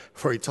 thousand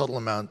for a total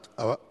amount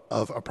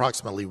of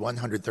approximately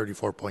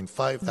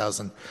 $134.5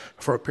 thousand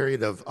for a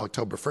period of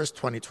October 1st,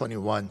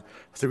 2021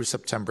 through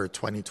September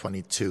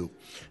 2022.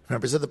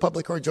 Members of the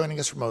public who are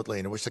joining us remotely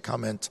and wish to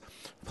comment,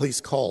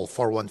 please call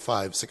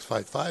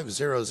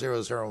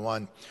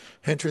 415-655-0001.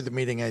 Enter the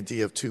meeting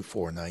ID of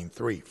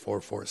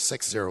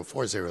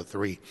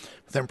 2493-446-0403.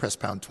 Then press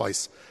pound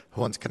twice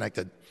once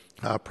connected.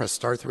 Press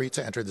star 3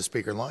 to enter the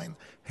speaker line.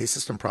 A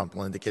system prompt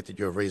will indicate that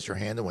you have raised your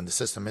hand, and when the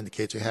system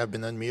indicates you have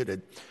been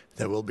unmuted,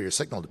 that will be your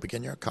signal to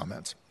begin your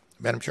comments.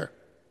 Madam Chair.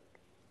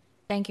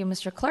 Thank you,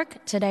 Mr.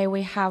 Clerk. Today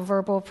we have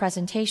verbal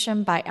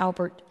presentation by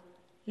Albert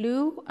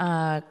Liu,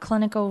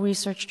 Clinical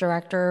Research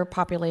Director,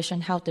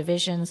 Population Health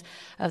Divisions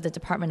of the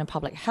Department of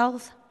Public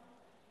Health.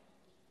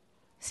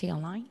 Is he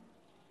online?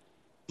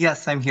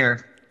 Yes, I'm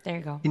here. There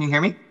you go. Can you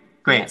hear me?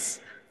 Great. Yes.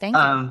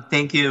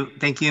 Thank you.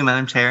 Thank you,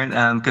 Madam Chair.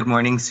 Good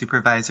morning,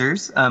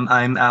 supervisors.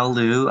 I'm Al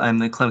Liu. I'm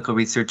the Clinical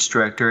Research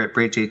Director at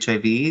Bridge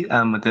HIV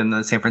within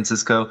the San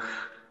Francisco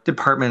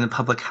Department of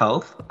Public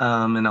Health,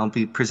 and I'll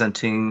be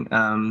presenting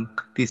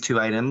these two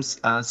items.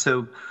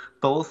 So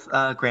both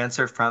grants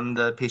are from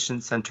the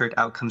Patient-Centered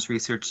Outcomes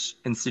Research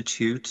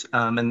Institute,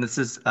 and this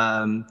is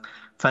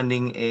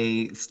funding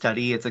a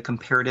study. It's a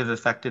comparative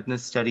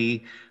effectiveness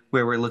study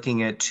where we're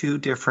looking at two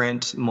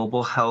different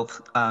mobile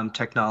health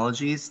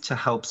technologies to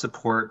help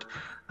support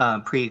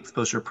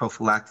pre-exposure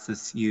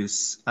prophylaxis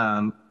use,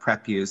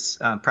 PrEP use.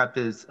 PrEP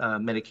is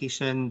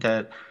medication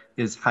that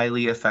is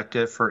highly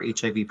effective for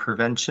HIV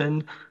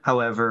prevention.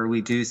 However,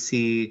 we do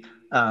see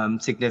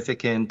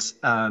significant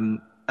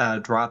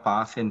drop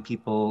off in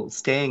people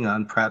staying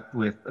on PrEP,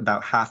 with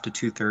about half to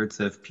 2/3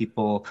 of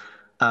people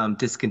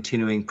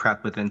discontinuing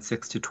PrEP within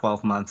 6 to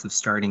 12 months of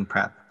starting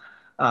PrEP.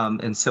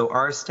 And so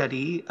our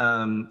study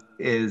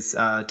is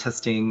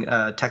testing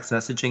text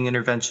messaging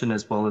intervention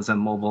as well as a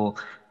mobile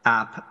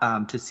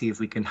app to see if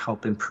we can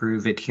help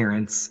improve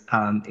adherence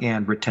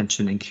and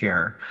retention and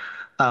care.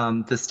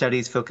 The study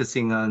is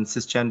focusing on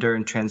cisgender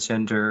and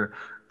transgender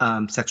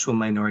sexual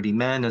minority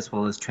men as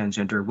well as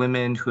transgender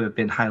women who have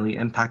been highly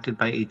impacted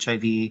by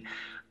HIV.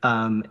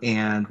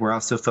 And we're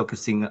also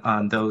focusing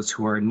on those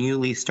who are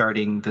newly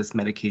starting this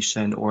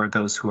medication or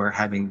those who are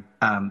having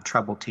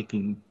trouble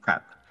taking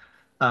PrEP.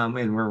 And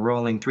we're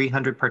enrolling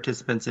 300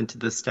 participants into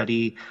the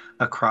study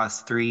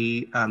across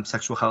 3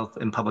 sexual health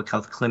and public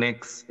health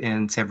clinics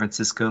in San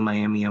Francisco,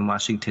 Miami, and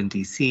Washington,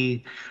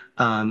 D.C.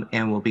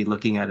 And we'll be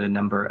looking at a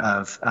number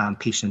of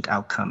patient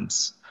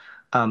outcomes.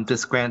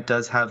 This grant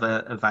does have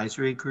an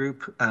advisory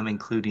group,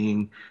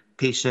 including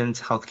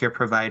patients, healthcare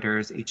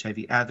providers,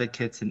 HIV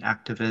advocates, and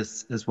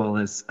activists, as well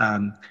as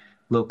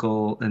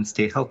local and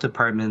state health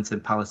departments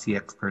and policy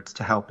experts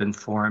to help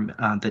inform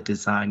the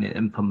design and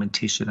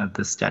implementation of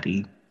the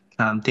study.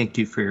 Thank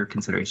you for your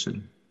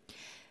consideration.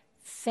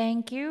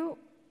 Thank you.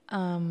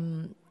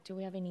 Do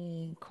we have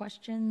any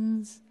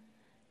questions?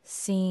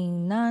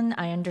 Seeing none,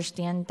 I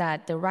understand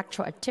that the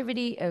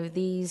retroactivity of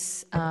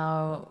these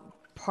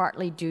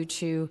partly due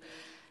to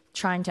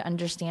trying to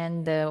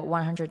understand the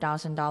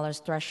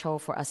 $100,000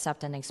 threshold for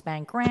accept and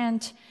expand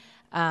grant,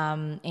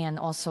 and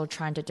also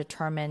trying to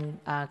determine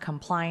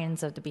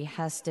compliance of the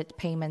behested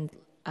payment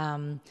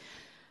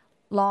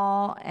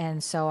law.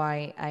 And so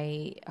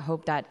I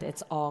hope that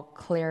it's all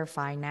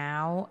clarified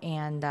now.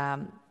 And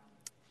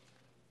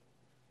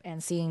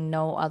seeing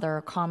no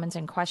other comments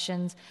and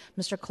questions,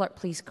 Mr. Clerk,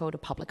 please go to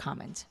public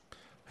comment.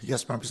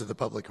 Yes, members of the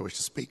public who wish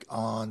to speak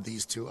on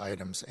these two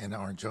items and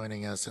are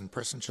joining us in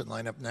person should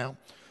line up now.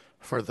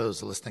 For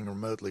those listening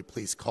remotely,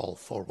 please call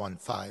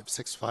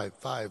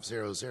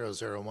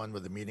 415-655-0001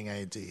 with the meeting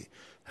ID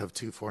of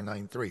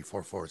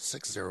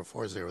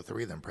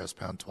 2493-446-0403, then press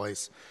pound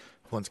twice.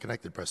 Once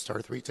connected, press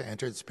star 3 to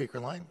enter the speaker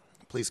line.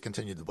 Please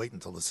continue to wait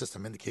until the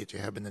system indicates you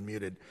have been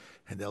unmuted,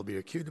 and there'll be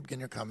a cue to begin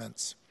your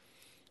comments.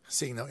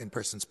 Seeing no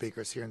in-person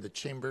speakers here in the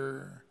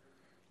chamber.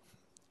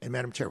 And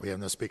Madam Chair, we have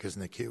no speakers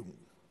in the queue.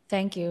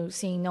 Thank you.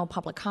 Seeing no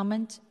public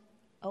comment.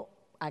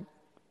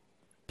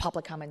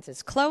 Public comments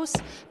is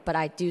closed, but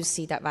I do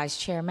see that Vice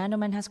Chair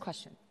Mandelman has a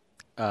question.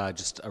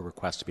 Just a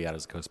request to be added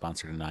as a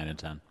co-sponsor to 9 and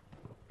 10.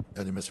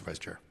 Thank you, Mr. Vice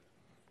Chair.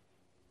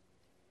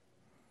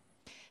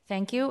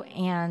 Thank you.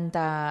 And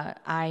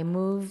I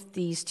move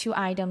these two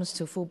items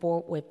to full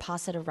board with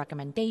positive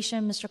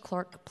recommendation. Mr.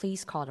 Clerk,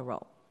 please call the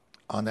roll.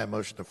 On that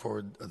motion to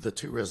forward the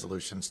two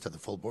resolutions to the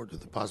full board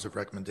with a positive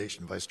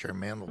recommendation, Vice Chair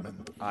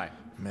Mandelman. Aye.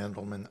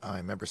 Mandelman,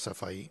 aye. Member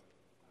Safai.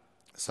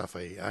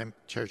 Safai, aye.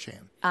 Chair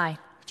Chan. Aye.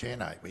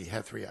 Chan, aye. We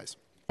have 3 ayes.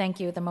 Thank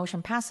you. The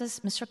motion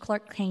passes. Mr.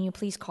 Clerk, can you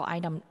please call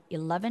item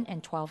 11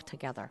 and 12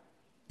 together?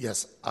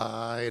 Yes,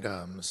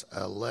 items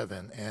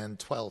 11 and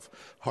 12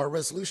 are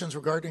resolutions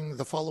regarding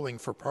the following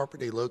for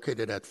property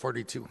located at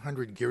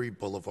 4200 Geary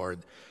Boulevard.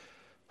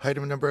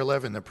 Item number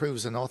 11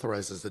 approves and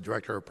authorizes the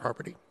Director of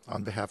Property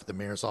on behalf of the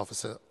Mayor's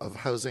Office of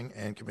Housing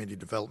and Community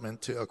Development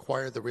to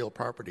acquire the real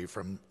property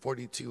from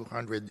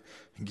 4200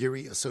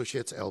 Geary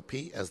Associates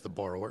LP as the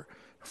borrower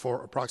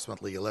for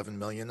approximately $11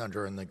 million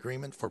under an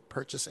agreement for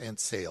purchase and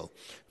sale,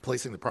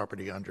 placing the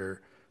property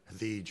under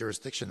the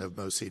jurisdiction of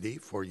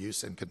MoCD for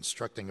use in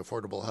constructing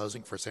affordable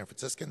housing for San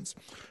Franciscans,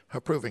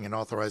 approving and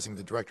authorizing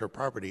the Director of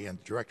Property and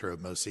the Director of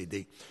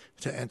MoCD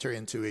to enter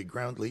into a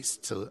ground lease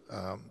to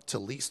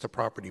lease the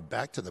property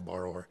back to the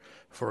borrower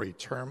for a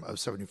term of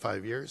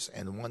 75 years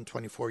and one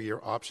 24-year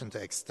option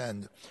to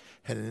extend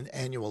and an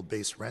annual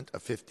base rent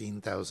of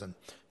 $15,000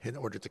 in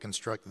order to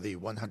construct the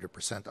 100%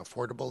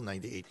 affordable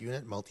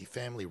 98-unit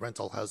multifamily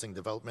rental housing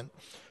development,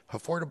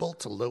 affordable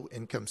to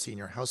low-income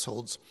senior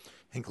households,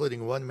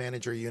 including one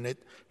manager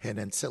unit and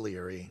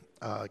ancillary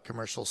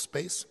commercial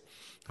space,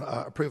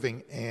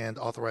 approving and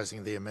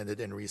authorizing the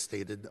amended and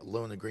restated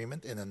loan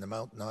agreement in an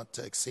amount not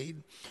to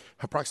exceed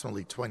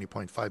approximately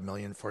 $20.5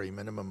 million for a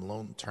minimum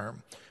loan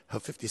term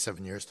of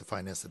 57 years to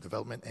finance the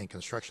development and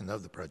construction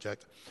of the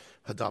project,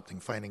 adopting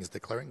findings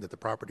declaring that the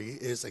property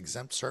is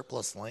exempt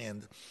surplus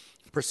land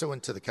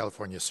pursuant to the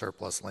California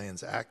Surplus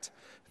Lands Act,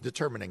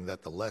 determining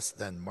that the less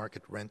than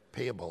market rent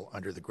payable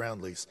under the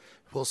ground lease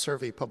will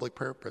serve a public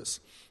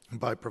purpose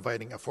by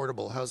providing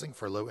affordable housing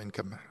for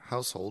low-income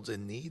households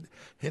in need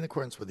in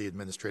accordance with the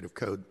Administrative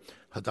Code,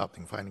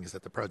 adopting findings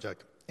that the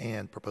project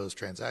and proposed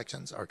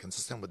transactions are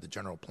consistent with the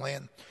general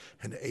plan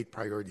and the 8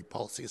 priority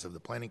policies of the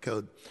Planning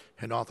Code,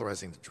 and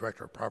authorizing the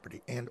Director of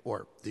Property and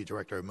or the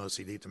Director of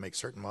MoCD to make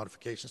certain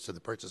modifications to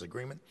the purchase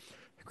agreement,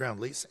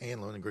 ground lease,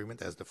 and loan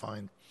agreement as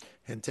defined,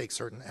 and take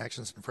certain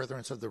actions in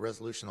furtherance of the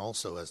resolution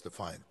also as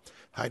defined.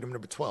 Item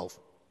number 12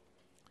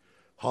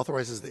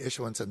 authorizes the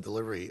issuance and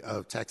delivery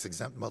of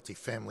tax-exempt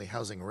multifamily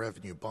housing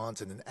revenue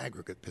bonds in an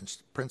aggregate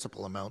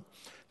principal amount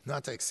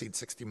not to exceed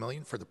 $60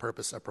 million for the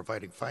purpose of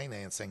providing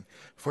financing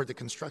for the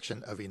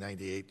construction of a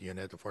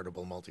 98-unit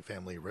affordable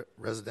multifamily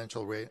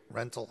residential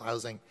rental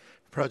housing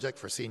project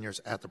for seniors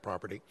at the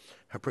property,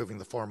 approving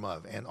the form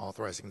of and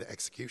authorizing the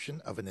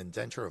execution of an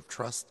indenture of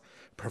trust,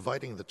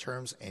 providing the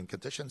terms and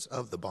conditions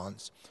of the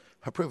bonds,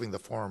 approving the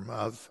form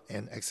of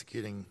and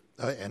executing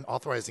and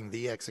authorizing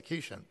the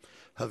execution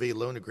of a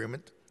loan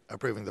agreement,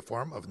 approving the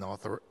form of an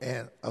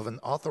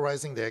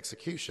authorizing the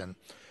execution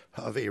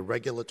of a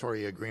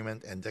regulatory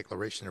agreement and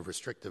declaration of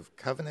restrictive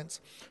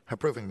covenants,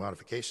 approving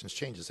modifications,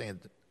 changes, and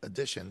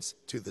additions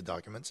to the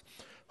documents,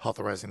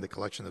 authorizing the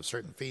collection of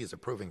certain fees,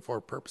 approving for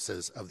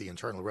purposes of the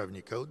Internal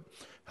Revenue Code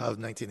of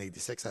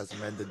 1986 as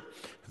amended,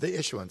 the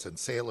issuance and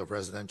sale of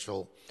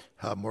residential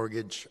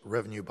mortgage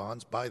revenue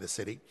bonds by the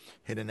city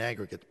in an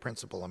aggregate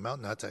principal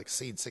amount not to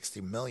exceed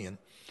 $60 million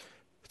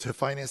to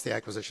finance the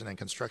acquisition and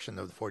construction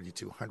of the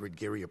 4200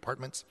 Geary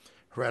Apartments,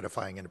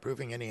 ratifying and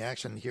approving any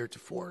action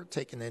heretofore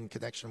taken in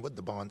connection with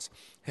the bonds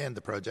and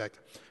the project,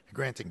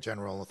 granting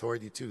general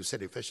authority to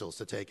city officials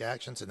to take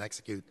actions and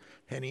execute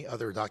any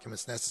other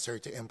documents necessary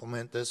to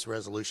implement this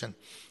resolution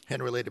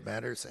and related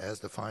matters as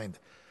defined.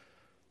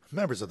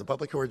 Members of the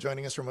public who are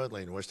joining us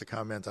remotely and wish to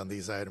comment on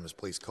these items,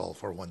 please call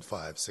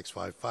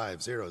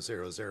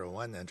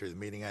 415-655-0001, enter the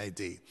meeting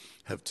ID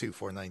of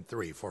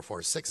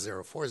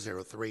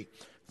 2493-446-0403,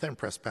 then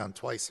press pound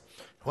twice.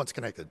 Once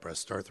connected, press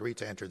star 3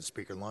 to enter the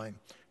speaker line.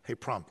 A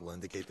prompt will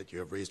indicate that you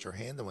have raised your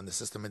hand, and when the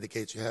system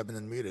indicates you have been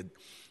unmuted,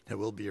 it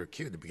will be your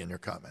cue to begin your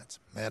comments.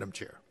 Madam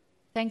Chair.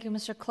 Thank you,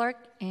 Mr. Clerk,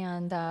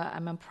 and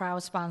I'm a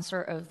proud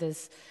sponsor of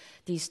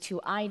these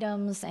 2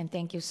 items, and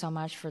thank you so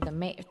much for the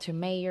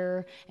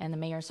Mayor and the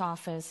Mayor's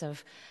Office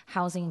of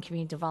Housing and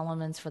Community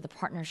Developments for the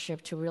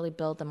partnership to really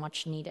build the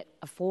much-needed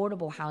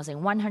affordable housing,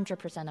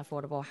 100%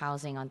 affordable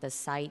housing on this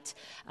site.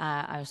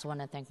 I also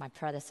want to thank my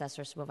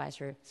predecessor,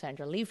 Supervisor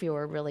Sandra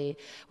Leafior, really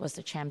was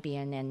the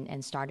champion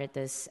and started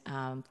this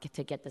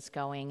to get this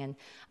going, and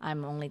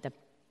I'm only the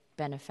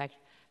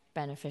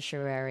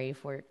beneficiary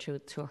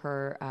to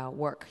her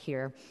work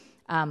here.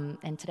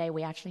 And today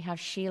we actually have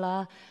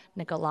Sheila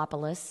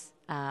Nicolopoulos,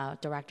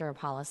 Director of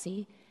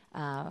Policy,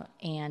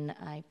 and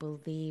I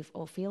believe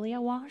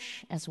Ophelia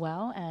Wash as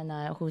well, and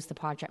who's the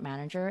project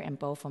manager, and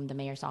both from the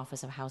Mayor's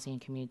Office of Housing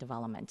and Community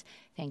Development.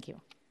 Thank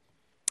you.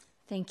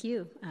 Thank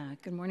you.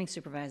 Good morning,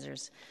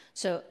 supervisors.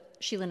 So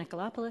Sheila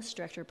Nicolopoulos,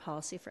 Director of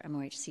Policy for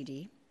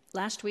MOHCD.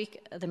 Last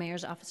week, the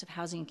Mayor's Office of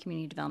Housing and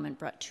Community Development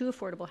brought 2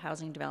 affordable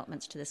housing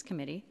developments to this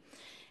committee.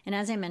 And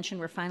as I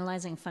mentioned, we're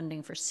finalizing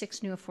funding for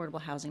 6 new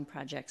affordable housing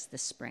projects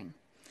this spring.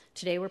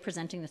 Today, we're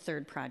presenting the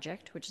 3rd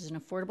project, which is an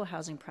affordable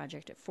housing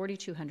project at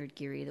 4200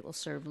 Geary that will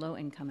serve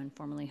low-income and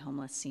formerly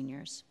homeless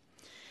seniors.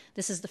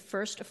 This is the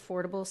first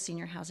affordable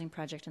senior housing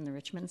project in the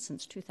Richmond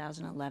since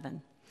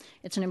 2011.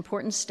 It's an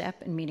important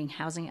step in meeting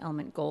housing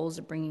element goals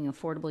of bringing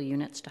affordable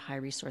units to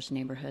high-resource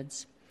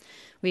neighborhoods.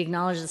 We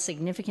acknowledge the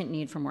significant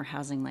need for more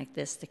housing like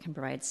this that can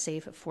provide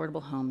safe,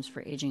 affordable homes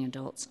for aging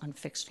adults on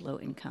fixed low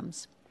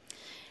incomes.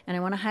 And I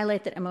want to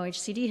highlight that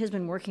MOHCD has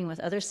been working with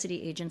other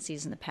city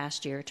agencies in the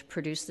past year to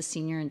produce the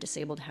Senior and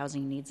Disabled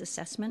Housing Needs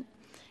Assessment.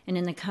 And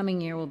in the coming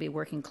year, we'll be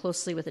working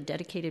closely with a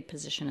dedicated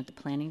position at the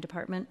Planning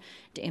Department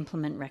to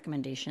implement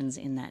recommendations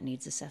in that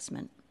needs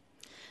assessment.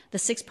 The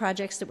 6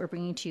 projects that we're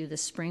bringing to you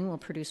this spring will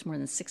produce more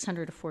than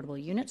 600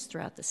 affordable units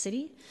throughout the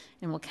city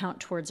and will count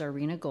towards our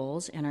RHNA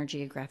goals and our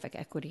geographic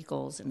equity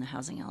goals in the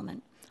housing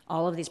element.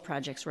 All of these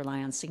projects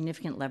rely on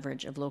significant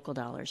leverage of local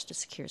dollars to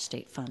secure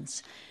state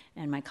funds.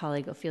 And my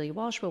colleague Ophelia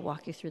Walsh will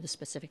walk you through the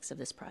specifics of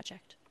this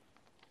project.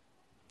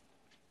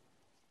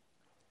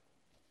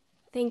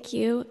 Thank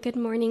you. Good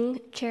morning,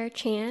 Chair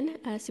Chan,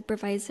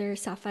 Supervisor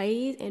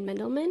Safai, and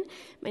Mendelman.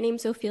 My name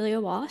is Ophelia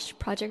Walsh,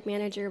 Project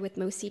Manager with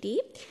MoCD.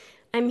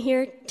 I'm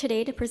here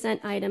today to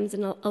present items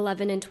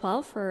 11 and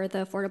 12 for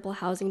the affordable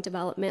housing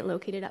development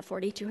located at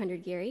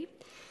 4200 Geary.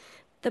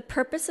 The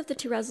purpose of the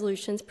 2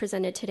 resolutions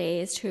presented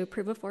today is to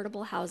approve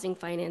affordable housing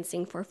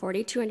financing for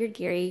 4200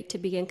 Geary to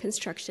begin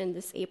construction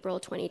this April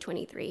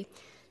 2023.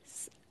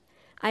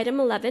 Item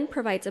 11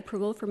 provides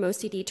approval for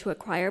MoCD to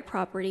acquire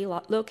property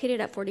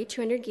located at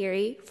 4200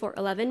 Geary for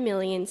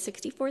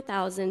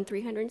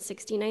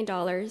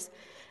 $11,064,369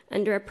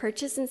 under a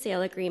purchase and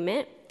sale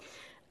agreement,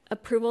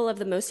 approval of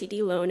the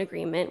MoCD loan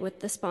agreement with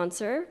the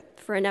sponsor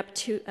for an up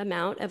to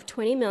amount of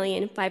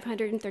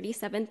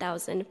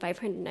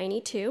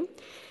 $20,537,592,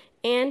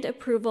 and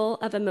approval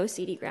of a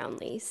MoCD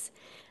ground lease.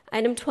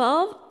 Item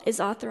 12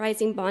 is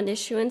authorizing bond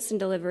issuance and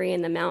delivery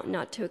in the amount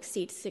not to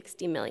exceed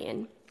 $60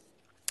 million.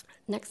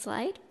 Next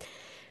slide.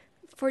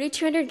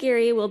 4200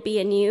 Geary will be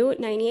a new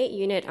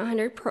 98-unit,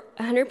 100%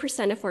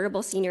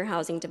 affordable senior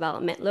housing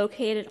development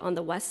located on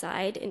the west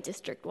side in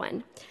District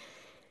 1.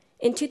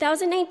 In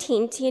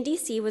 2019,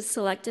 TNDC was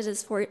selected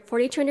as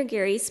 4200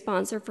 Geary's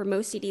sponsor for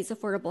MoCD's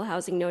Affordable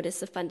Housing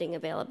Notice of Funding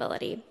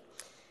Availability.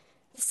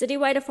 The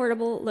Citywide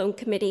Affordable Loan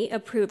Committee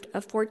approved a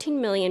 $14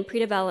 million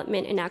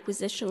pre-development and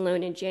acquisition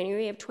loan in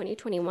January of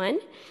 2021,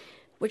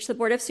 which the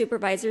Board of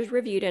Supervisors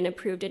reviewed and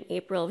approved in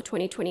April of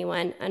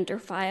 2021 under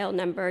file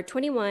number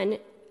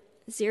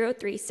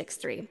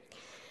 210363.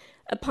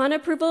 Upon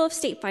approval of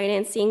state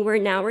financing, we're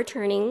now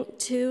returning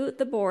to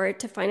the board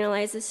to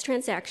finalize this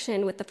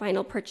transaction with the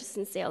final purchase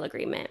and sale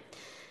agreement,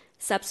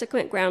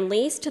 subsequent ground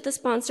lease to the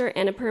sponsor,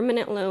 and a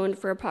permanent loan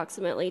for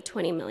approximately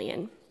 $20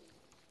 million.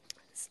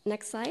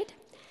 Next slide.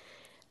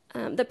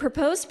 The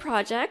proposed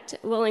project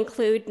will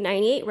include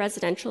 98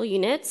 residential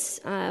units,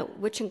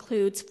 which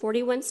includes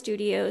 41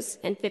 studios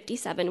and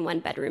 57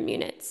 one-bedroom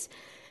units.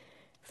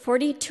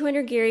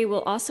 4200 Geary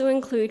will also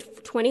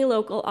include 20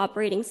 local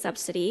operating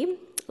subsidy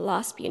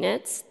LOSP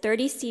units,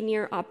 30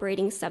 senior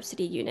operating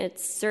subsidy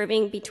units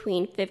serving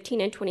between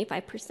 15 and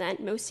 25%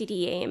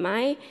 MoCD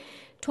AMI,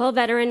 12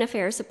 veteran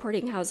affairs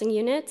supporting housing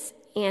units,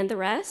 and the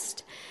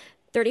rest,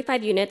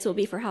 35 units, will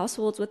be for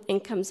households with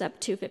incomes up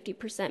to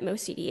 50%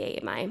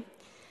 MoCD AMI.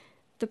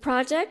 The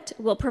project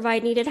will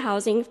provide needed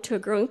housing to a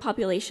growing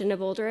population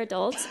of older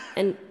adults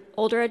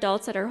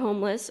that are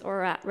homeless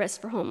or at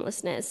risk for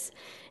homelessness,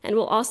 and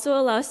will also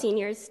allow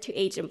seniors to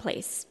age in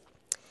place.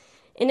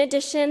 In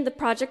addition, the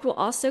project will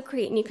also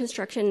create new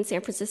construction in San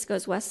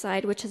Francisco's West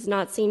Side, which has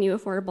not seen new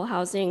affordable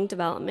housing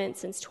development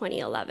since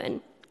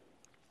 2011.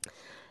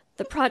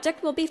 The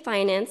project will be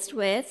financed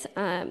with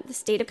the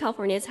State of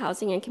California's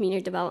Housing and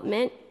Community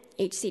Development,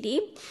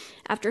 HCD.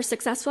 After a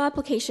successful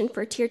application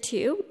for Tier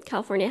 2,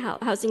 California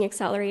Housing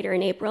Accelerator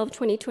in April of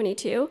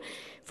 2022,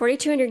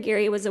 4200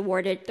 Geary was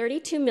awarded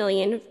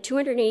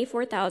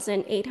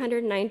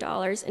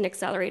 $32,284,809 in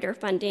accelerator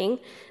funding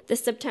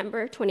this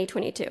September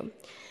 2022.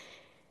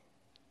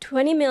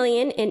 $20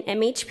 million in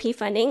MHP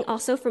funding,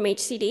 also from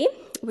HCD,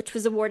 which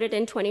was awarded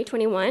in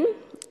 2021,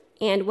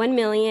 and $1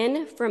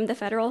 million from the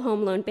Federal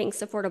Home Loan Bank's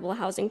Affordable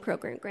Housing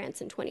Program grants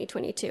in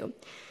 2022.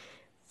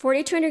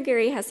 4200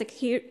 Geary has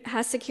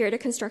secured a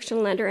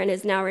construction lender and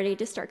is now ready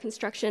to start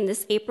construction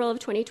this April of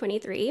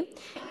 2023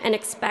 and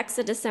expects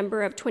a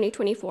December of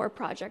 2024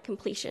 project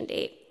completion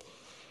date.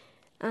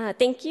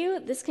 Thank you.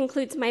 This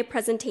concludes my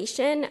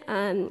presentation.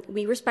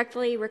 We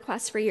respectfully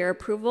request for your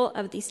approval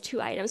of these 2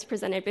 items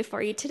presented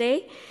before you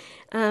today.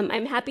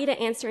 I'm happy to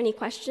answer any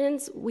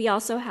questions. We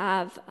also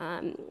have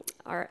a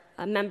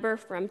member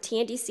from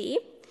TNDC,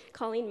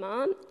 Colleen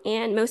Mom,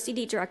 and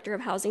MoCD Director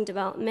of Housing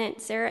Development,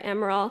 Sarah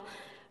Emerald,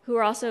 who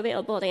are also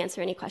available to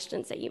answer any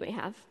questions that you may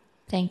have.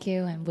 Thank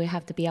you. And we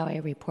have the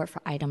BLA report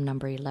for item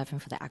number 11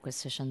 for the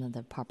acquisition of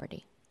the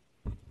property.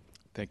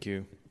 Thank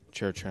you,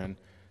 Chair Chen.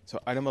 So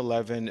item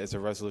 11 is a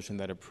resolution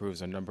that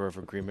approves a number of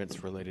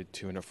agreements related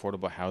to an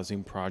affordable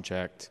housing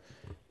project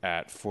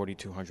at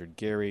 4200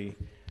 Geary.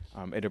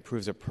 It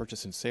approves a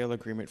purchase and sale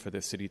agreement for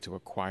the city to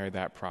acquire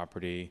that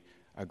property,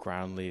 a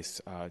ground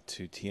lease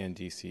to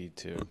TNDC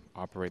to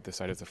operate the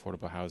site as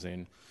affordable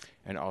housing,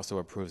 and also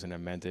approves an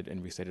amended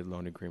and restated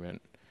loan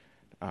agreement.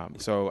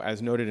 So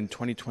as noted in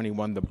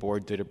 2021, the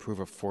board did approve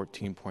a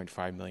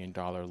 $14.5 million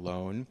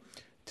loan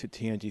to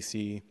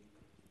TNDC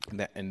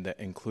that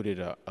included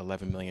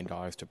 $11 million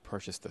to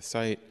purchase the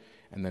site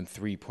and then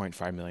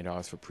 $3.5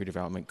 million for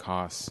pre-development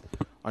costs.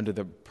 Under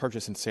the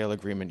purchase and sale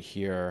agreement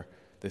here,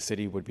 the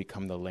city would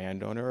become the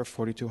landowner of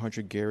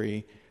 4200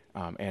 Geary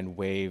and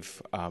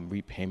waive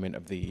repayment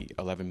of the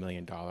 $11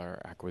 million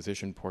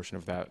acquisition portion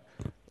of that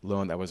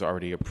loan that was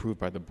already approved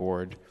by the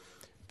board.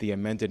 The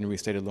amended and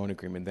restated loan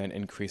agreement then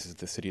increases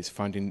the city's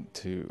funding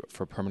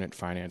for permanent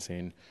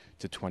financing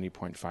to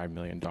 $20.5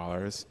 million.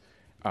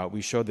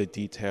 We show the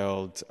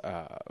detailed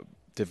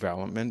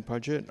development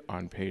budget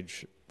on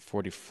page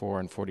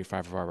 44 and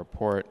 45 of our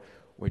report,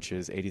 which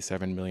is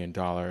 $87 million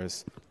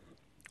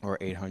or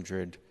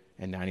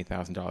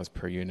 $890,000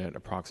 per unit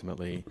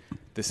approximately.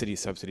 The city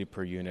subsidy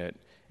per unit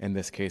in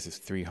this case is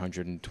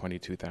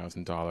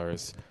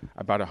 $322,000.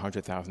 About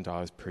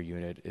 $100,000 per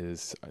unit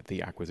is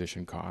the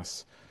acquisition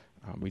costs.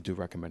 We do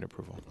recommend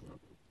approval.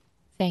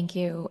 Thank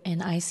you.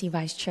 And I see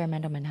Vice Chair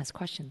Mendelman has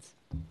questions.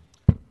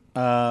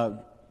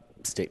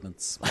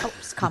 Statements. Oh,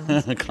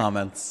 comments.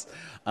 Comments.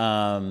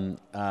 I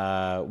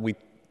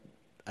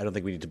don't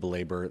think we need to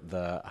belabor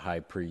the high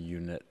per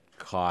unit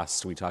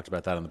cost. We talked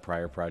about that on the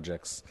prior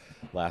projects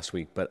last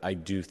week, but I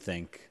do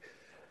think,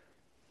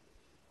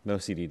 no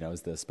CD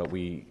knows this, but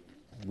we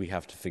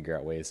have to figure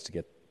out ways to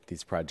get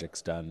these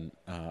projects done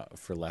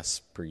for less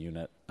per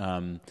unit.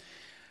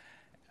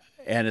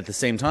 And at the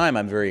same time,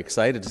 I'm very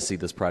excited to see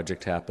this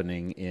project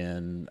happening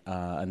in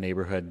a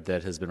neighborhood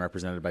that has been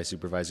represented by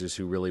supervisors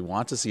who really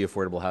want to see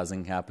affordable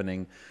housing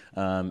happening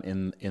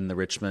in the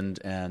Richmond,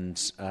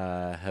 and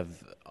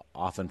have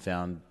often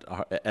found,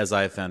 as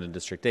I have found in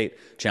District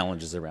 8,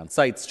 challenges around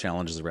sites,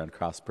 challenges around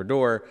cost per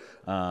door,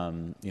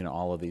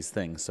 all of these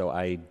things. So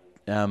I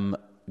am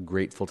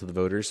grateful to the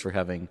voters for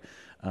having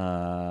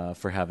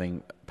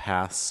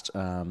passed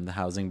the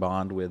housing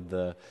bond with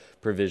the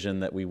provision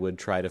that we would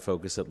try to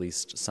focus at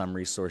least some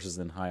resources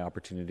in high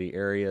opportunity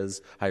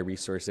areas, high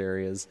resource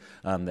areas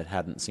that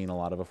hadn't seen a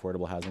lot of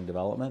affordable housing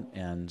development.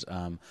 And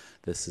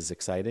this is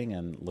exciting.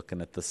 And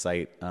looking at the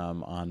site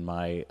on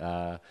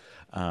my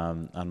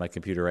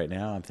computer right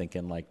now, I'm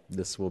thinking like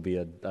this will be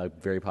a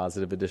very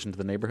positive addition to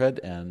the neighborhood.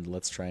 And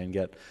let's try and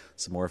get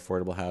some more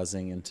affordable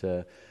housing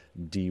into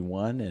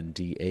D1 and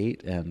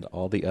D8 and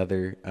all the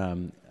other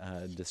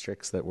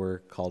districts that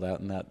were called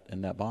out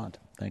in that bond.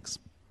 Thanks.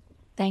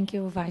 Thank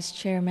you, Vice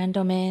Chair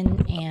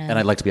Mendelman. And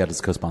I'd like to be out as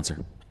a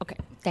co-sponsor. Okay,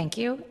 thank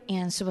you.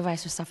 And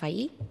Supervisor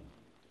Safai?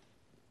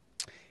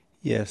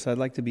 Yes, I'd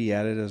like to be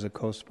added as a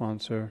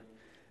co-sponsor.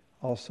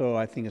 Also,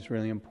 I think it's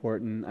really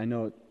important. I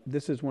know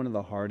this is one of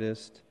the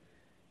hardest,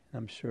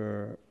 I'm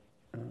sure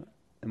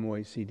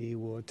MOHCD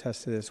will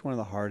attest to this, one of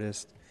the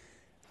hardest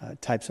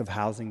types of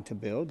housing to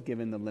build,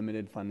 given the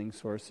limited funding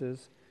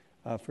sources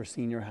for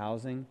senior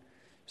housing.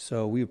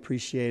 So we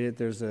appreciate it.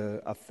 There's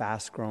a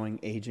fast-growing,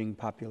 aging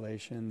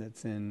population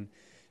that's in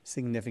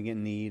significant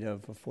need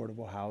of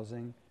affordable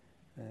housing.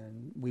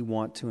 And we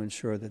want to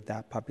ensure that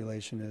that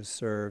population is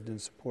served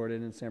and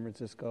supported in San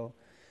Francisco.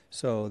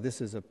 So this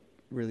is a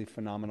really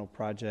phenomenal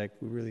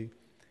project. We really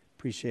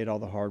appreciate all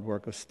the hard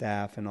work of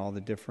staff and all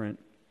the different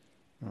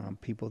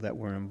people that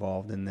were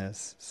involved in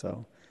this.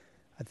 So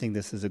I think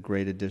this is a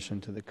great addition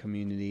to the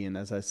community. And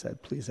as I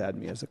said, please add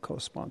me as a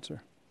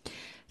co-sponsor.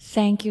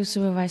 Thank you,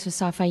 Supervisor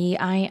Safai.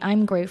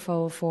 I'm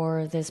grateful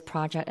for this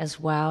project as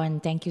well,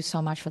 and thank you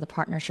so much for the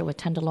partnership with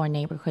Tenderloin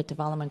Neighborhood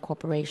Development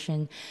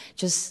Corporation.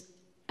 It's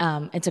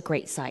a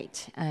great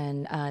site,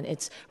 and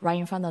it's right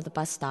in front of the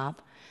bus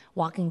stop,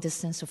 walking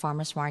distance to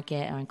Farmers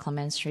Market and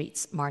Clement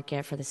Street's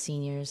market for the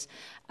seniors.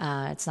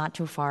 It's not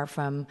too far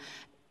from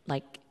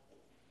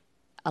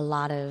a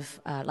lot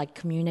of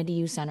community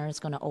youth center is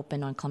going to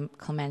open on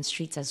Clement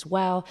Streets as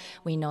well.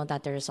 We know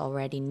that there's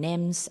already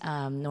NIMS,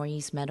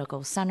 Northeast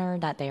Medical Center,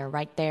 that they are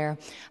right there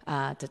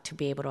to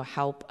be able to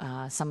help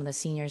some of the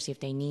seniors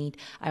if they need.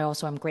 I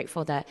also am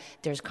grateful that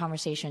there's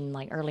conversation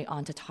early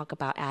on to talk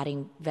about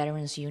adding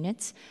veterans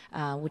units,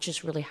 which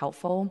is really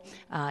helpful.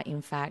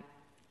 In fact,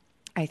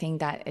 I think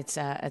that it's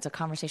a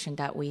conversation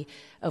a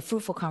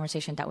fruitful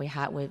conversation that we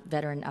had with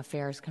Veteran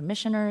Affairs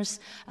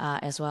commissioners,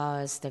 as well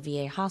as the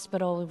VA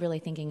hospital, really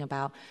thinking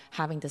about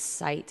having the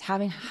site,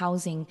 having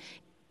housing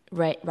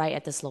right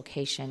at this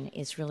location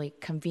is really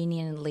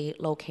conveniently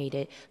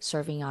located,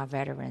 serving our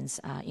veterans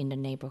in the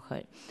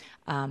neighborhood.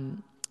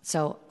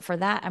 So for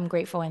that, I'm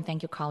grateful, and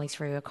thank you, colleagues,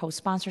 for your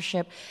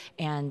co-sponsorship.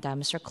 And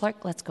Mr.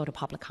 Clerk, let's go to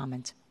public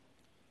comment.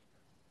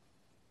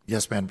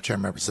 Yes, Madam Chair,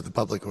 members of the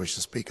public who wish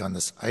to speak on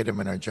this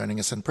item and are joining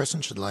us in person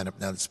should line up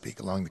now to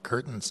speak along the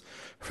curtains.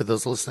 For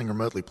those listening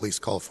remotely, please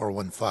call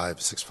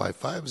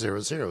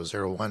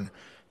 415-655-0001.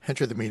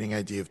 Enter the meeting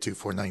ID of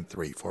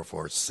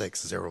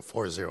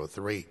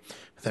 2493-446-0403.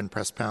 Then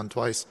press pound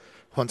twice.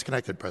 Once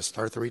connected, press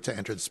star 3 to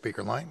enter the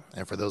speaker line.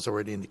 And for those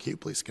already in the queue,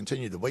 please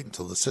continue to wait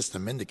until the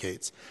system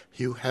indicates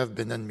you have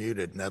been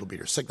unmuted, and that'll be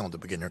your signal to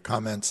begin your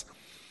comments.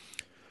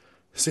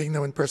 Seeing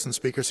no in-person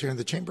speakers here in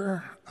the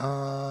chamber,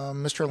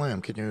 Mr. Lamb,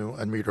 can you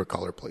unmute our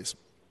caller, please?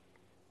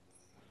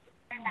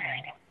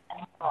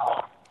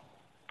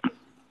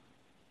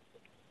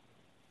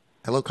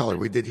 Hello, caller.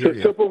 We did hear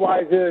you.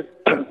 Supervisors,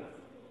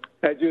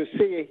 as you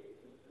see,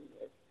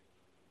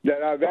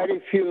 there are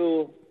very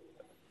few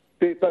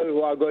people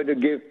who are going to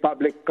give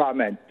public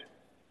comment.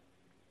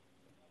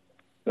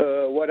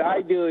 What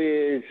I do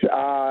is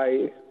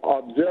I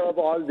observe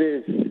all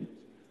this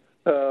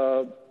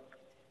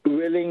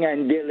willing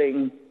and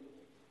dealing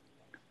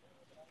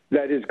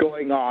that is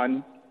going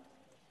on,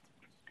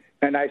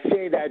 And I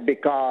say that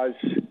because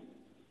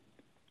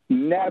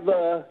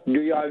never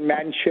do y'all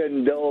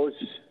mention those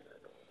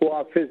who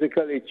are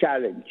physically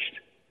challenged.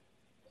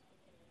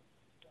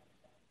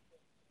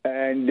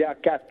 And they are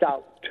kept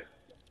out,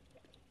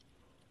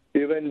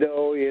 even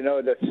though,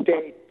 the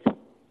state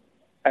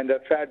and the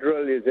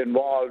federal is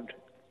involved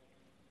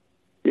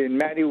in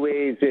many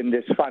ways in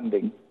this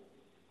funding.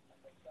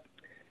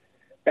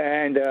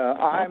 And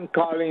I'm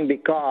calling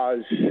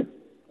because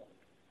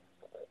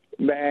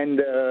when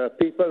the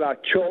people are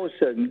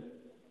chosen,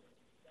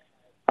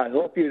 I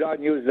hope you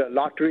don't use the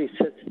lottery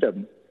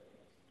system.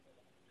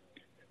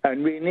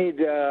 And we need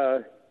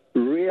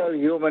real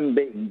human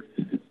beings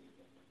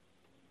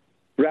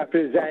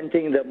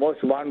representing the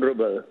most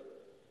vulnerable,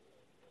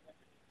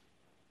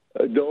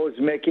 those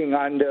making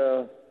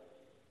under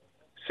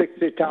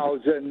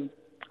 60,000,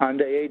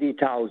 under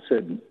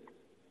 80,000,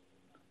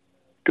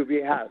 to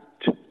be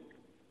helped.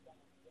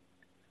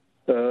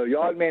 You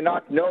all may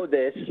not know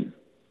this,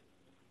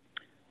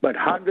 but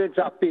hundreds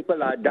of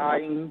people are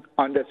dying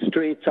on the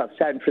streets of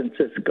San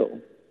Francisco.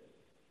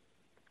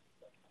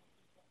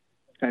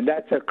 And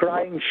that's a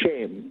crying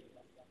shame.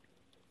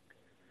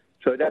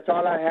 So that's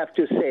all I have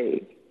to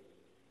say.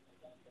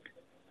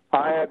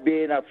 I have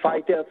been a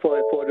fighter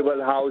for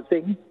affordable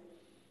housing.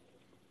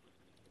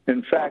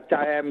 In fact,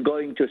 I am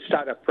going to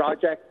start a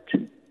project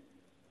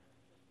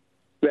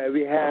where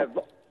we have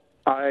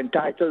our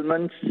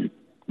entitlements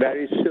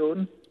very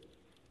soon.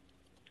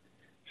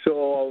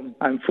 So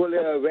I'm fully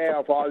aware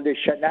of all the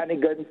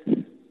shenanigans,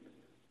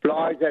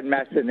 ploys, and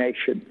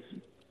machinations.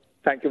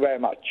 Thank you very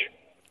much.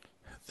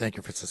 Thank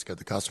you, Francisco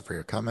de Costa, for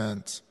your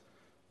comments.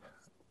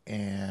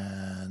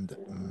 And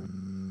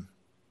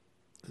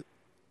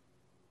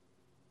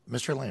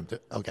Mr. Lamb,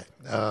 okay.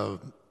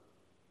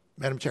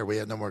 Madam Chair, we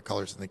have no more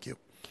callers in the queue.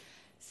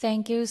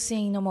 Thank you.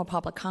 Seeing no more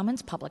public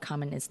comments, public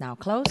comment is now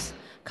closed.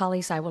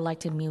 Colleagues, I would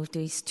like to move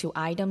these two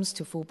items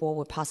to full board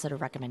with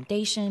positive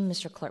recommendation.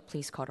 Mr. Clerk,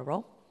 please call the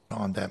roll.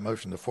 On that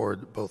motion to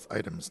forward both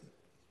items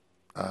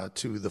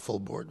to the full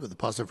board with a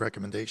positive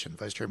recommendation,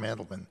 Vice Chair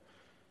Mandelman.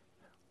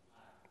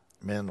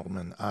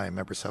 Mandelman, aye.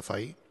 Member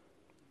Safai?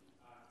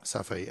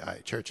 Safai,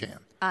 aye. Chair Chan?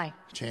 Aye.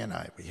 Chan,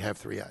 aye. We have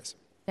 3 ayes.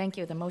 Thank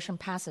you. The motion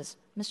passes.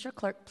 Mr.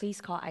 Clerk, please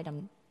call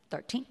item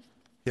 13.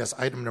 Yes,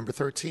 item number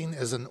 13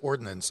 is an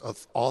ordinance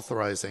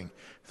authorizing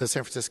the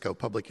San Francisco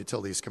Public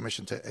Utilities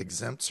Commission to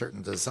exempt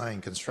certain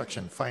design,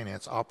 construction,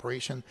 finance,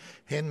 operation,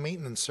 and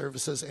maintenance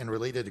services and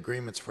related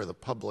agreements for the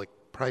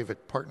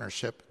public-private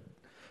partnership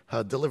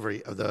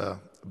delivery of the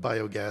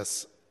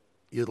biogas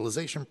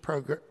utilization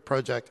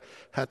project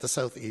at the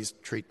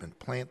Southeast Treatment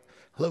Plant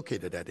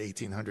located at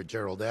 1800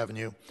 Gerald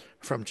Avenue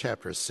from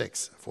Chapter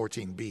 6,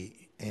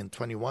 14B, and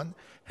 21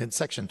 and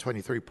Section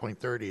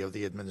 23.30 of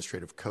the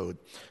Administrative Code,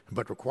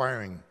 but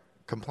requiring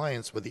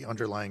compliance with the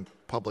underlying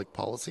public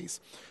policies,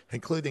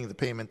 including the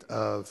payment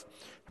of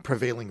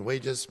prevailing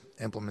wages,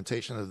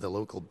 implementation of the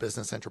local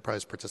business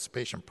enterprise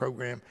participation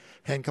program,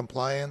 and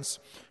compliance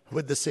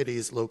with the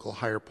city's local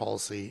hire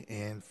policy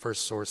and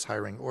first source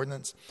hiring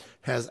ordinance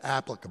as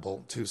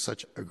applicable to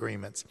such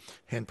agreements,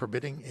 and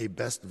permitting a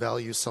best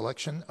value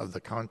selection of the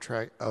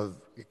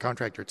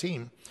contractor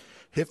team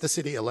if the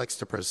city elects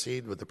to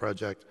proceed with the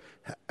project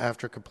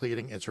after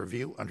completing its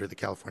review under the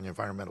California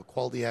Environmental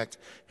Quality Act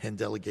and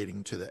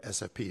delegating to the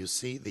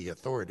SFPUC the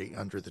authority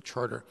under the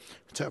charter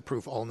to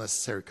approve all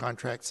necessary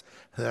contracts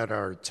that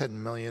are $10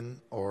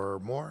 million or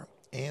more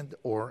and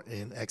or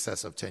in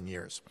excess of 10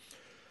 years.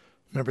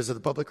 Members of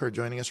the public who are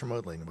joining us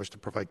remotely and wish to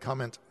provide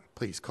comment,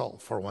 please call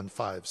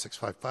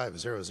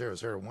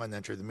 415-655-0001.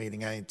 Enter the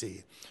meeting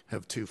ID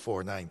of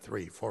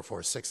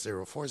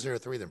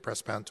 2493-446-0403, then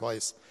press pound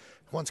twice.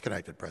 Once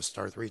connected, press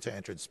star 3 to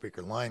enter the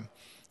speaker line.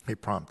 A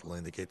prompt will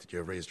indicate that you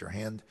have raised your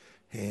hand,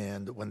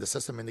 and when the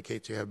system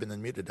indicates you have been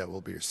unmuted, that will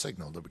be your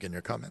signal to begin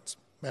your comments.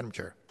 Madam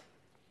Chair.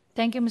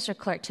 Thank you, Mr.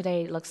 Clerk.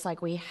 Today it looks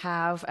like we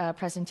have a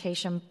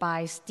presentation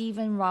by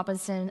Stephen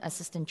Robinson,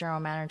 Assistant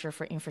General Manager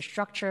for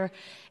Infrastructure,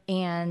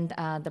 and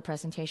the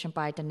presentation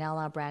by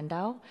Daniela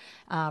Brandau,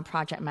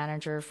 Project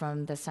Manager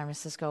from the San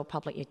Francisco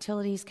Public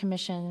Utilities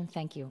Commission.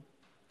 Thank you.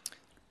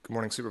 Good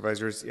morning,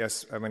 Supervisors.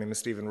 Yes, my name is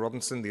Stephen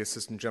Robinson, the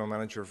Assistant General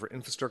Manager for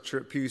Infrastructure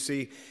at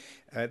PUC.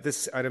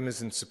 This item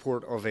is in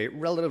support of a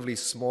relatively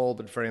small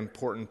but very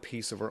important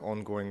piece of our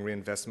ongoing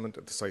reinvestment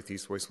at the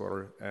Southeast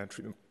Wastewater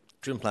Treatment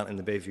Plant in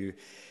the Bayview.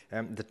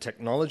 The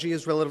technology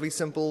is relatively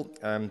simple,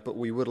 but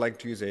we would like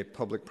to use a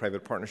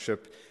public-private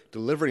partnership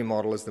delivery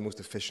model as the most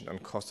efficient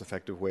and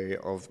cost-effective way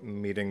of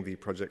meeting the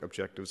project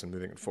objectives and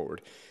moving it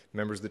forward.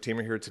 Members of the team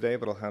are here today,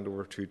 but I'll hand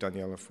over to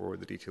Daniela for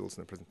the details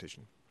in the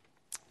presentation.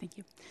 Thank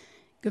you.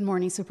 Good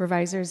morning,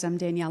 Supervisors. I'm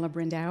Daniela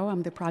Brandau.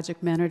 I'm the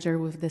project manager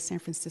with the San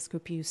Francisco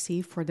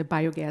PUC for the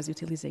biogas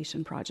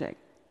utilization project.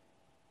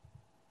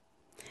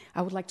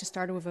 I would like to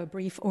start with a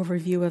brief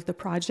overview of the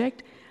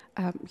project.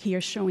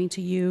 Here showing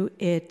to you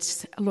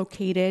it's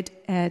located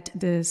at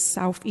the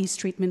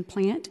Southeast Treatment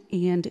Plant,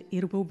 and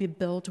it will be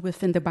built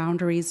within the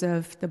boundaries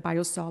of the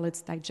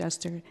biosolids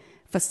digester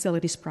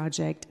facilities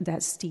project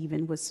that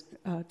Stephen was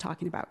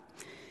talking about.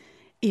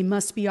 It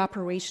must be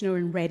operational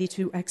and ready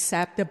to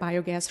accept the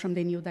biogas from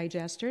the new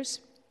digesters.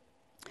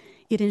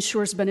 It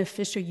ensures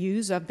beneficial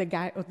use of the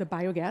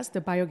biogas.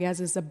 The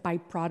biogas is a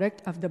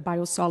byproduct of the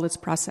biosolids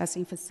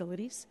processing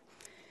facilities.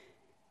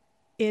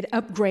 It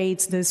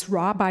upgrades this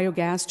raw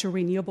biogas to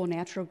renewable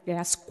natural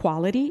gas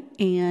quality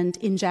and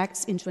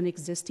injects into an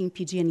existing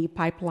PG&E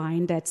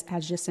pipeline that's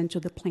adjacent to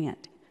the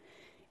plant.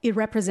 It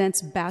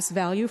represents best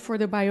value for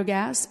the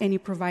biogas, and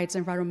it provides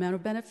environmental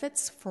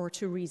benefits for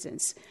two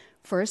reasons.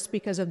 First,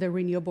 because of the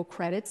renewable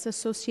credits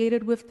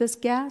associated with this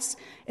gas,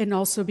 and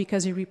also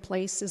because it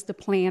replaces the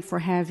plant for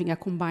having a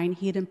combined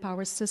heat and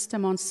power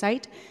system on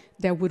site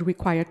that would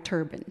require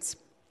turbines.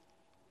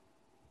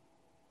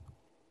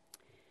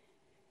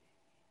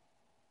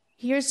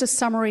 Here's a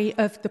summary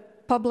of the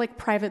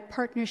public-private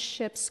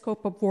partnership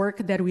scope of work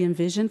that we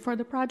envision for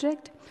the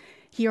project.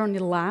 Here on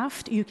the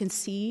left, you can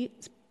see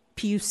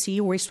PUC,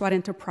 Wastewater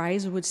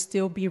Enterprise, would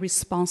still be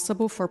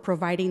responsible for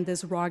providing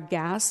this raw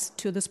gas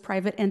to this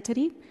private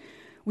entity.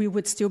 We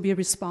would still be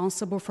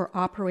responsible for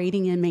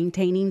operating and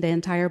maintaining the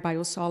entire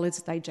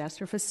biosolids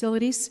digester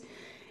facilities,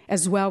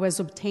 as well as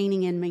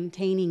obtaining and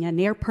maintaining an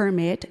air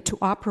permit to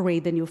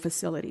operate the new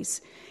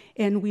facilities.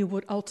 And we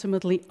would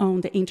ultimately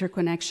own the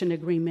interconnection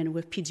agreement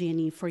with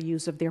PG&E for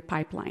use of their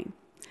pipeline.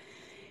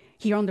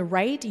 Here on the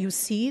right, you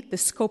see the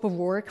scope of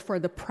work for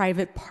the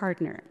private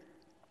partner.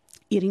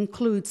 It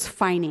includes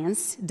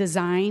finance,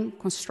 design,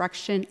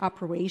 construction,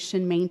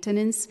 operation,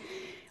 maintenance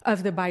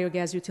of the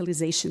biogas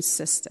utilization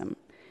system,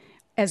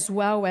 as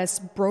well as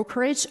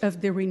brokerage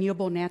of the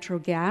renewable natural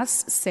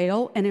gas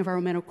sale and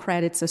environmental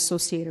credits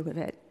associated with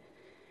it,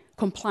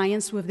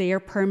 compliance with the air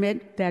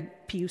permit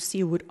that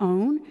PUC would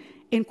own,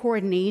 in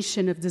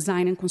coordination of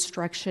design and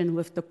construction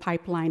with the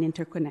pipeline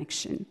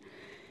interconnection.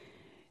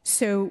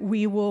 So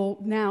we will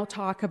now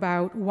talk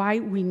about why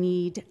we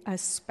need a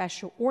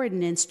special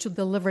ordinance to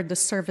deliver the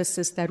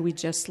services that we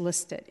just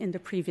listed in the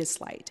previous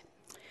slide.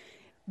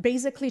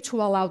 Basically, to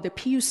allow the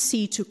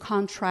PUC to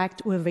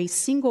contract with a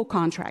single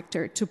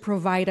contractor to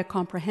provide a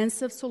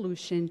comprehensive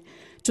solution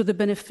to the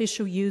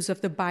beneficial use of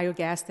the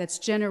biogas that's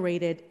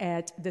generated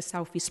at the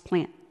Southeast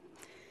plant.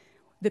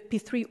 The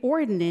P3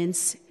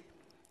 ordinance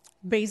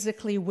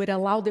basically would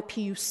allow the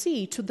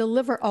PUC to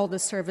deliver all the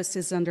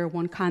services under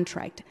one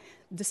contract.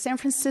 The San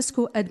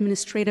Francisco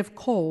Administrative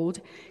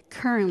Code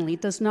currently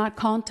does not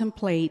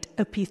contemplate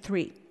a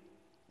P3.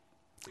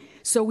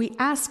 So we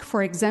ask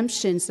for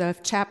exemptions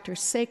of Chapter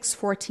 6,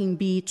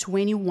 14B,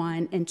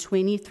 21, and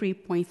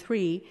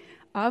 23.3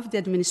 of the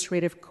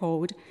Administrative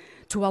Code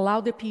to allow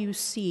the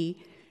PUC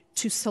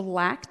to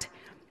select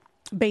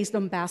based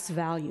on best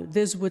value.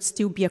 This would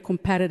still be a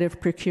competitive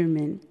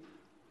procurement.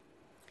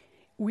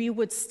 We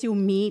would still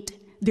meet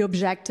the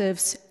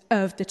objectives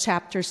of the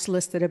chapters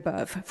listed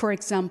above. For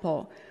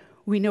example,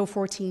 we know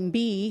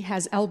 14B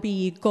has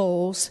LBE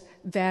goals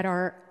that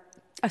are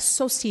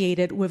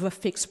associated with a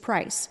fixed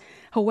price.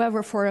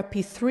 However, for a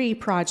P3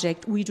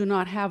 project, we do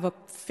not have a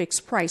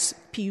fixed price.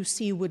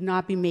 PUC would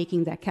not be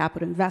making that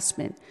capital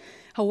investment.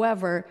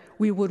 However,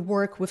 we would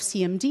work with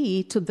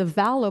CMD to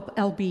develop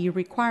LBE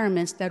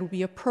requirements that would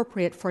be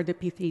appropriate for the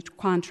P3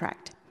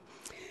 contract.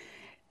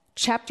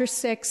 Chapter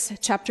 6,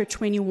 Chapter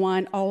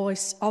 21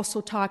 always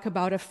also talk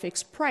about a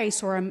fixed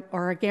price or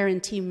a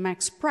guaranteed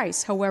max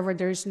price. However,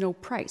 there's no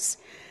price.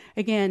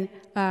 Again,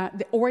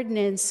 the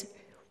ordinance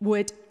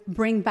would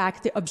bring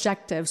back the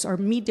objectives or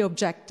meet the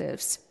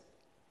objectives,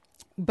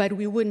 but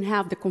we wouldn't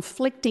have the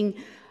conflicting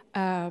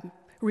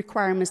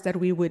requirements that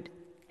we would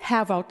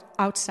have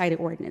outside the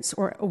ordinance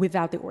or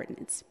without the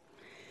ordinance.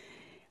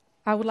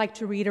 I would like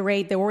to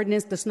reiterate the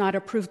ordinance does not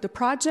approve the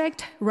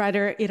project.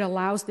 Rather, it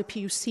allows the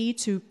PUC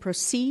to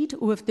proceed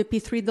with the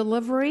P3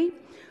 delivery.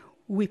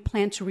 We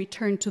plan to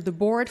return to the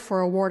board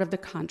for award of the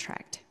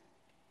contract.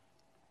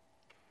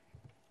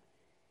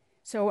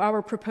 So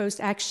our proposed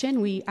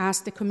action, we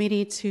ask the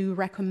committee to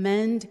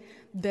recommend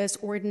this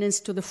ordinance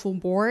to the full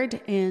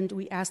board, and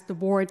we ask the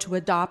board to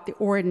adopt the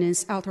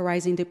ordinance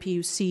authorizing the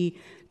PUC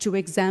to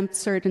exempt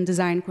certain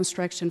design,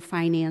 construction,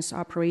 finance,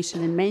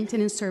 operation, and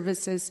maintenance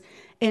services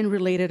and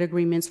related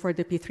agreements for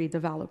the P3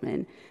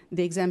 development.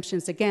 The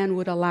exemptions, again,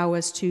 would allow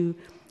us to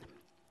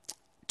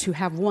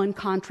have one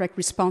contract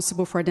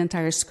responsible for the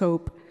entire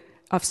scope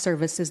of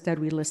services that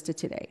we listed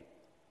today.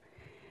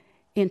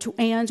 And to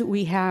end,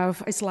 we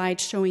have a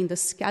slide showing the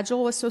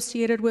schedule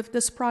associated with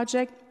this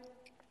project.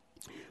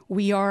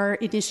 We are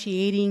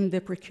initiating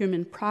the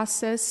procurement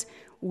process.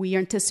 We are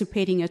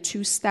anticipating a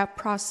two-step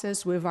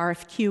process with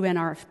RFQ and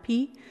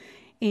RFP.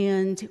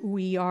 And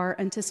we are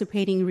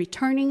anticipating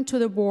returning to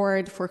the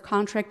board for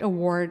contract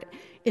award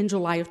in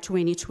July of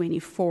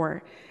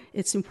 2024.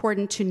 It's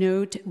important to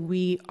note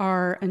we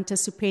are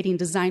anticipating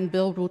design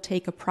build will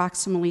take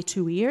approximately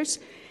 2 years,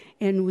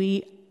 and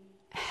we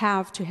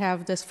have to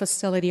have this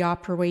facility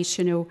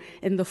operational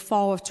in the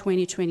fall of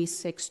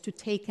 2026 to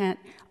take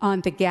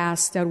on the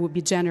gas that will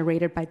be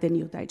generated by the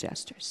new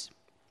digesters.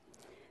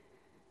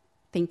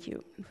 Thank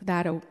you. For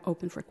that, I'll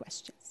open for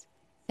questions.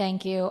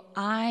 Thank you.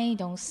 I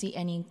don't see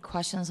any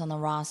questions on the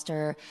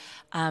roster.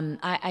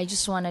 I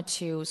just wanted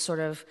to sort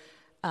of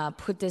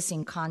put this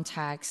in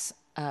context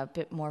a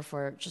bit more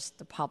for just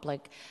the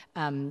public,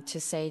 to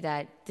say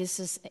that this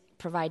is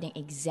providing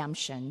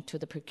exemption to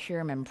the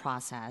procurement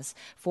process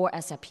for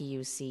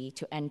SFPUC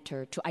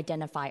to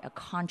identify a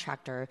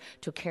contractor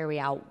to carry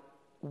out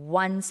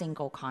one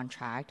single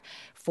contract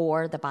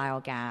for the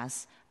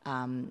biogas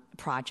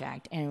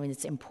project. And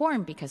it's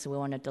important because we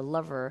want to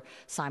deliver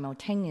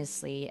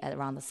simultaneously at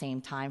around the same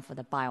time for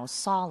the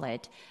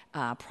biosolid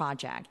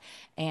project.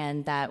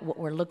 And that what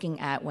we're looking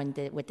at with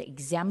the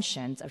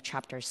exemptions of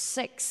Chapter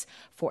 6,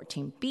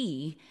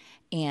 14B,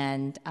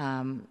 and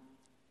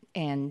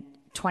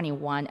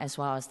 21, as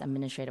well as the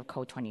Administrative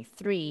Code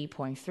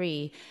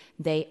 23.3,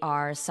 they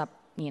are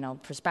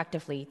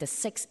prospectively, the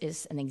 6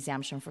 is an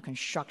exemption for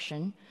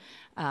construction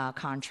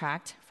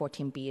contract,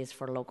 14B is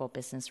for local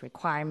business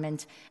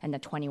requirement, and the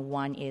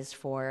 21 is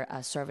for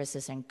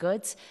services and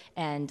goods,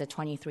 and the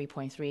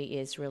 23.3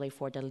 is really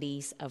for the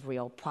lease of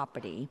real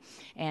property.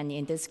 And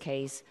in this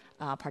case,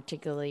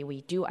 particularly,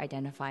 we do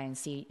identify and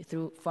see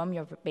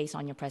based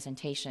on your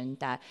presentation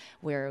that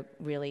we're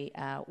really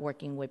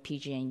working with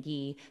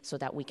PG&E so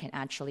that we can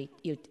actually,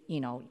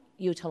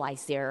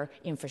 utilize their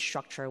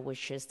infrastructure,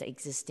 which is the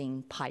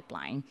existing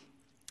pipeline,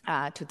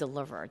 to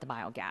deliver the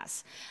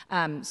biogas.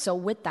 So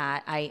with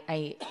that,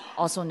 I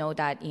also know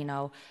that,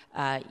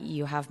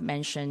 you have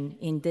mentioned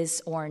in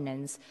this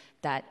ordinance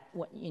that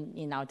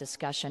in our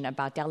discussion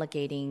about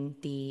delegating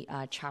the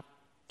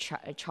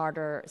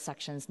Charter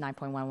Sections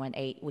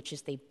 9.118, which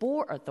is the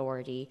board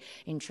authority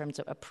in terms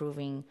of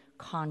approving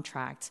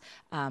contracts,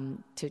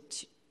 to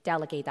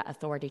delegate that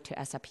authority to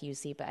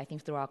SFPUC. But I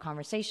think through our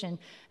conversation,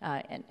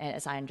 and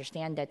as I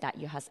understand it, that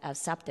you have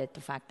accepted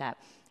the fact that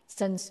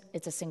since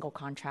it's a single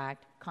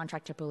contract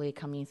typically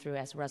coming through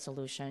as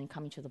resolution,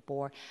 coming to the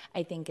board,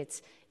 I think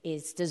it's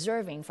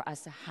deserving for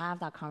us to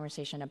have that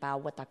conversation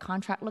about what that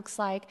contract looks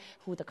like,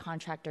 who the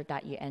contractor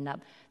that you end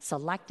up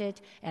selected,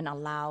 and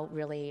allow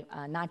really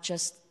not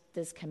just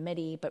this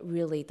committee, but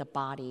really the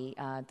body,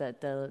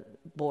 the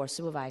board of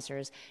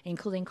supervisors,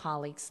 including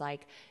colleagues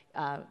like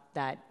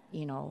that,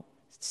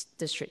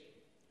 District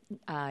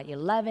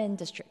 11,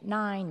 District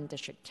 9, and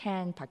District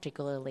 10,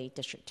 particularly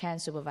District 10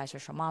 Supervisor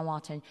Shamon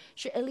Walton,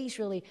 should at least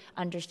really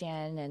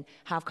understand and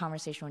have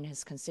conversation with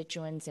his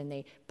constituents in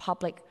the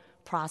public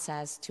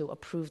process to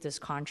approve this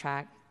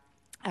contract.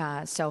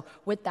 So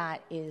with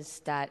that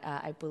is that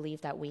I believe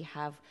that we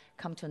have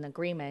come to an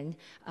agreement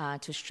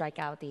to strike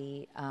out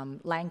the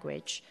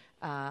language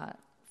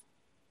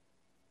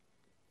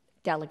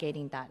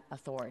delegating that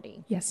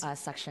authority. Yes.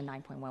 Section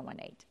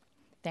 9.118.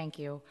 Thank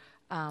you.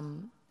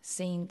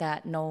 Seeing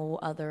that no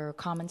other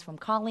comments from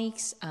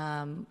colleagues,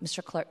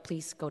 Mr. Clerk,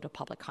 please go to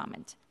public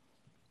comment.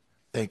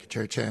 Thank you,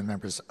 Chair Chan.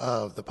 Members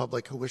of the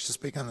public who wish to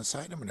speak on this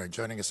item and are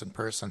joining us in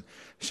person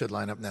should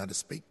line up now to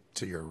speak.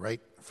 To your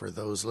right, for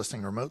those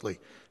listening remotely,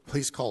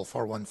 please call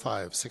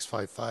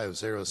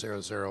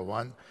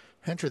 415-655-0001.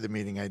 Enter the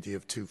meeting ID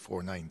of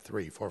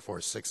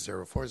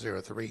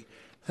 2493-446-0403,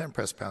 then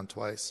press pound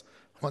twice.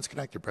 Once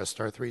connected, press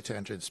star 3 to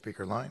enter the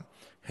speaker line.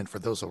 And for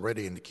those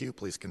already in the queue,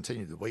 please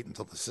continue to wait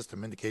until the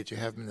system indicates you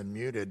have been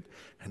muted,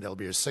 and that'll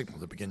be your signal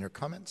to begin your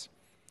comments.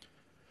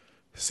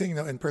 Seeing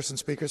no in-person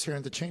speakers here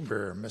in the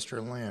chamber,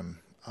 Mr. Lamb,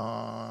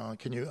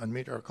 can you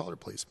unmute our caller,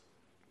 please?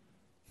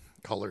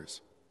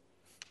 Callers.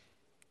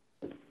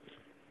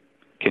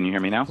 Can you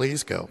hear me now?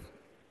 Please go.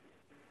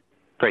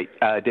 Great.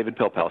 David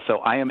Pilpel. So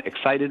I am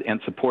excited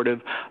and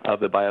supportive of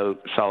the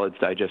biosolids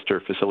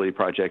digester facility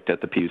project at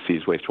the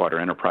PUC's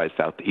Wastewater Enterprise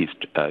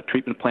Southeast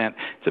Treatment Plant.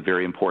 It's a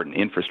very important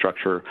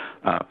infrastructure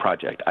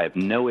project. I have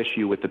no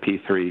issue with the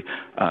P3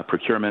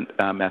 procurement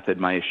method.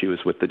 My issue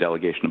is with the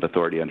delegation of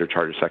authority under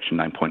Charter Section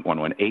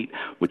 9.118,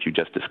 which you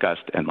just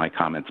discussed, and my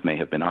comments may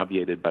have been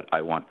obviated, but I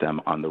want them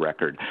on the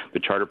record. The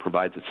Charter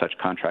provides that such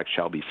contracts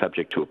shall be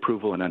subject to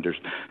approval, and under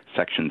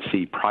Section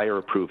C, prior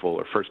approval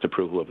or first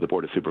approval of the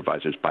Board of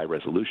Supervisors by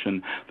resolution.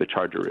 The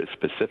Charter is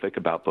specific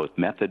about both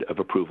method of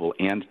approval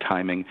and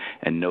timing,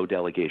 and no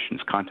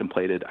delegations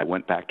contemplated. I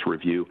went back to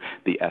review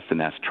the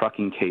S&S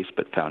trucking case,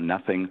 but found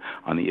nothing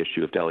on the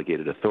issue of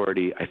delegated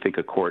authority. I think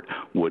a court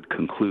would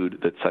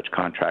conclude that such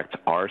contracts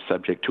are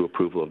subject to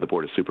approval of the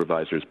Board of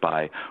Supervisors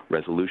by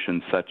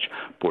resolution. Such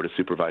Board of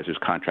Supervisors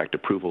contract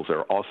approvals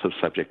are also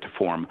subject to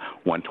Form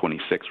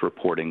 126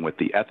 reporting with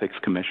the Ethics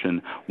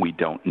Commission. We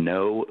don't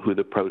know who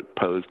the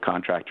proposed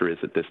contractor is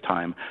at this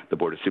time. The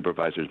Board of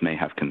Supervisors may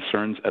have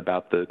concerns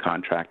about the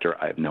contractor.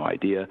 I have no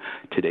idea.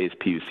 Today's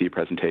PUC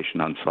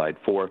presentation on slide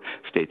 4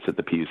 states that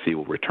the PUC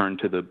will return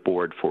to the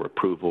board for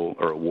approval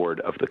or award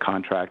of the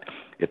contract.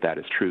 If that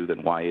is true,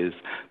 then why is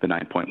the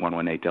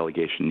 9.118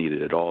 delegation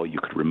needed at all? You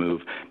could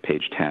remove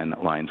page 10,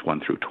 lines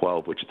 1 through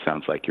 12, which it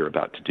sounds like you're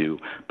about to do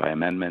by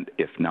amendment.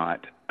 If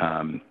not,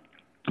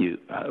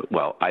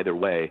 well, either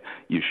way,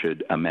 you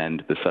should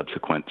amend the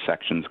subsequent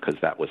sections, because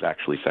that was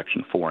actually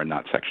Section 4 and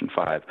not Section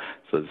 5.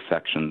 So the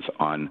sections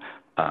on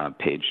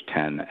page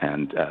 10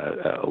 and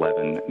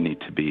 11 need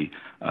to be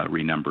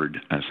renumbered,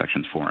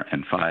 sections 4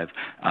 and 5.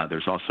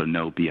 There's also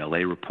no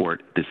BLA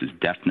report. This is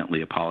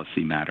definitely a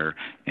policy matter,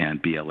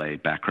 and BLA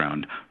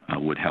background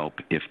would help.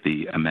 If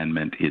the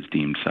amendment is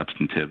deemed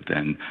substantive,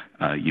 then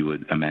you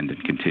would amend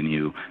and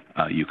continue.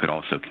 You could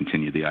also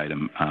continue the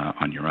item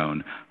on your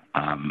own,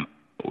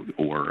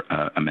 or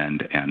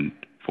amend and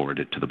forward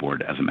it to the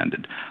board as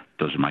amended.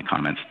 Those are my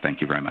comments.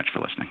 Thank you very much for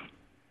listening.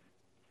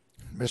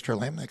 Mr.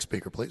 Lamb, next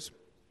speaker, please.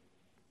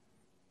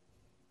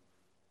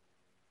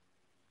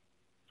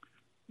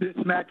 This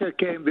matter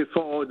came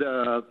before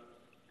the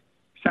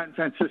San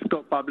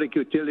Francisco Public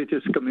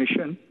Utilities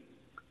Commission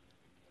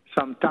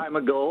some time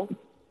ago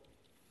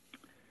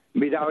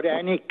without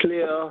any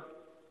clear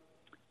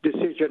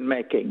decision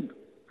making.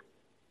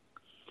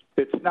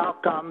 It's now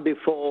come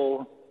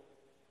before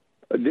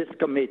this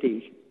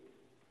committee.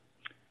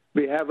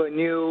 We have a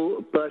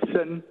new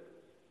person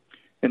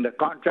in the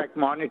Contract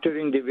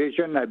Monitoring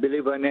Division. I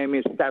believe her name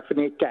is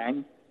Stephanie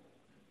Tang.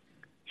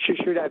 She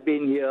should have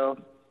been here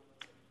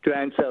to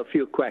answer a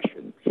few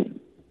questions.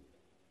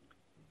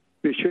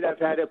 We should have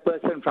had a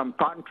person from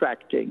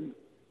contracting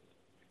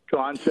to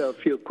answer a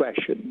few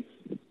questions.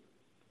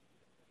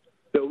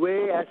 The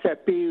way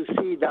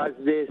SFPUC does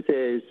this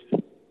is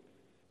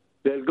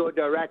they'll go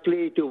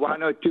directly to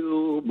one or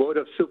two Board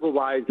of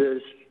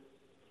Supervisors,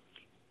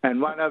 and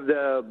one of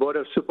the Board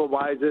of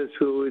Supervisors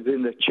who is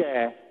in the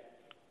chair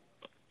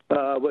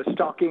was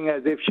talking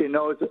as if she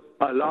knows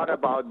a lot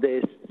about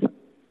this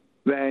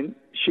when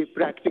she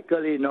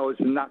practically knows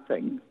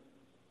nothing.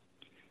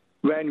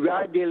 When we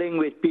are dealing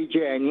with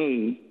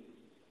PG&E,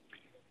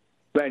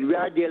 when we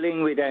are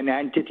dealing with an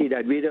entity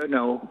that we don't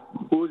know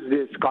who's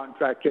this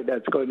contractor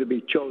that's going to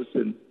be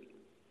chosen,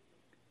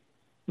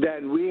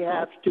 then we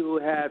have to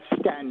have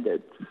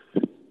standards.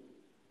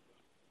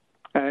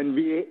 And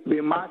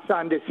we must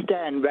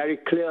understand very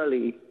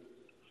clearly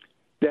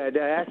that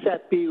the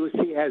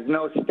SFPUC has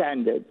no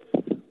standards.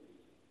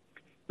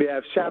 We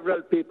have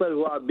several people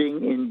who are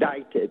being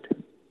indicted.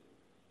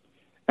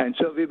 And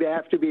so we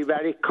have to be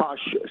very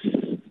cautious.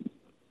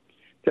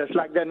 Just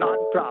like the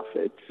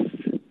nonprofits.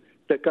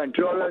 The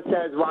controller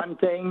says one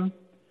thing,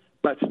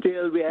 but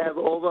still we have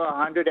over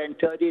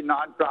 130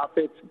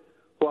 nonprofits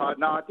who are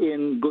not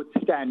in good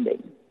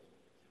standing.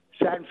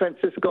 San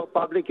Francisco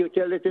Public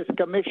Utilities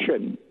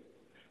Commission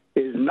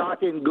is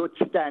not in good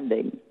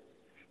standing.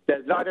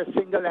 There's not a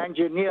single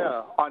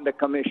engineer on the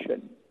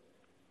commission.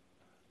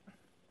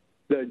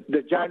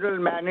 The general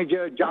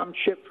manager jumped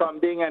ship from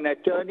being an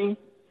attorney,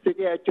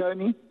 city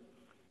attorney,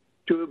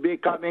 to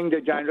becoming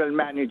the general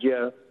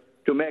manager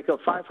to make a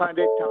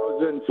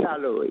 $500,000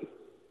 salary.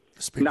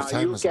 Speaker's now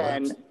you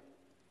can. elapsed.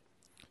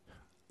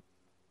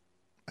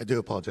 I do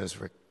apologize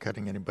for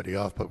cutting anybody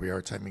off, but we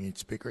are timing each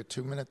speaker at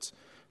 2 minutes.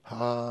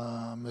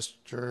 Madam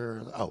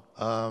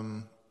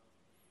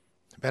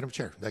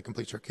Chair, that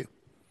completes our queue.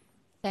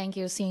 Thank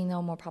you. Seeing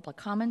no more public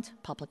comment,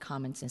 public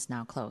comments is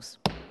now closed.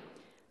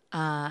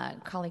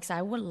 Colleagues,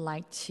 I would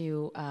like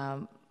to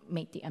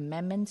make the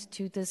amendment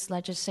to this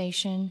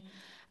legislation,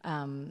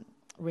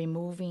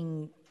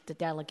 removing the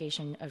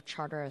delegation of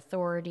charter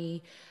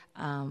authority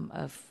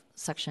of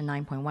Section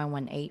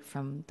 9.118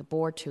 from the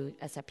board to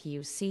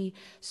SFPUC,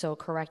 so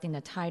correcting the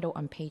title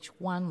on page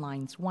 1,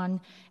 lines 1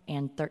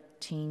 and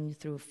 13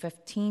 through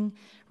 15,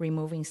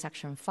 removing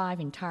Section 5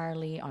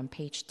 entirely on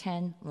page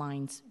 10,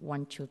 lines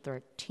 1 to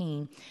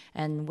 13.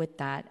 And with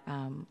that,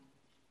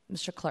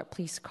 Mr. Clerk,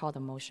 please call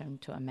the motion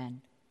to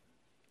amend.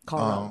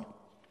 Call roll.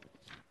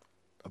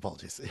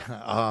 Apologies.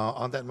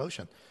 On that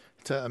motion,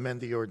 to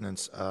amend the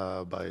ordinance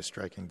by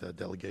striking the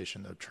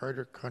delegation of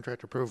charter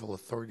contract approval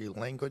authority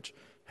language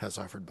as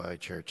offered by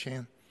Chair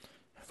Chan.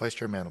 Vice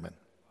Chair Mandelman.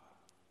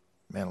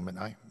 Mandelman,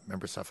 aye.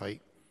 Member Safai.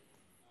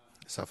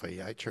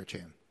 Safai, aye. Chair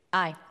Chan.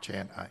 Aye.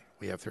 Chan, aye.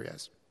 We have 3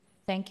 ayes.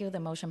 Thank you. The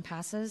motion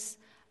passes.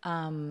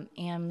 And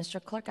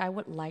Mr. Clerk, I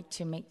would like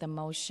to make the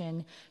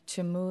motion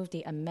to move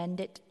the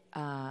amended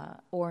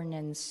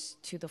ordinance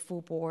to the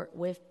full board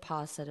with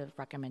positive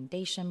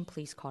recommendation.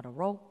 Please call the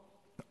roll.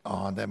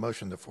 On that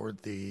motion to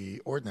forward the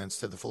ordinance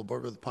to the full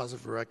board with a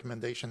positive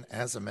recommendation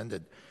as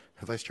amended,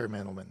 Vice Chair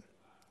Mandelman.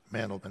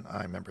 Mandelman,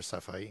 aye. Member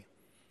Safai.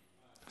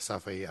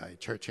 Safai, aye.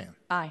 Chair Chan.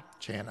 Aye.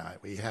 Chan, aye.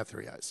 We have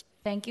 3 ayes.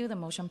 Thank you. The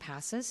motion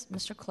passes.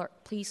 Mr.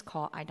 Clerk, please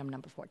call item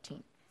number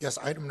 14. Yes,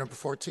 item number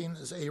 14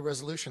 is a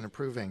resolution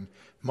approving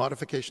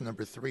modification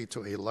number 3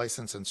 to a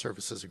license and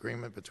services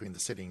agreement between the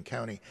city and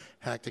county,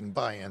 acting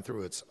by and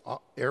through its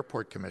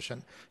Airport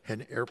Commission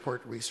and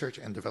Airport Research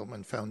and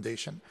Development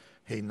Foundation,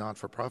 a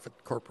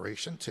non-for-profit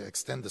corporation, to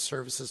extend the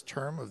services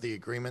term of the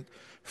agreement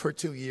for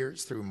 2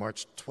 years through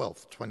March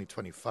 12,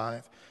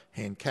 2025,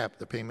 and cap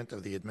the payment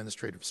of the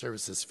administrative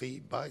services fee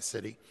by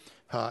city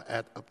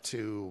at up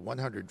to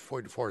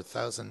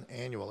 $144,000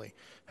 annually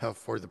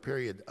for the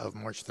period of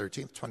March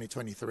 13,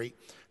 2023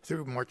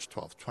 through March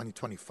 12,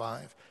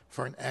 2025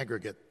 for an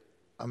aggregate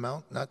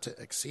amount not to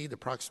exceed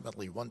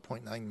approximately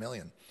 $1.9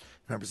 million.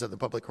 Members of the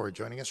public who are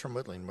joining us from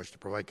Woodland wish to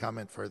provide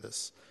comment for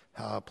this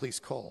Please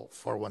call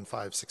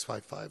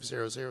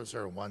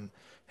 415-655-0001.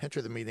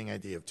 Enter the meeting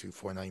ID of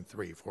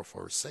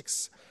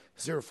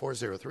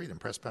 2493-446-0403, then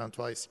press pound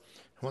twice.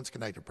 Once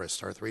connected, press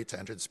star 3 to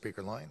enter the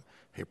speaker line.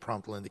 A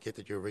prompt will indicate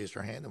that you have raised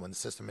your hand, and when the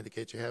system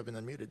indicates you have been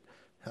unmuted,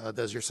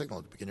 does your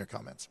signal to begin your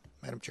comments.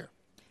 Madam Chair.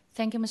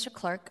 Thank you, Mr.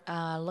 Clerk.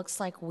 Looks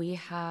like we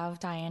have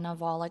Diana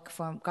Volek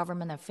from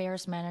Government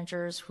Affairs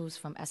Managers, who's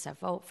from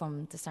SFO,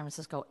 from the San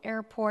Francisco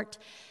Airport,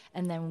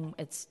 and then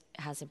it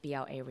has a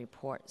BLA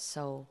report.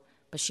 So,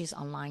 but she's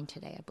online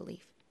today, I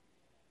believe.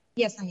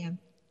 Yes, I am.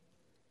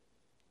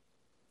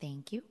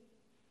 Thank you.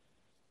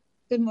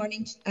 Good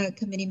morning,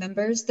 committee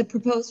members. The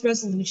proposed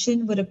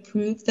resolution would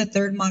approve the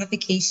third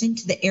modification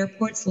to the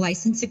airport's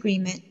license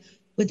agreement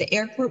with the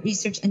Airport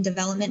Research and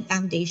Development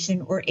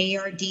Foundation, or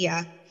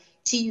ARDF,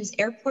 to use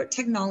airport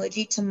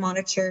technology to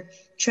monitor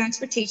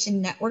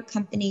transportation network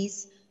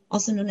companies,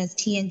 also known as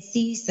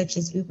TNC, such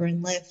as Uber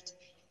and Lyft,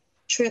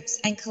 trips,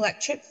 and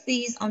collect trip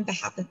fees on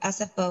behalf of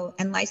SFO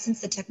and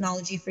license the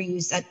technology for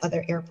use at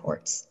other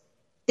airports.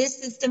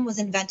 This system was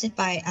invented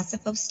by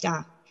SFO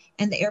staff,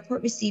 and the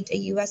airport received a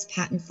U.S.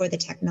 patent for the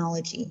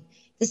technology.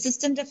 The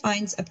system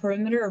defines a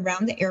perimeter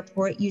around the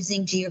airport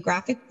using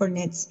geographic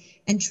coordinates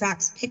and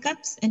tracks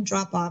pickups and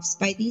drop-offs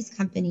by these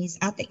companies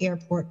at the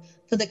airport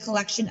for the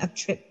collection of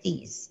trip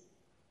fees.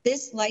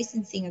 This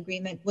licensing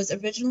agreement was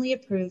originally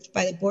approved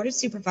by the Board of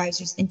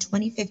Supervisors in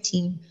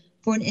 2015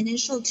 for an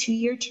initial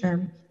 2-year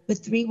term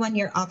with 3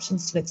 one-year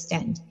options to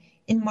extend.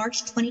 In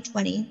March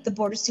 2020, the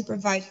Board of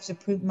Supervisors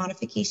approved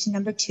modification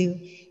number 2,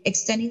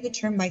 extending the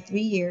term by 3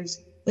 years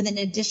with an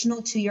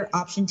additional 2-year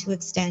option to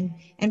extend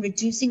and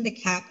reducing the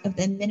cap of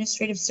the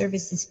administrative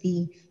services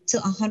fee to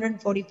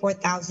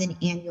 $144,000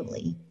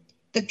 annually.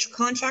 The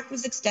contract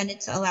was extended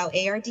to allow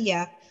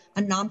ARDF,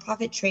 a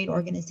nonprofit trade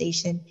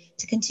organization,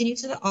 to continue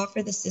to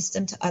offer the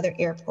system to other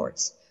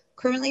airports.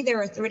 Currently,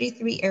 there are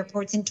 33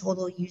 airports in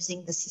total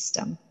using the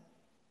system.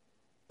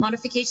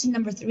 Modification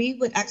number 3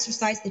 would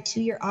exercise the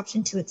 2-year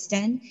option to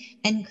extend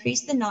and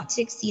increase the not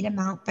to exceed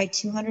amount by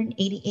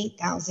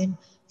 $288,000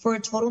 for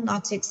a total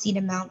not to exceed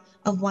amount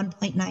of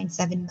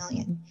 $1.97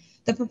 million.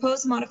 The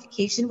proposed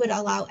modification would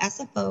allow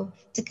SFO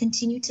to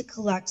continue to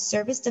collect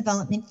service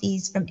development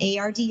fees from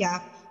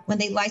ARDF when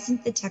they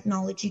license the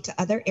technology to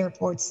other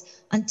airports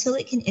until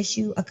it can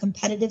issue a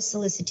competitive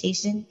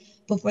solicitation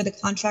before the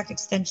contract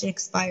extension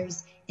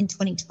expires in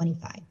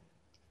 2025.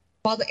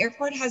 While the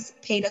airport has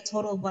paid a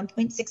total of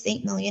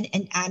 $1.68 million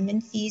in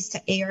admin fees to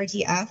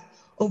ARDF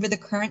over the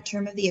current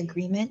term of the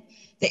agreement,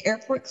 the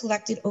airport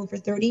collected over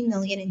 $30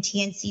 million in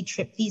TNC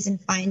trip fees and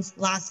fines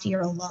last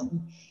year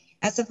alone.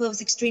 SFO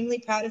is extremely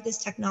proud of this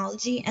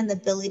technology and the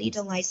ability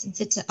to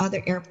license it to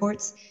other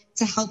airports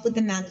to help with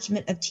the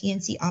management of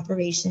TNC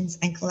operations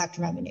and collect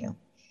revenue.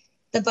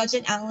 The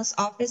Budget Analyst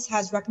Office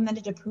has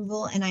recommended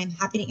approval, and I am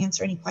happy to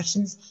answer any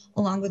questions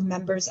along with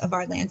members of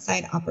our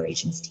landside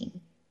operations team.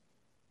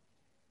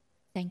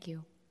 Thank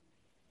you.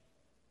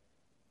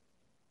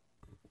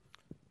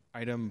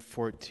 Item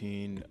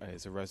 14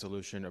 is a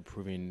resolution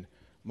approving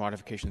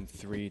modification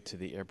 3 to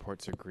the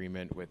airport's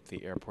agreement with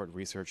the Airport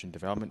Research and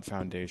Development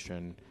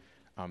Foundation.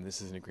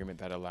 This is an agreement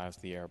that allows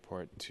the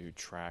airport to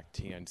track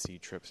TNC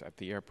trips at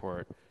the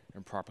airport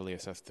and properly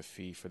assess the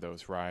fee for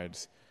those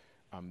rides.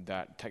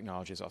 That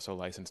technology is also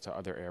licensed to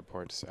other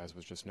airports, as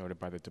was just noted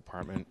by the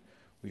department.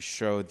 We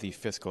showed the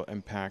fiscal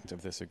impact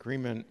of this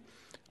agreement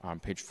on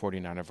page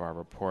 49 of our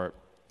report,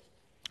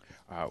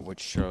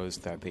 which shows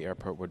that the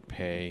airport would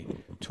pay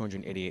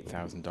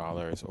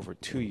 $288,000 over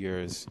 2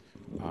 years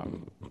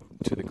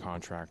to the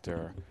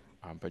contractor,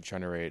 but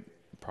generate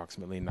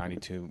approximately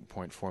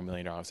 $92.4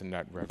 million in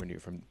net revenue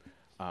from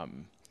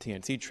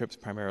TNC trips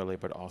primarily,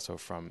 but also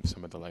from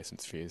some of the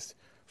license fees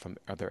from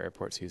other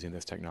airports using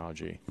this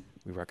technology.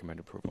 We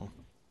recommend approval.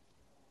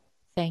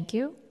 Thank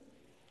you.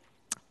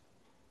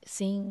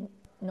 Seeing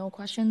no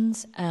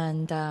questions,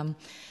 and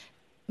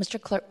Mr.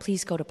 Clerk,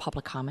 please go to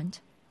public comment.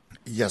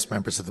 Yes,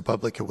 members of the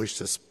public who wish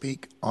to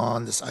speak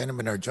on this item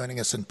and are joining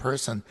us in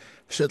person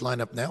should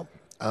line up now.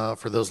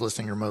 For those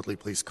listening remotely,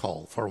 please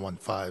call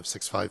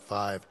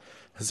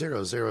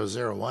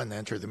 415-655-0001.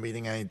 Enter the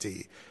meeting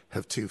ID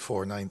of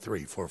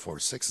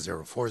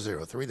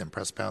 2493-446-0403, then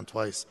press pound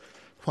twice.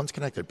 Once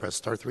connected, press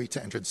star 3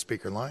 to enter the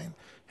speaker line.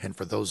 And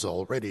for those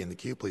already in the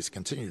queue, please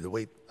continue to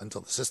wait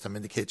until the system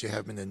indicates you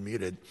have been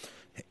unmuted,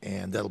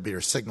 and that'll be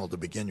your signal to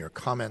begin your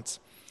comments.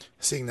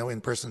 Seeing no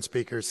in-person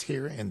speakers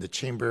here in the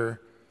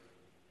chamber,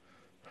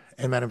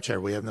 and Madam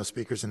Chair, we have no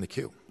speakers in the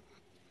queue.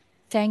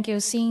 Thank you.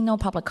 Seeing no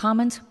public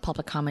comment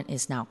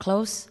is now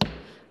closed.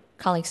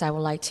 Colleagues, I would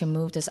like to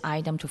move this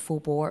item to full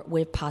board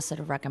with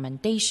positive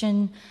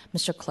recommendation.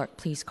 Mr. Clerk,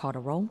 please call the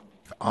roll.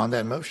 On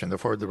that motion, to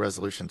forward the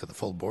resolution to the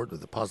full board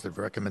with a positive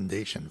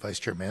recommendation, Vice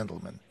Chair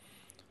Mandelman.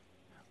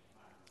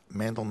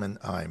 Mandelman,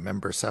 aye.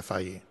 Member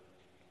Safai.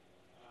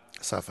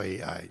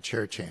 Safai, aye.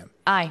 Chair Chan.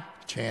 Aye.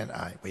 Chan,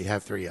 aye. We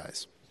have 3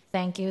 ayes.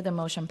 Thank you. The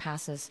motion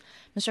passes.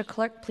 Mr.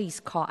 Clerk,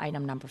 please call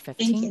item number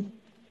 15. Thank you.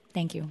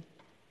 Thank you.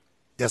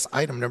 Yes,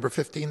 item number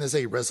 15 is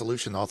a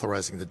resolution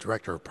authorizing the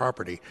Director of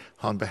Property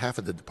on behalf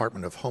of the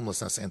Department of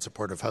Homelessness and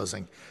Supportive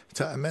Housing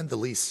to amend the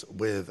lease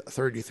with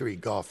 33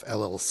 Goff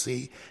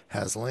LLC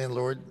as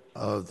landlord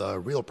of the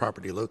real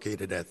property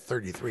located at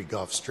 33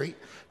 Goff Street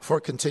for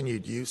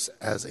continued use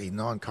as a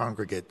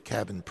non-congregate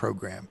cabin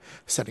program,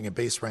 setting a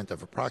base rent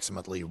of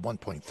approximately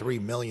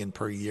 $1.3 million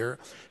per year,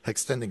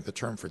 extending the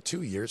term for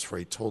 2 years for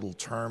a total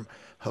term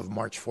of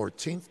March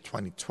 14th,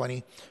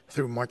 2020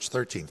 through March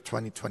 13th,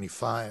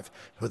 2025,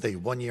 with a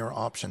one-year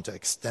option to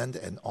extend,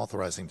 and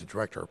authorizing the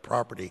Director of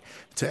Property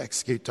to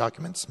execute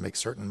documents, make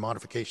certain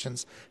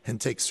modifications, and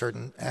take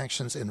certain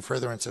actions in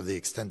furtherance of the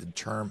extended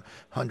term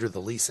under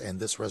the lease and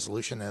this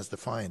resolution as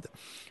defined.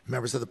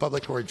 Members of the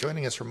public who are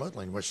joining us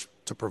remotely and wish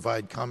to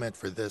provide comment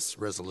for this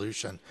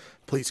resolution,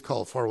 please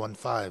call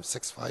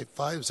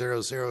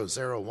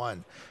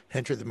 415-655-0001.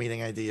 Enter the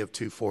meeting ID of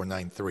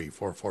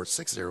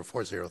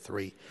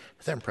 2493-446-0403,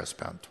 then press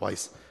pound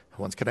twice.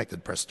 Once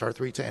connected, press star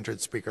 3 to enter the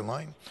speaker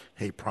line.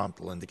 A prompt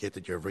will indicate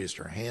that you have raised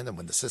your hand, and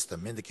when the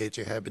system indicates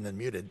you have been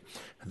unmuted,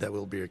 that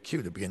will be your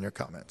cue to begin your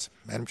comments.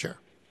 Madam Chair.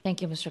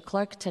 Thank you, Mr.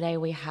 Clerk. Today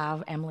we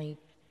have Emily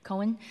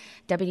Cohen,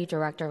 Deputy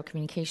Director of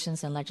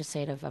Communications and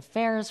Legislative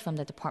Affairs from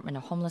the Department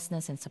of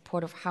Homelessness and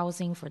Supportive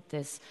Housing for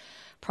this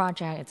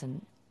project.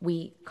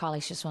 We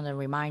colleagues just want a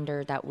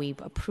reminder that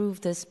we've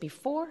approved this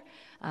before.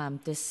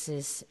 This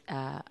is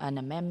an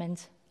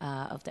amendment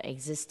of the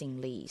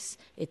existing lease.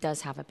 It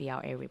does have a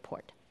BLA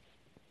report.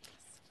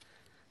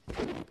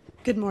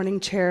 Good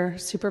morning, Chair,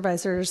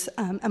 Supervisors.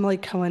 Emily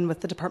Cohen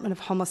with the Department of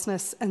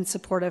Homelessness and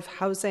Supportive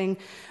Housing.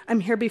 I'm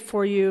here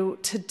before you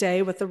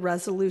today with a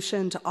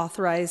resolution to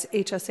authorize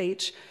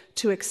HSH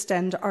to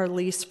extend our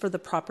lease for the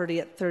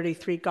property at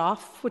 33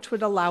 Goff, which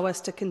would allow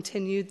us to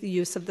continue the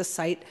use of the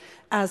site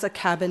as a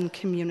cabin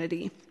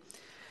community.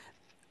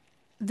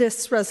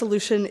 This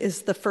resolution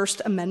is the first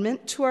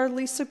amendment to our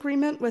lease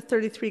agreement with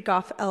 33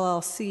 Goff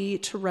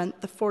LLC to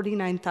rent the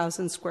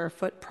 49,000 square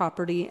foot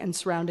property and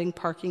surrounding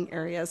parking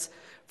areas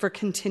for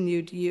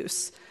continued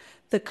use.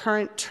 The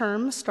current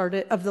term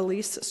of the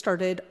lease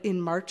started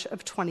in March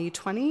of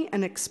 2020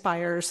 and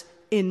expires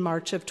in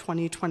March of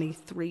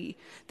 2023.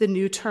 The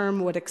new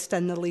term would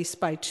extend the lease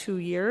by 2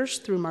 years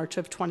through March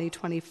of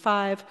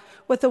 2025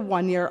 with a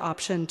one-year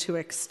option to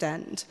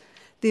extend.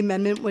 The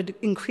amendment would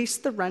increase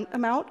the rent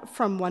amount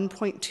from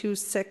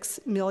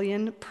 $1.26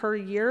 million per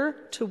year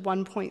to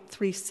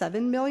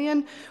 $1.37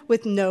 million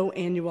with no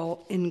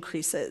annual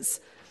increases.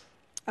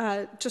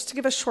 Just to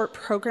give a short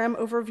program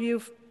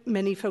overview,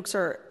 many folks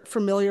are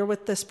familiar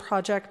with this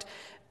project.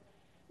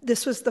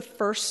 This was the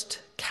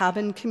first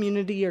cabin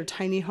community or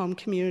tiny home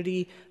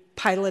community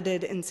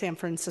piloted in San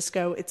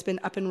Francisco. It's been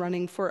up and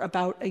running for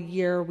about a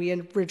year. We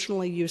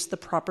originally used the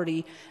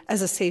property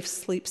as a safe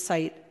sleep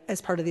site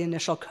as part of the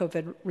initial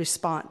COVID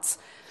response.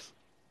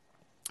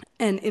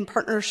 And in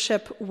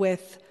partnership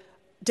with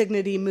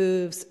Dignity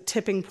Moves,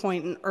 Tipping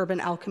Point, and Urban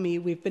Alchemy,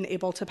 we've been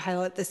able to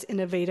pilot this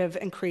innovative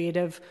and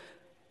creative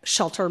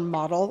shelter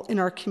model in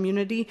our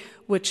community,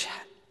 which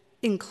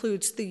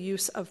includes the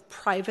use of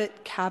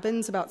private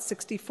cabins, about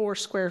 64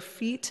 square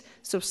feet,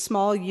 so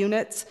small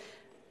units,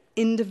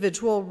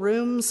 individual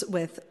rooms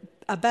with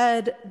a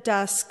bed,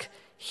 desk,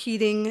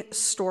 heating,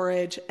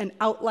 storage, an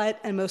outlet,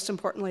 and most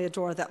importantly, a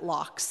door that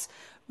locks,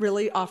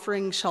 really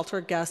offering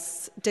shelter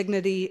guests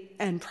dignity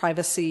and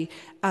privacy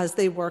as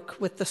they work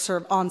with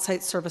the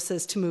on-site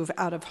services to move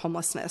out of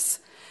homelessness.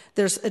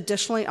 There's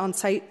additionally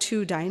on-site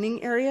 2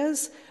 dining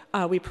areas.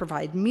 We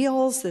provide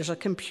meals, there's a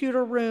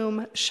computer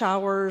room,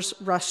 showers,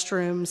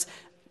 restrooms,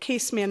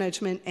 case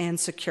management, and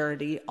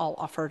security, all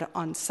offered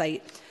on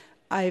site.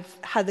 I've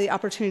had the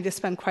opportunity to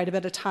spend quite a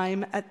bit of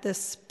time at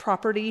this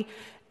property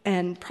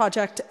and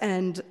project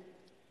and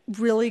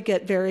really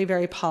get very,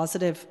 very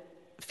positive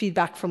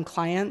feedback from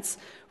clients,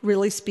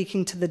 really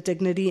speaking to the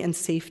dignity and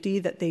safety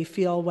that they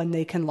feel when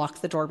they can lock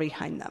the door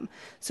behind them.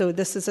 So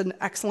this is an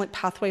excellent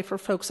pathway for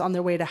folks on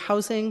their way to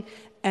housing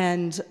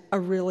and a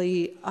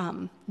really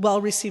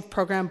well-received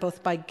program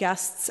both by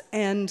guests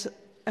and,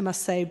 I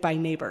must say, by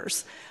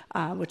neighbors,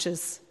 which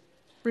is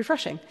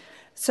refreshing.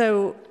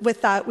 So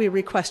with that, we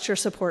request your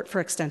support for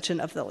extension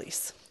of the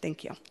lease.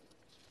 Thank you.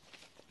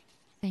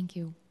 Thank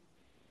you.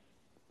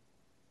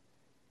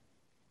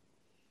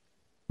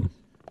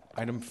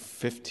 Item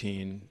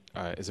 15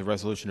 is a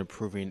resolution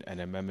approving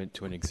an amendment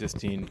to an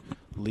existing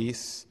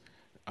lease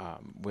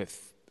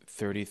with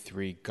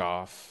 33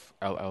 Goff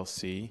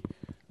LLC.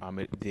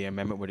 The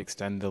amendment would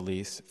extend the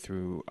lease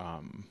through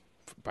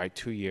by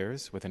 2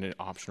 years with an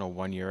optional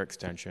 1-year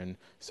extension.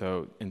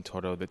 So in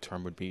total, the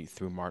term would be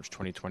through March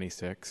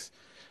 2026.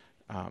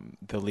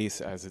 The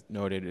lease, as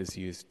noted, is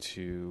used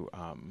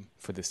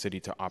for the city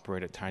to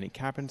operate a tiny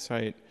cabin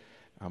site,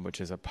 which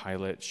is a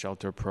pilot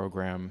shelter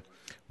program.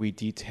 We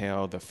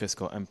detail the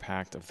fiscal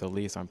impact of the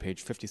lease on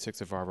page 56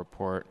 of our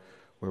report,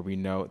 where we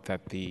note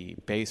that the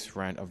base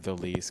rent of the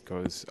lease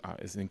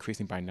is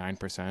increasing by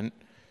 9%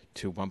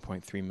 to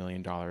 $1.3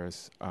 million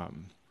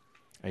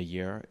a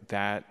year.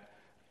 That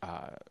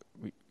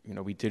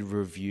we did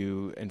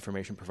review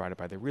information provided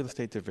by the real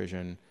estate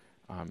division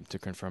to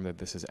confirm that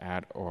this is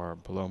at or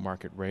below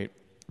market rate.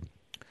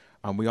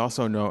 We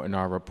also note in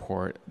our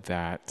report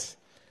that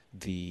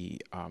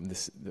the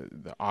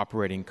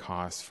operating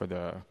costs for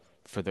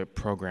the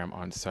program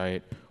on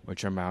site,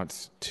 which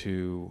amounts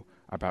to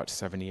about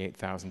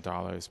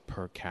 $78,000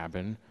 per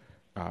cabin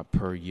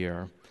per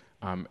year.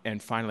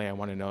 And finally, I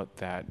want to note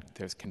that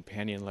there's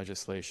companion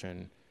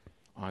legislation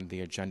on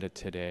the agenda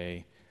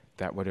today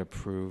that would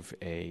approve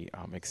a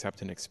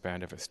accept and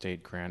expend of a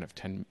state grant of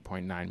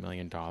 $10.9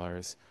 million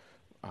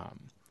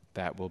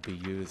that will be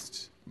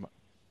used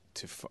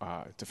to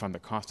fund the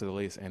cost of the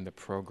lease and the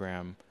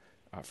program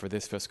for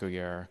this fiscal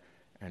year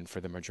and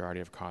for the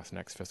majority of costs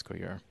next fiscal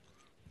year.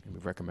 And we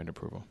recommend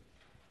approval.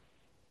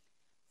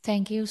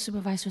 Thank you,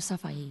 Supervisor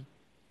Safai.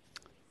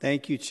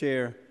 Thank you,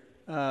 Chair.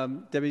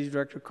 Deputy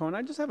Director Cohen,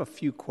 I just have a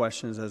few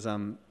questions as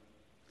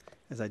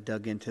I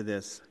dug into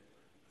this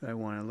that I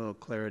want a little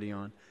clarity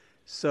on.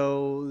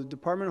 So the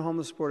Department of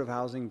Homeless Supportive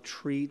Housing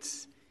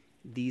treats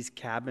these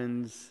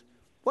cabins,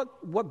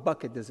 what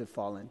bucket does it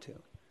fall into?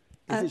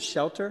 Is it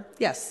shelter?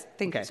 Yes,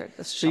 thank you, Okay. sir.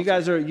 This is So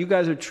you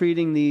guys are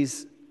treating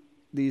these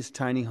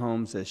tiny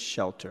homes as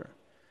shelter,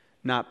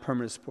 not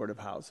permanent supportive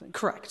housing.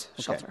 Correct,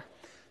 Okay. shelter.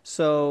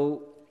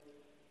 So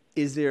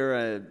is there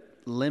a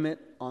limit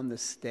on the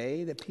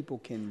stay that people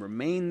can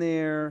remain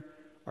there?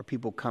 Are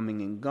people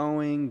coming and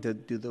going? Do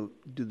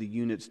the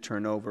units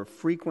turn over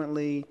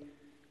frequently?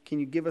 Can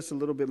you give us a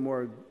little bit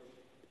more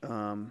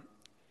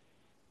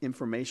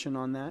information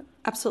on that?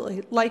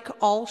 Absolutely. Like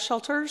all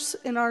shelters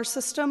in our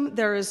system,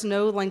 there is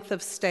no length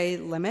of stay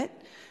limit.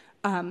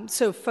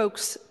 So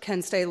folks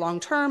can stay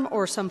long-term,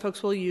 or some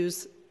folks will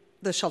use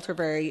the shelter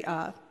very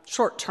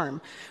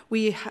short-term.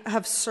 We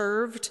have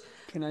served...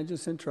 Can I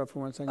just interrupt for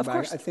 1 second? Of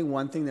course. I think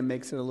one thing that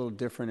makes it a little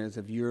different is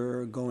if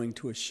you're going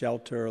to a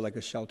shelter, like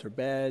a shelter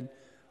bed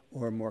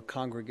or a more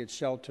congregate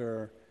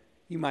shelter,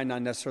 you might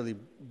not necessarily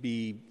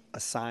be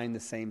assigned the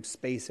same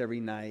space every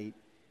night.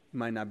 You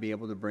might not be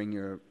able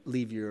to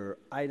leave your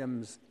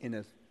items in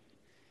a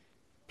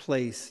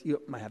place.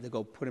 You might have to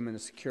go put them in a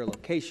secure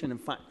location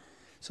and find.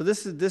 So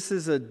this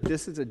is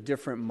a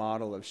different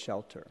model of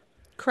shelter.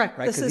 Correct.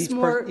 Right? Because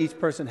each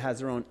person has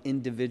their own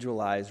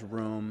individualized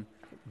room,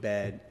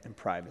 bed, and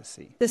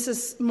privacy. This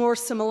is more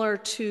similar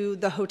to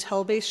the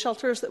hotel-based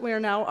shelters that we are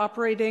now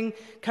operating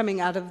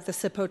coming out of the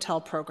SIP Hotel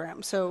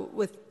program, so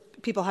with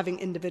people having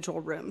individual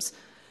rooms.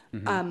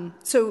 Mm-hmm.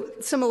 So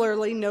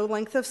similarly, no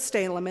length of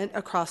stay limit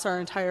across our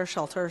entire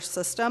shelter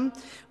system.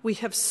 We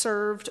have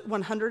served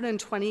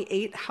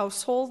 128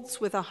 households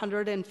with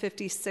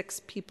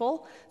 156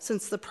 people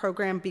since the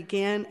program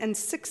began, and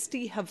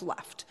 60 have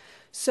left.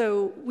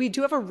 So we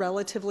do have a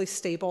relatively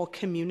stable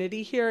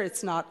community here.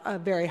 It's not a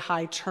very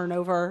high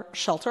turnover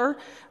shelter.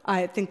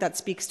 I think that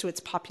speaks to its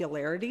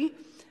popularity.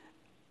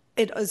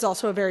 It is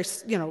also a very,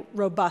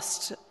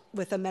 robust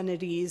with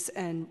amenities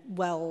and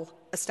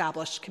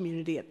well-established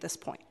community at this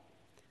point.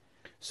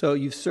 So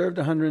you've served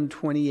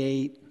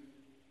 128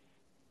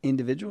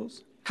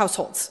 individuals?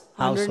 Households,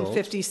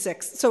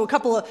 156. So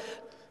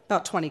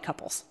about 20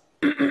 couples.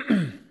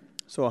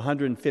 So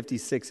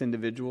 156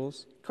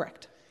 individuals?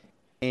 Correct.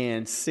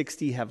 And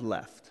 60 have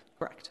left?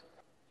 Correct.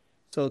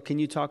 So can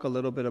you talk a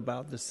little bit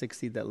about the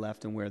 60 that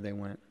left and where they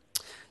went?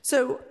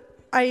 So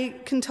I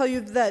can tell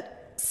you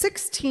that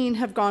 16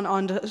 have gone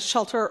on to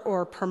shelter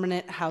or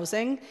permanent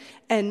housing,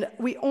 and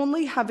we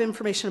only have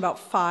information about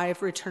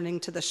 5 returning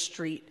to the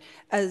street.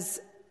 As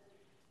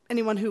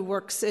anyone who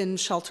works in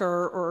shelter,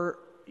 or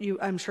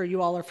I'm sure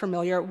you all are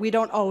familiar, we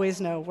don't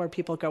always know where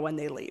people go when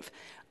they leave.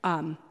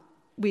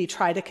 We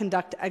try to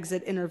conduct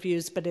exit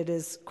interviews, but it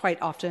is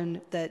quite often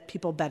that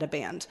people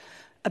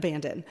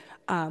abandon,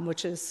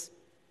 which is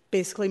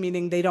basically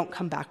meaning they don't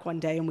come back one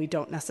day and we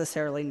don't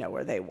necessarily know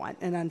where they went.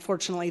 And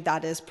unfortunately,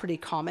 that is pretty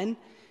common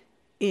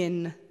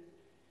in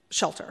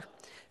shelter.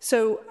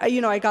 So,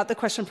 I got the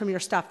question from your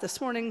staff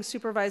this morning,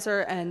 Supervisor,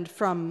 and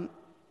from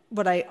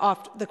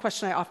the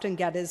question I often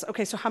get is,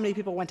 okay, so how many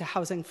people went to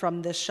housing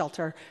from this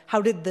shelter?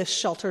 How did this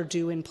shelter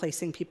do in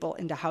placing people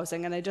into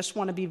housing? And I just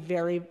want to be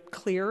very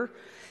clear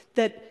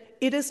that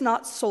it is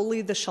not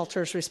solely the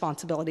shelter's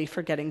responsibility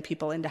for getting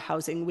people into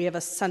housing. We have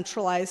a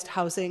centralized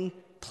housing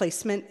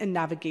placement and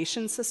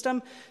navigation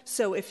system.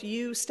 So if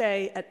you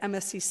stay at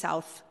MSC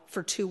South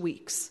for 2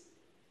 weeks,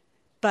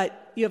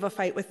 but you have a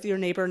fight with your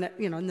neighbor,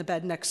 in the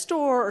bed next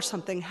door, or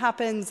something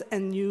happens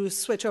and you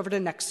switch over to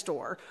next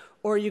door,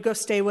 or you go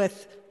stay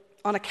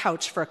on a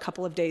couch for a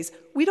couple of days,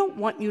 we don't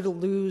want you to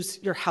lose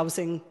your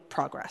housing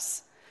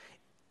progress.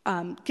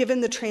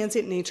 Given the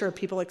transient nature of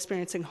people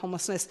experiencing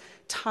homelessness,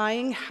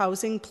 tying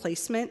housing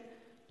placement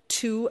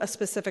to a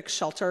specific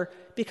shelter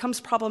becomes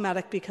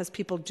problematic because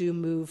people do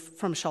move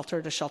from shelter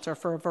to shelter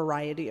for a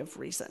variety of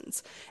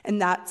reasons.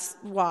 And that's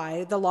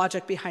why the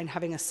logic behind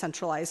having a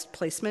centralized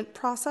placement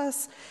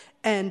process.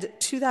 And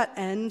to that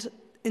end,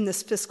 in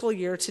this fiscal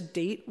year to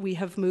date, we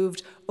have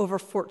moved over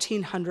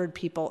 1,400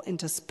 people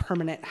into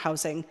permanent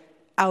housing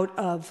out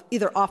of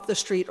either off the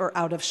street or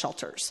out of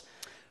shelters.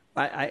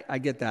 I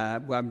get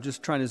that. I'm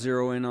just trying to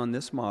zero in on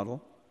this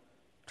model.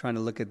 trying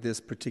to look at this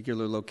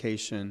particular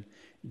location,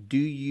 do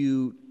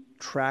you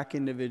track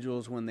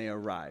individuals when they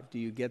arrive? Do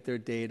you get their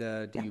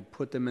data? Do you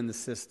put them in the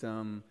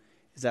system?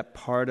 Is that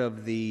part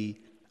of the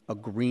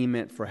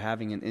agreement for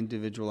having an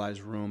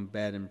individualized room,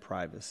 bed, and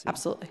privacy?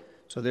 Absolutely.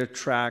 So they're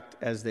tracked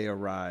as they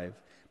arrive,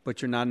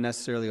 but you're not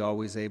necessarily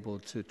always able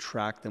to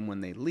track them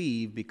when they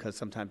leave because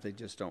sometimes they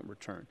just don't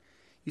return.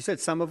 You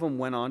said some of them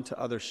went on to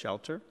other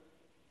shelter?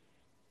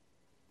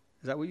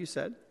 Is that what you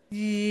said?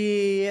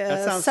 Yeah,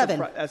 that sounds seven.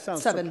 That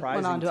sounds seven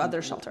surprising. went on to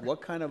other shelter.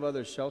 What kind of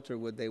other shelter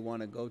would they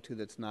want to go to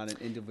that's not an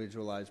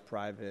individualized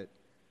private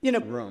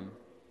room?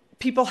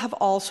 People have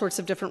all sorts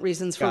of different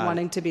reasons for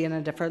wanting to be in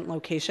a different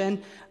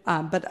location,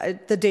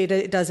 but the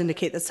data does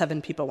indicate that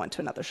 7 people went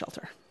to another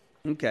shelter.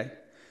 Okay.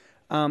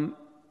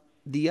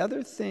 The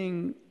other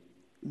thing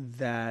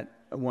that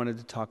I wanted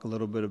to talk a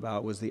little bit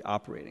about was the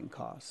operating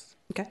costs.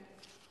 Okay.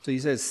 So you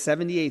said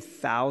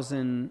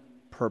 $78,000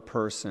 per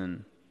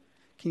person.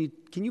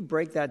 Can you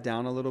break that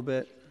down a little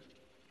bit?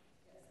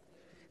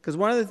 Because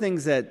one of the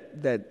things that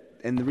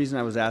and the reason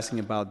I was asking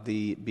about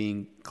the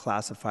being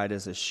classified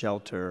as a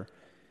shelter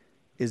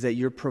is that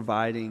you're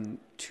providing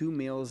 2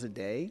 meals a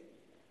day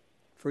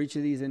for each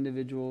of these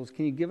individuals.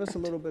 Can you give us a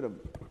little bit of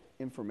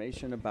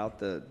information about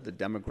the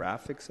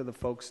demographics of the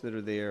folks that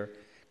are there?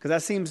 Because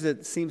that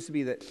seems to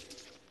be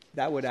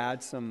that would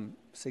add some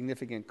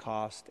significant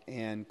cost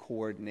and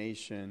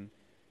coordination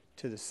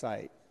to the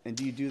site. And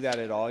do you do that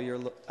at all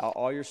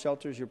your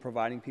shelters? You're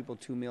providing people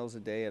 2 meals a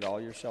day at all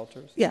your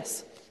shelters?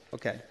 Yes.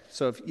 Okay.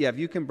 So if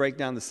you can break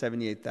down the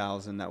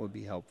 $78,000, that would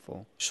be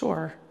helpful.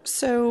 Sure.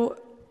 So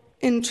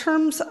in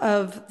terms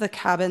of the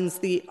cabins,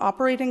 the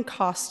operating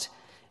cost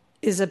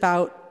is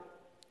about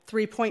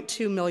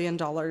 $3.2 million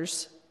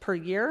per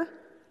year.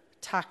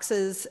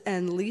 Taxes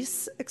and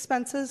lease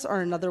expenses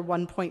are another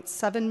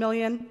 $1.7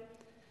 million.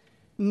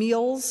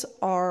 Meals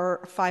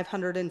are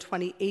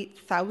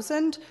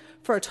 $528,000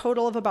 for a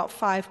total of about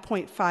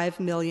 $5.5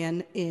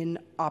 million in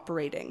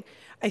operating.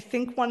 I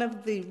think one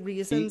of the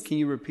reasons... Can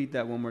you repeat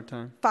that one more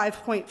time?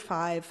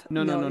 5.5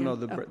 million. No.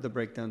 The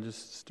breakdown,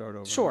 just start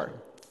over. Sure.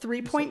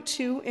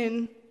 3.2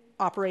 in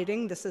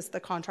operating. This is the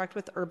contract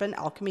with Urban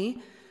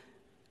Alchemy.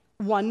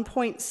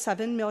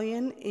 1.7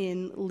 million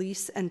in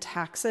lease and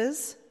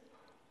taxes.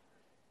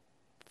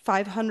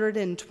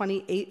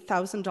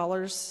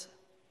 $528,000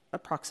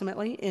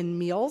 approximately in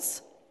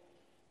meals,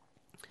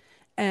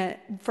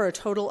 for a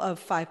total of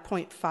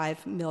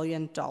 $5.5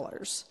 million.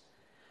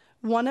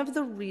 One of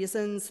the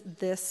reasons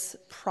this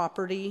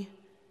property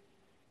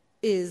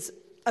is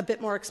a bit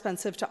more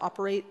expensive to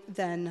operate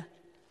than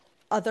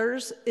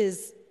others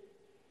is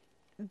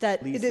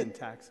that lease and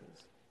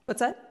taxes.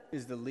 What's that?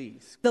 Is the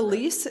lease. The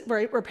lease,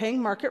 right? We're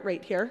paying market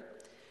rate here.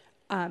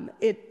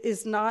 It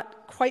is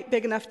not quite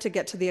big enough to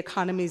get to the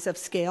economies of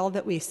scale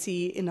that we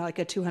see in like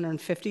a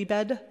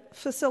 250-bed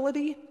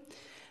facility.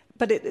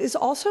 But it is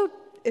also,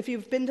 if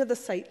you've been to the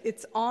site,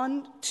 it's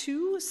on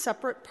 2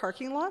 separate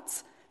parking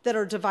lots that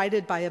are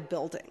divided by a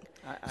building.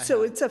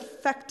 So it's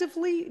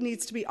effectively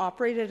needs to be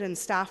operated and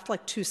staffed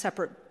like 2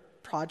 separate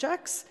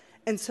projects.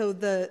 And so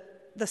the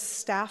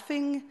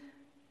staffing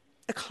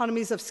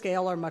economies of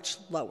scale are much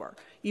lower.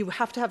 You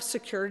have to have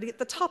security at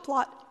the top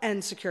lot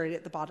and security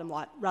at the bottom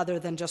lot rather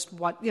than just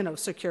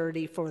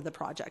security for the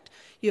project.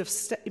 You have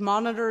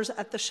monitors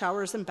at the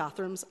showers and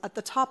bathrooms at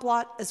the top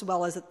lot as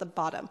well as at the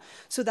bottom.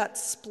 So that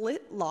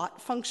split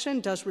lot function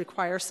does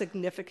require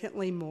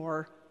significantly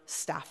more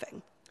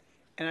staffing.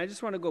 And I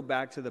just want to go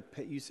back to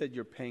you said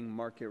you're paying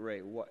market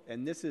rate.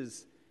 And this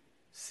is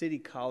City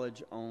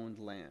College owned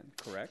land,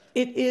 correct?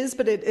 It is,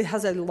 but it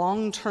has a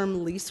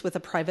long-term lease with a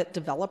private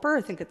developer.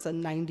 I think it's a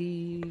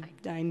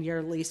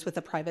 99-year lease with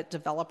a private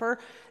developer.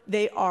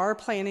 They are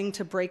planning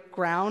to break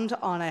ground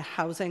on a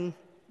housing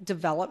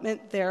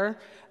development there.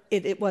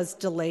 It was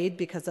delayed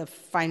because of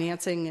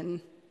financing and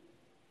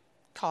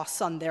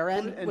costs on their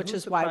end, which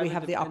is why we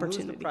have the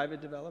opportunity. Who's the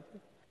private developer?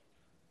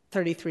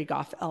 33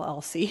 Goff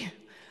LLC.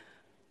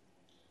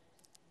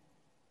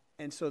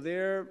 And so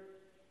they're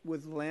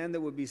with land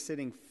that would be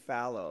sitting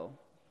fallow.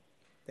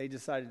 They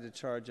decided to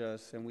charge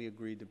us, and we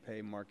agreed to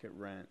pay market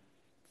rent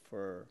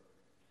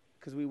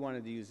because we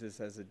wanted to use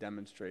this as a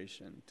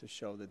demonstration to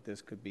show that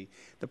this could be.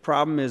 The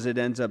problem is it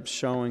ends up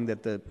showing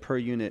that the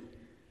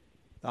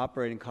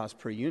operating cost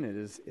per unit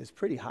is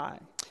pretty high.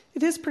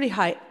 It is pretty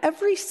high.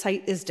 Every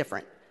site is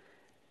different.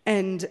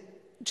 And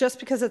just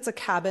because it's a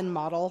cabin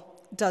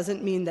model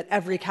doesn't mean that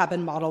every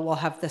cabin model will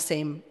have the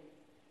same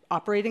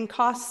operating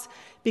costs,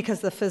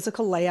 because the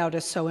physical layout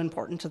is so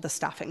important to the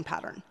staffing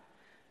pattern.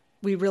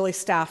 We really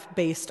staff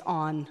based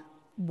on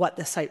what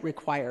the site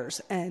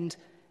requires. And,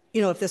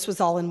 if this was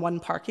all in one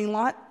parking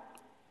lot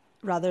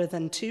rather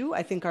than 2,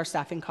 I think our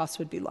staffing costs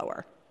would be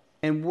lower.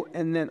 And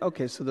then,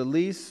 okay, so the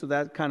lease, so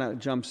that kind of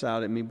jumps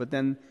out at me, but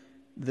then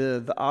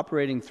the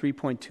operating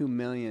 $3.2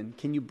 million,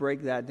 can you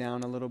break that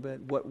down a little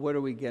bit? What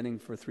are we getting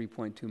for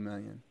 $3.2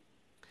 million?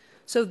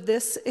 So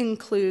this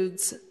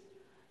includes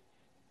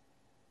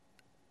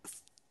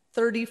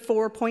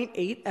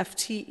 34.8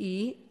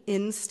 FTE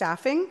in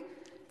staffing.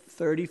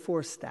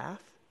 34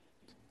 staff?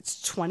 It's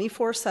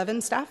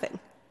 24/7 staffing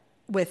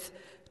with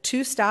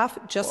 2 staff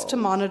just to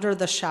monitor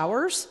the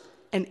showers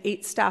and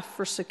 8 staff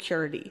for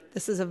security.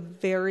 This is a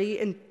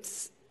very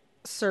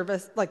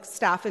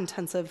staff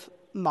intensive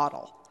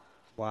model.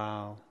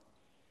 Wow.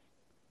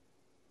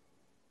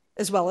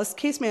 As well as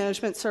case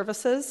management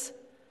services.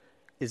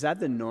 Is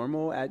that the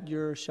normal at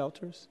your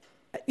shelters?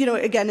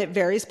 Again, it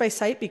varies by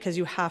site because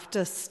you have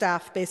to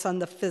staff based on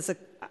the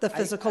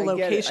physical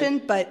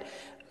location, but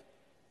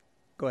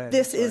go ahead.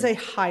 This is a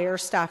higher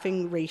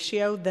staffing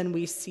ratio than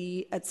we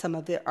see at some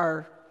of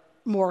our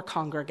more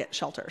congregate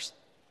shelters.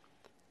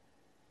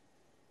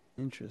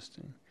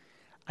 Interesting.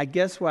 I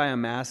guess why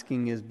I'm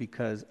asking is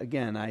because,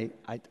 again, I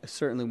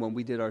certainly when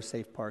we did our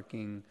safe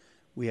parking,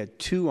 we had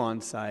 2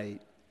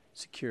 on-site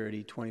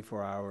security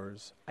 24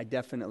 hours. I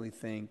definitely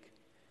think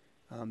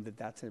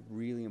that's a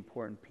really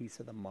important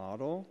piece of the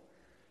model.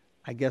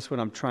 I guess what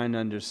I'm trying to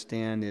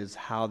understand is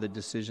how the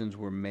decisions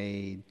were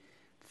made.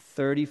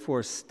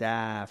 34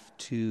 staff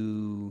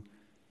to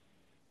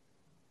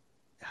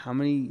how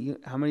many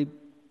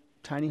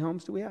tiny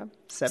homes do we have?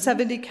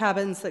 70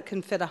 cabins that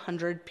can fit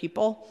 100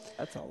 people.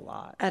 That's a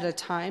lot at a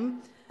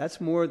time.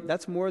 That's more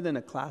than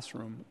a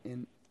classroom.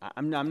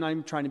 I'm not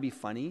even trying to be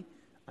funny.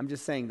 I'm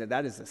just saying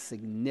that is a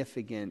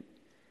significant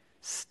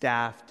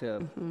staff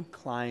to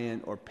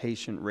client or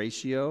patient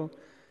ratio.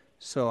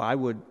 So I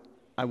would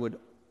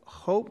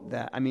hope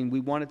that, we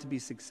want it to be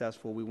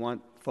successful. We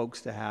want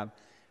folks to have,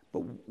 but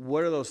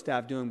what are those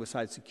staff doing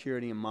besides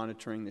security and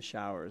monitoring the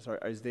showers?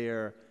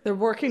 They're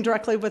working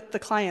directly with the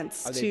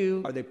clients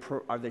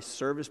Are they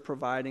service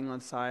providing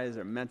on site? Is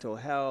there mental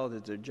health?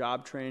 Is there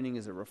job training?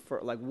 Is it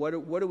what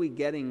are we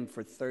getting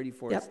for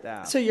 34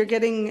 staff? So you're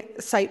getting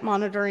site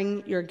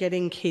monitoring, you're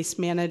getting case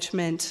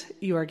management,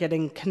 you are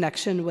getting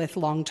connection with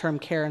long-term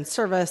care and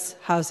service,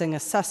 housing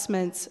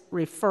assessments,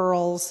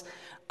 referrals,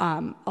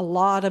 a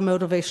lot of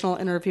motivational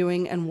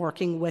interviewing and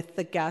working with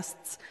the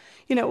guests.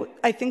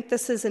 I think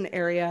this is an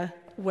area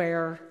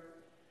where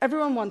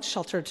everyone wants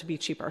shelter to be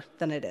cheaper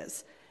than it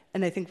is.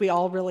 And I think we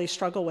all really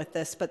struggle with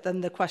this. But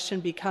then the question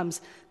becomes,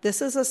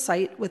 this is a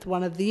site with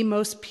one of the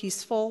most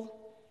peaceful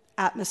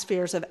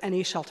atmospheres of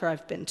any shelter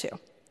I've been to.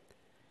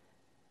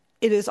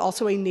 It is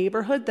also a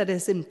neighborhood that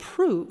is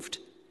improved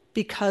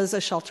because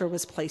a shelter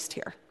was placed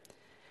here.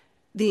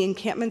 The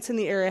encampments in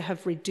the area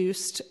have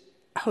reduced.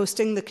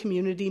 Hosting the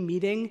community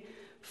meeting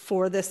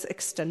for this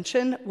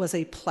extension was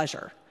a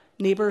pleasure.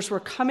 Neighbors were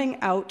coming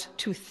out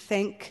to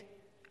thank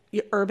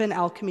Urban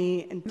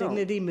Alchemy and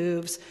Dignity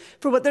Moves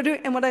for what they're doing.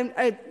 And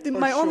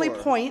my only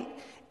point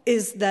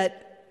is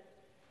that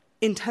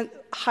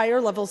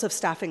higher levels of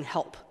staffing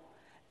help.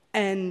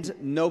 And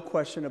no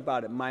question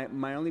about it.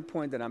 My only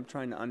point that I'm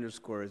trying to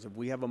underscore is if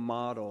we have a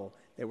model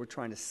that we're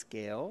trying to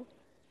scale,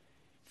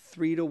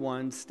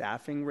 3-to-1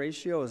 staffing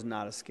ratio is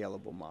not a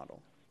scalable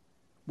model.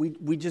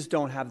 We just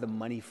don't have the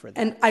money for that.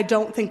 And I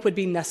don't think would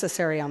be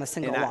necessary on a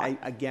single lot.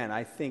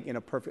 I think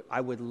I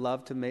would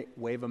love to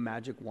wave a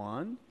magic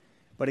wand.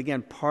 But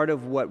again, part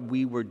of what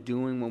we were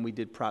doing when we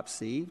did Prop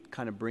C,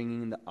 kind of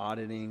bringing the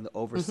auditing, the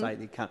oversight,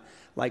 the account,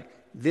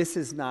 this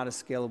is not a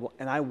scalable,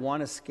 and I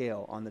want to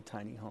scale on the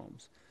tiny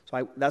homes.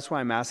 So that's why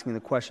I'm asking the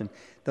question.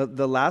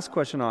 The last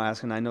question I'll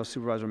ask, and I know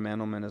Supervisor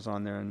Mandelman is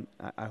on there, and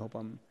I hope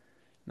I'm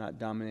not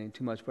dominating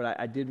too much, but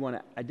I did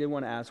want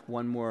to ask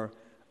one more,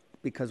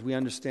 because we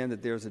understand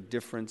that there's a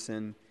difference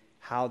in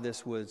how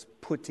this was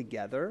put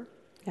together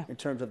in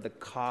terms of the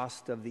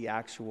cost of the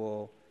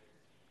actual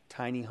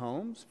tiny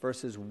homes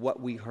versus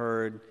what we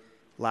heard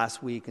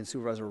last week in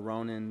Supervisor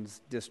Ronan's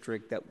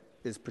district that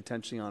is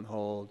potentially on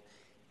hold.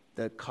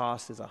 The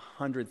cost is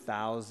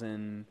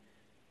 $100,000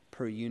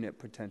 per unit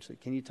potentially.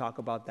 Can you talk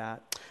about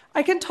that?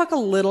 I can talk a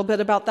little bit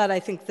about that. I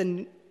think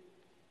the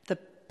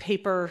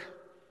paper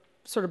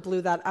sort of blew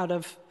that out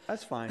of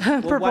That's fine.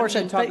 proportion. Why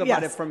don't you talk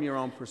about it from your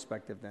own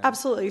perspective then?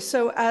 Absolutely.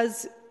 So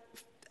as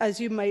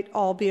you might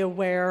all be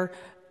aware,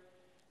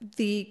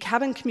 the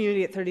cabin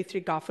community at 33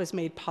 Goff was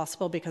made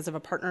possible because of a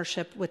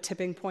partnership with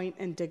Tipping Point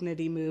and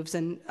Dignity Moves,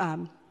 and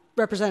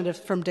representatives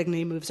from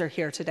Dignity Moves are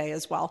here today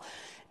as well.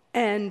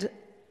 And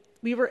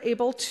we were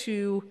able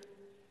to,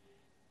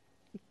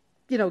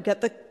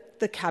 get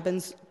the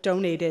cabins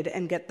donated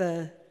and get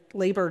the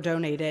labor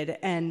donated.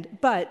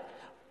 But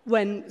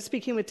when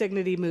speaking with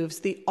Dignity Moves,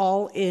 the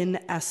all-in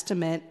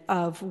estimate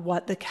of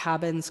what the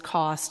cabins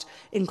cost,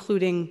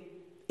 including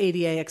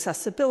ADA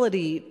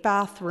accessibility,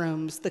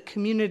 bathrooms, the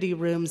community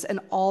rooms,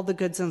 and all the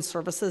goods and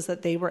services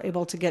that they were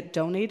able to get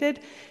donated,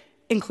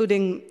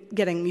 including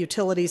getting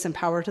utilities and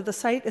power to the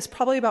site, is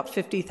probably about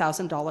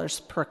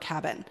 $50,000 per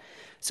cabin.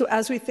 So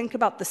as we think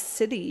about the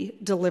city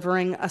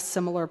delivering a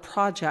similar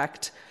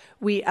project,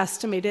 we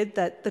estimated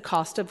that the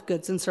cost of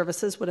goods and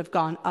services would have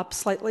gone up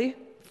slightly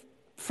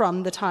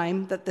from the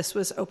time that this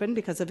was open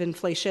because of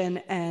inflation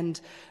and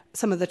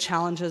some of the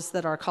challenges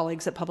that our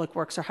colleagues at Public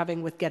Works are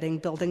having with getting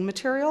building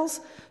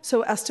materials.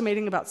 So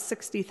estimating about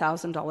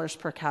 $60,000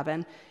 per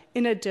cabin.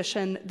 In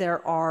addition,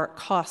 there are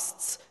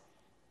costs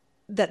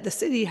that the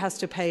city has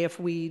to pay if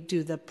we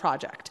do the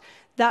project.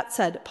 That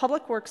said,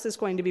 Public Works is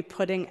going to be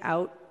putting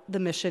out the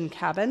Mission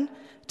Cabin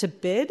to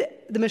bid,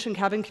 the Mission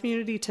Cabin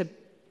community to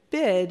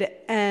bid,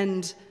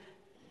 and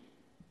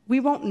we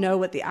won't know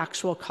what the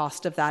actual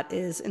cost of that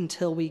is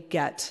until we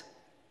get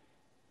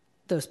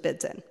those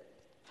bids in.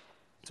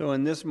 So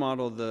in this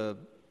model, the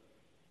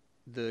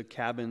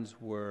cabins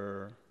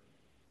were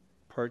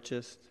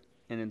purchased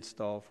and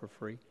installed for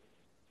free?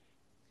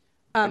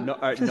 At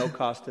no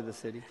cost to the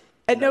city?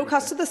 At no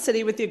cost to the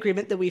city, with the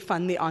agreement that we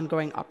fund the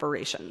ongoing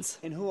operations.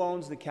 And who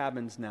owns the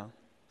cabins now?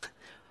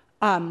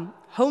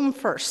 Home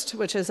First,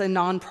 which is a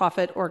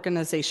nonprofit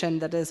organization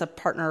that is a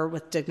partner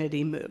with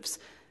Dignity Moves.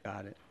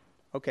 Got it.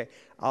 Okay.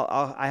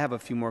 I have a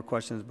few more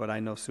questions, but I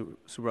know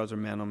Supervisor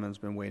Mandelman's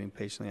been waiting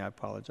patiently. I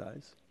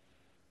apologize.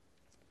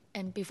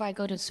 And before I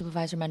go to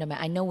Supervisor Mandelman,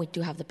 I know we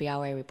do have the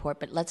BRA report,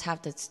 but let's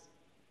have the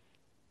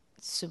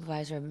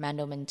Supervisor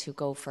Mandelman to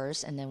go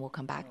first, and then we'll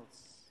come back.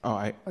 Oh,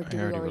 I already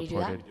already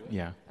reported. do that?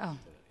 Yeah. Oh,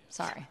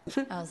 sorry.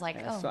 I was like,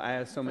 So I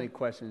have so many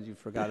questions. You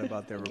forgot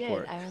about their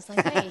report. I was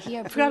like, wait,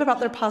 he forgot about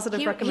their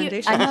positive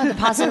recommendation. I know, the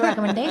positive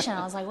recommendation.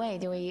 I was like,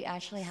 wait, do we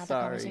actually have the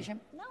Sorry. conversation?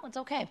 No, it's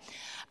okay.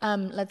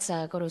 Let's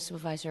go to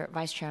Vice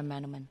Chair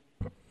Mandelman.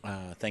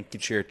 Thank you,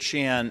 Chair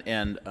Chan.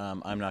 And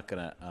I'm not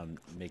going to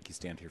make you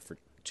stand here for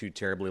too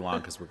terribly long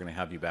because we're going to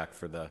have you back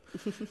for the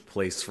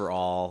Place for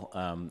All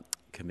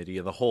Committee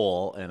of the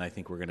Whole. And I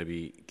think we're going to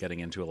be getting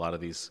into a lot of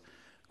these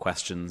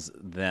questions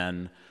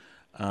then.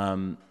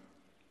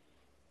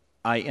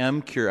 I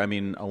am curious, I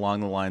mean,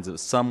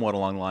 somewhat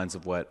along the lines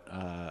of what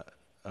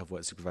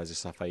Supervisor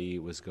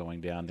Safai was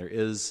going down. There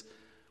is,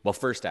 well,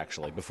 first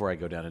actually, before I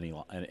go down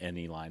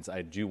any lines,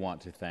 I do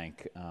want to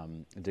thank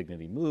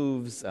Dignity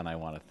Moves, and I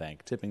want to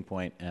thank Tipping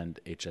Point and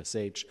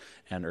HSH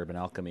and Urban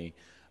Alchemy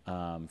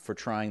for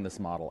trying this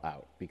model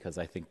out, because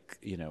I think,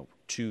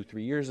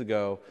 2-3 years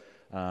ago,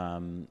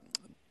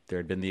 there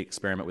had been the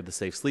experiment with the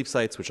safe sleep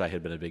sites, which I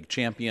had been a big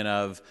champion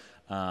of.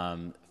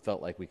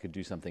 Felt like we could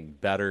do something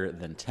better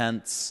than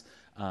tents.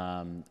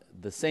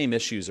 The same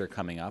issues are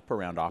coming up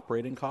around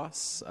operating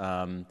costs.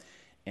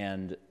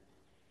 And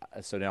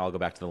so now I'll go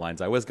back to the lines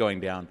I was going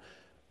down.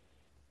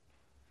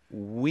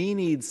 We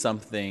need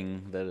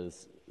something that,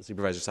 is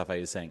Supervisor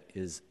Safai is saying,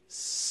 is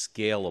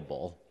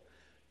scalable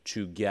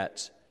to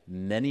get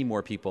many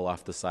more people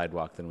off the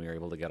sidewalk than we are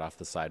able to get off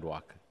the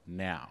sidewalk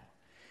now.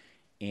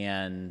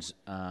 And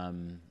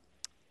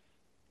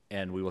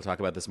we will talk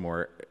about this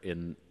more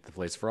in the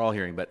Place for All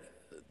hearing, but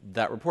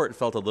that report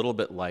felt a little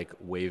bit like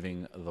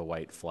waving the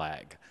white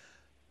flag.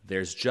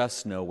 There's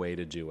just no way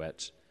to do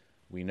it.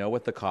 We know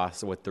what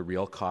the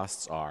real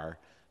costs are.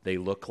 They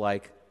look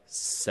like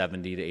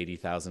 $70,000 to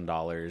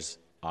 $80,000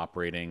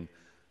 operating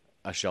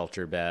a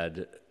shelter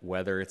bed,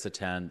 whether it's a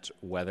tent,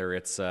 whether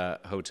it's a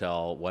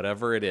hotel,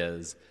 whatever it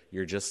is,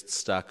 you're just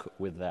stuck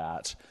with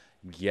that.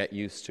 Get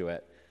used to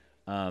it.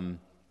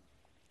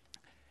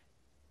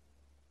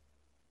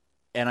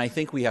 And I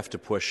think we have to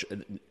push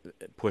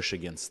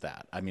against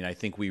that. I mean, I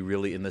think we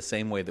really, in the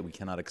same way that we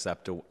cannot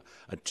accept a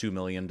 $2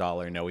 million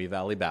Noe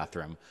Valley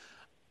bathroom,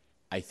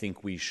 I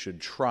think we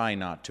should try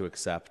not to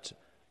accept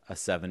a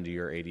 $70,000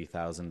 or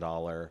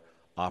 $80,000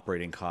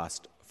 operating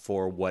cost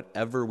for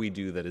whatever we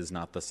do that is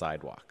not the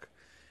sidewalk.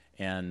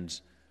 And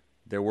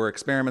there were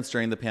experiments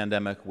during the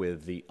pandemic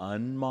with the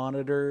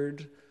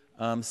unmonitored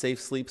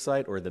safe sleep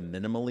site, or the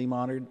minimally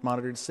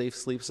monitored safe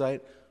sleep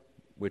site,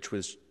 which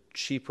was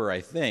cheaper, I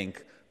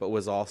think, but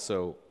was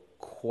also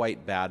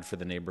quite bad for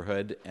the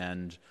neighborhood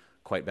and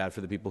quite bad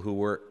for the people who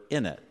were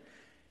in it.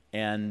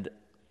 And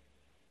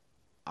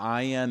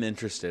I am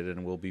interested,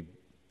 and will be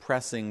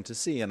pressing to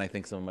see, and I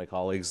think some of my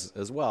colleagues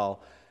as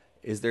well,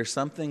 is there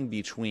something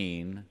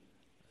between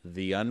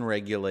the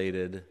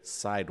unregulated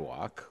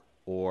sidewalk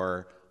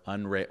or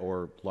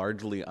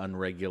largely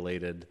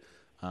unregulated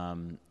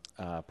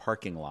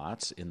parking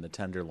lot in the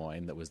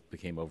Tenderloin that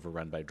became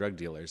overrun by drug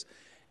dealers,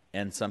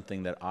 and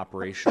something that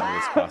operationally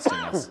is costing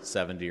us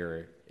 $70,000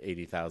 or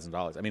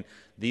 $80,000. I mean,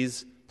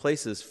 these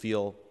places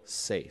feel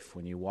safe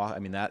when you walk. I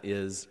mean, that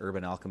is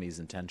Urban Alchemy's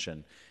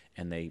intention,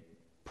 and they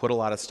put a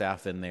lot of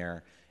staff in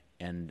there,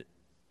 and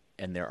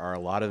there are a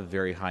lot of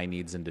very high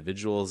needs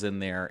individuals in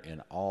there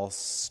in all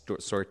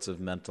sorts of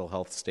mental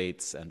health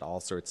states and all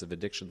sorts of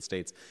addiction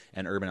states,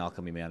 and Urban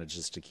Alchemy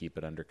manages to keep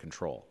it under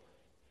control.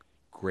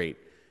 Great.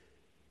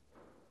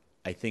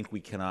 I think we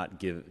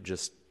cannot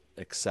just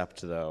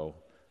accept, though,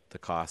 the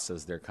costs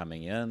as they're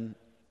coming in,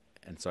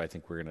 and so I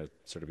think we're going to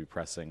sort of be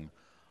pressing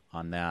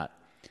on that.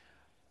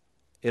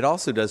 It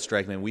also does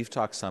strike me, and we've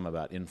talked some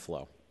about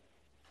inflow,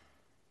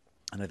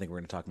 and I think we're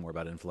going to talk more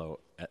about inflow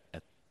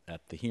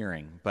at the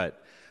hearing,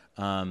 but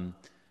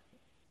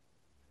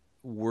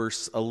we're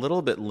a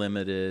little bit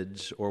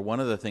limited, or one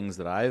of the things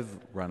that I've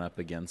run up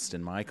against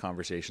in my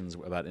conversations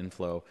about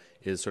inflow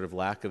is sort of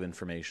lack of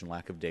information,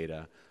 lack of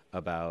data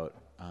about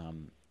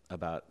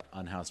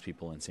unhoused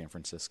people in San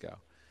Francisco.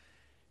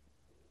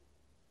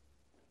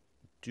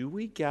 Do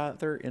we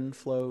gather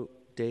inflow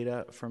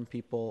data from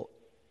people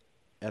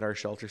at our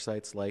shelter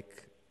sites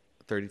like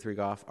 33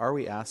 Goff? Are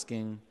we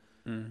asking,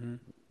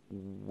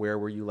 where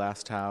were you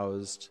last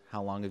housed?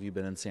 How long have you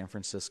been in San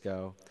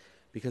Francisco?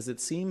 Because it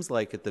seems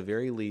like at the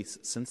very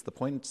least, since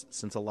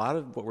a lot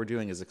of what we're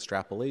doing is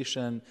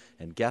extrapolation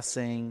and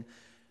guessing,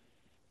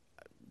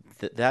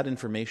 that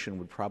information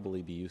would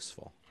probably be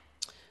useful.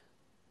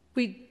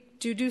 We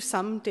do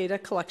some data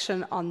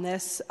collection on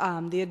this.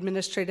 The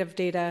administrative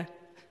data,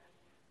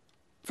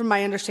 from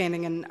my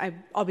understanding, and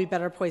I'll be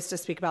better poised to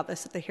speak about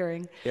this at the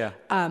hearing,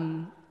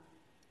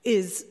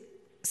 is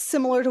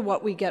similar to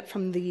what we get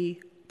from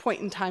the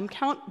point-in-time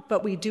count,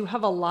 but we do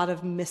have a lot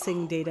of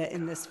missing data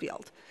in this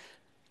field.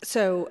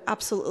 So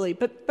absolutely.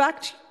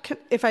 But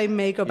if I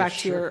may go back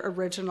to your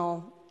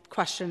original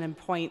question and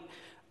point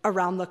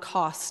around the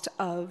cost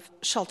of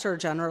shelter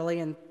generally,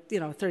 and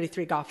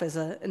 33 Goff is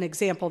an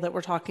example that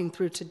we're talking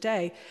through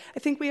today, I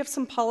think we have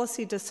some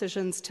policy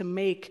decisions to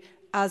make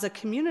as a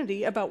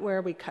community about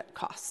where we cut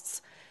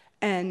costs.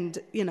 And,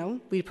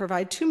 we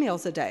provide 2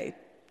 meals a day.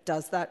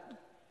 Does that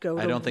go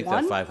to I don't think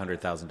one? that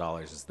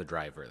 $500,000 is the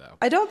driver, though.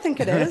 I don't think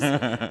it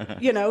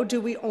is.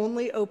 Do we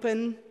only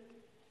open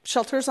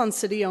shelters on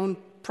city-owned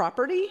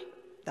property?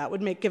 That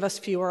would give us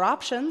fewer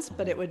options,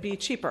 but it would be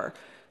cheaper.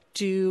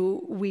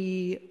 Do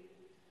we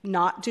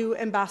not do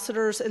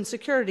ambassadors and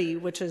security,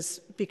 which is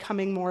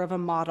becoming more of a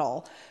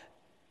model?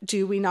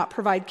 Do we not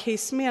provide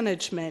case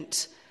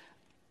management?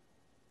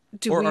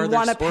 Do we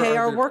want to pay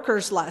our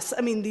workers less?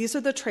 I mean, these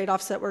are the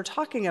trade-offs that we're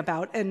talking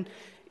about. And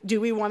do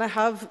we want to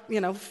have,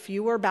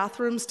 fewer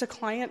bathrooms to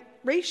client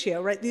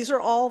ratio, right? These are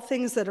all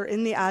things that are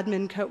in the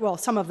admin code. Well,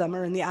 some of them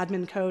are in the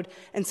admin code,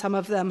 and some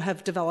of them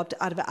have developed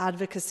out of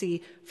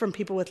advocacy from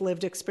people with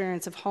lived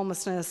experience of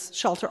homelessness,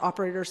 shelter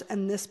operators,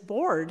 and this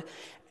board.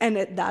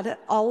 And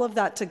all of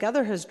that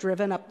together has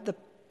driven up the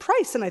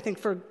price, and I think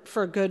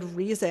for good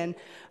reason.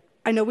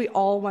 I know we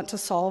all want to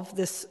solve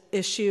this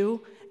issue,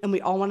 and we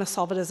all want to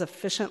solve it as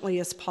efficiently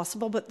as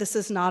possible, but this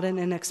is not an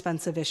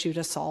inexpensive issue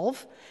to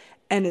solve.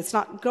 And it's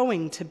not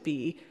going to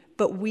be,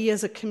 but we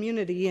as a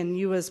community and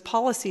you as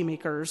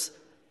policymakers,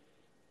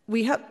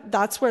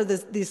 that's where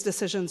these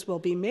decisions will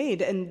be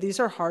made, and these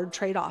are hard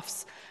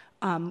trade-offs.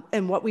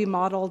 And what we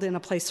modeled in A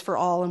Place for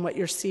All and what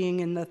you're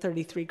seeing in the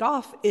 33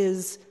 Goff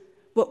is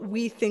what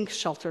we think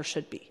shelter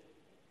should be.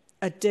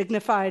 A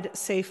dignified,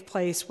 safe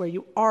place where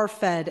you are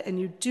fed and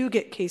you do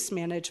get case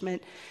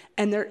management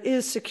and there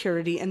is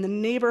security and the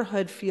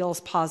neighborhood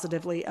feels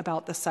positively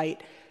about the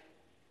site.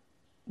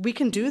 We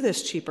can do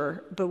this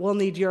cheaper, but we'll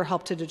need your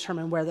help to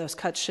determine where those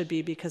cuts should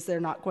be, because they're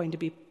not going to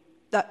be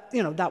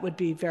that would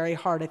be very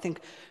hard, I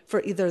think,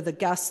 for either the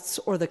guests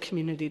or the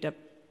community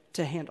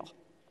to handle.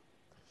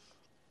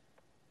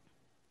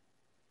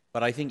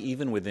 But I think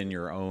even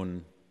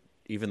within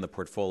even the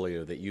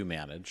portfolio that you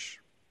manage,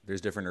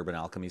 there's different urban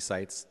alchemy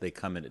sites. They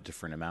come in at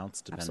different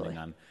amounts depending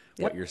on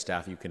what your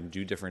staff. You can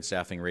do different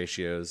staffing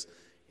ratios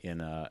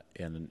in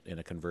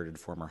a converted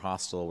former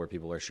hostel where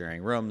people are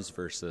sharing rooms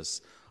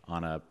versus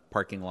on a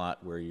parking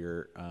lot where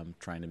you're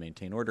trying to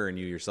maintain order, and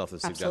you yourself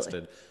have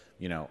suggested,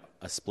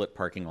 a split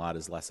parking lot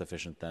is less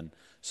efficient than.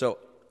 So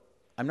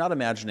I'm not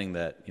imagining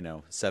that,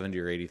 $70,000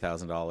 or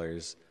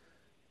 $80,000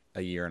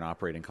 a year in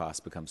operating costs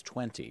becomes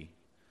 20,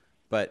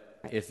 but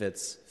if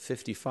it's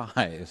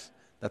 55,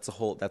 that's a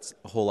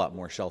whole lot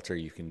more shelter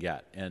you can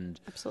get. And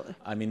absolutely.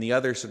 I mean, the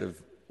other sort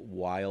of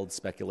wild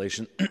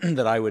speculation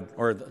that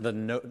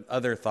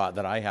other thought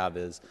that I have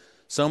is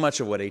so much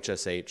of what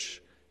HSH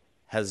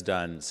has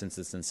done since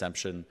its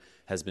inception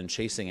has been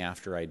chasing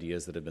after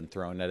ideas that have been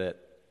thrown at it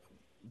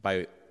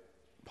by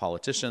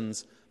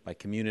politicians, by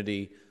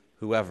community,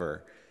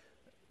 whoever,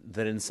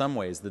 that in some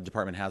ways the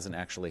department hasn't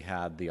actually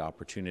had the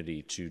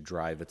opportunity to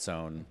drive its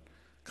own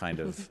kind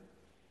of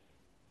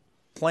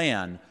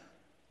plan.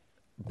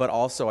 But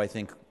also, I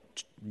think,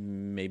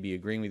 maybe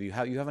agreeing with you,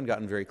 you haven't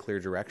gotten very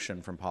clear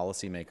direction from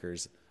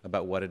policymakers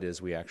about what it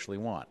is we actually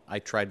want. I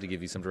tried to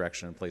give you some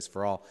direction in Place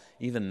for All.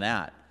 Even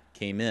that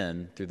came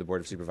in through the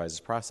Board of Supervisors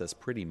process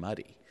pretty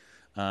muddy.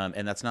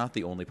 And that's not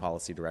the only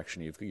policy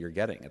direction you're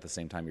getting. At the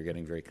same time, you're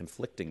getting very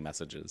conflicting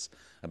messages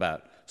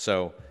about.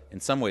 So in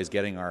some ways,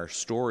 getting our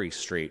story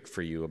straight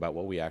for you about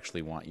what we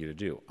actually want you to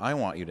do. I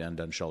want you to end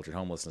unsheltered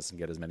homelessness and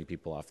get as many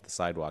people off the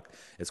sidewalk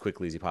as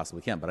quickly as you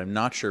possibly can. But I'm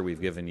not sure we've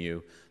given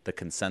you the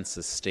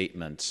consensus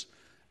statement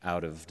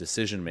out of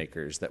decision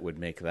makers that would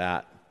make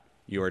that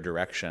your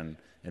direction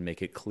and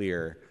make it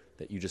clear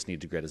that you just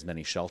need to get as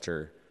many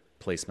shelter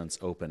placements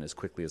open as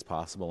quickly as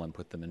possible and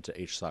put them into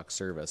HSOC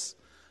service.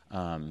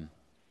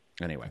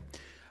 Anyway,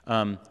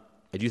 I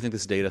do think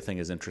this data thing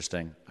is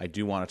interesting. I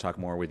do want to talk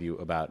more with you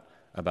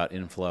about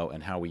inflow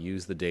and how we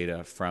use the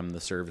data from the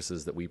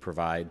services that we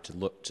provide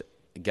to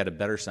get a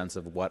better sense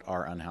of what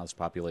our unhoused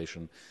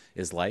population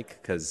is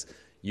like, because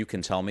you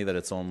can tell me that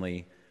it's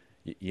only,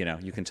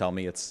 you can tell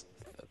me it's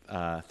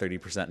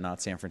 30%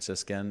 not San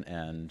Franciscan,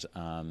 and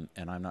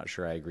I'm not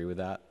sure I agree with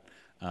that.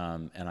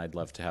 And I'd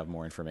love to have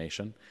more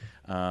information.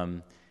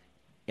 And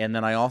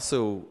then I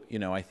also,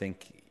 I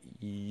think,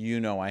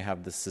 I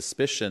have the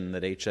suspicion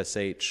that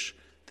HSH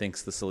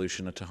thinks the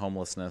solution to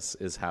homelessness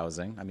is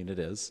housing. I mean, it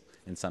is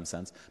in some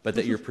sense, but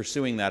that you're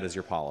pursuing that as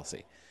your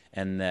policy,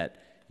 and that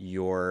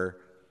you're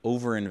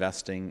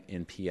over-investing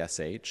in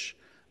PSH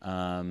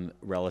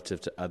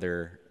relative to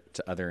other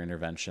other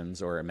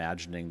interventions or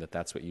imagining that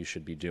that's what you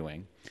should be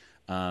doing.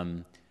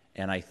 And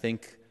I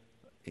think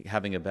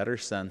having a better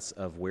sense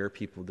of where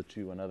people,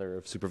 to another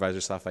of Supervisor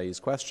Safai's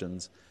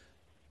questions,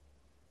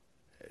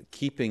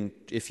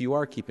 if you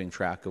are keeping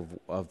track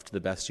of to the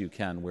best you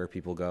can where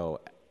people go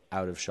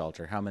out of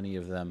shelter, how many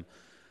of them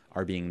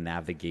are being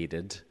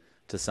navigated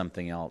to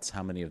something else,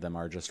 how many of them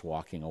are just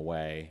walking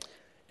away,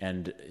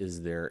 and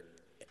is there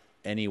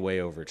any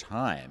way over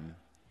time,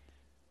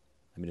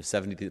 I mean, if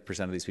 70%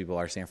 of these people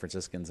are San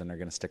Franciscans and are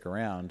going to stick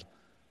around,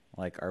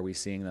 like, are we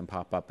seeing them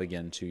pop up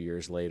again 2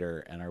 years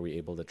later, and are we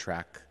able to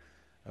track,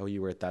 oh,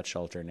 you were at that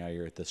shelter, now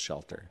you're at this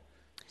shelter?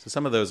 So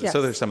some of those,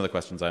 so there's some of the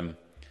questions I'm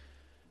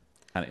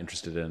kind of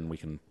interested in, we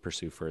can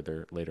pursue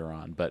further later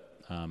on,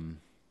 but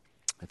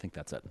I think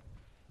that's it.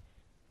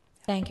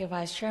 Thank you,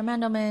 Vice Chair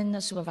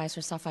Mandelman.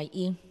 Supervisor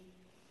Safai.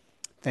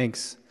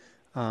 Thanks.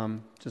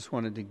 Just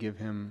wanted to give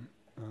him,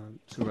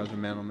 Supervisor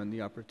Mandelman,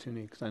 the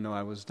opportunity, because I know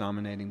I was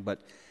dominating,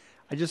 but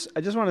I just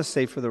want to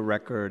say for the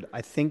record,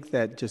 I think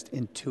that just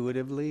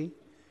intuitively,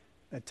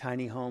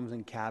 tiny homes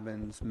and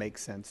cabins make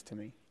sense to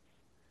me.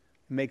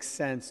 It makes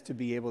sense to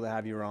be able to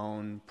have your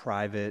own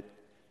private,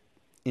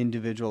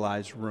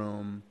 individualized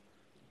room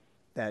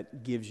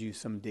that gives you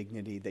some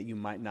dignity that you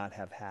might not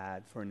have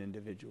had for an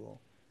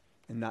individual,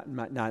 and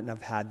might not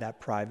have had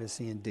that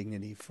privacy and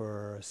dignity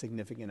for a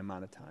significant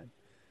amount of time.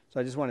 So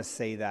I just want to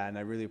say that, and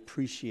I really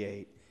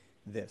appreciate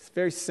this.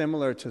 Very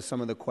similar to some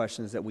of the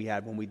questions that we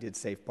had when we did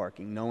safe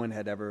parking. No one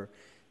had ever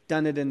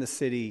done it in the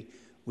city.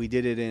 We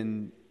did it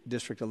in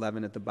District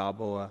 11 at the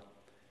Balboa.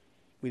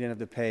 We didn't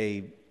have to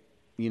pay,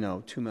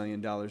 $2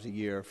 million a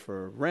year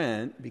for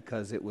rent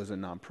because it was a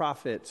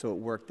nonprofit, so it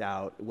worked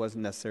out. It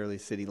wasn't necessarily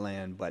city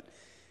land, but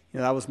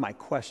that was my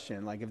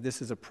question. Like, if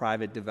this is a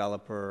private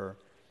developer,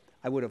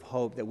 I would have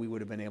hoped that we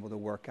would have been able to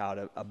work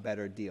out a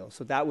better deal.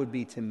 So that would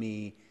be, to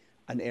me,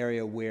 an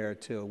area where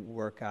to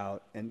work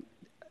out and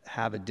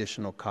have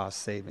additional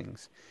cost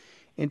savings.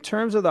 In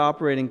terms of the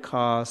operating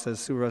costs, as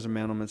Supervisor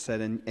Mandelman said,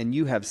 and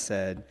you have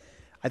said,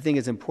 I think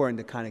it's important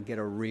to kind of get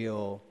a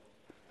real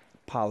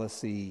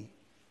policy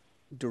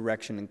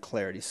direction and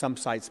clarity. Some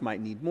sites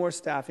might need more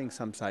staffing,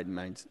 some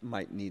sites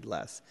might need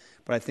less.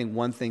 But I think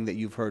one thing that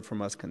you've heard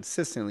from us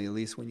consistently, at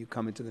least when you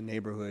come into the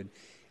neighborhood,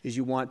 is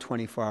you want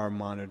 24-hour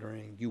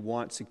monitoring, you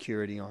want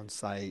security on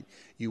site,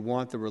 you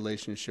want the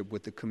relationship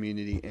with the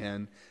community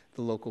and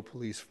the local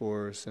police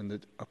force and the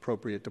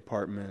appropriate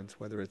departments,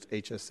 whether it's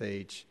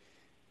HSH,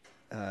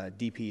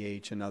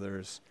 DPH, and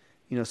others.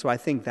 So I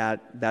think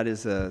that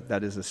is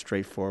a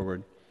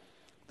straightforward.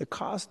 The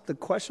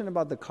question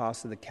about the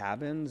cost of the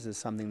cabins is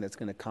something that's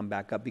going to come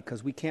back up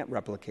because we can't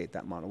replicate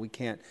that model.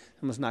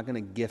 Someone's not going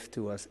to gift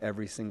to us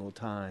every single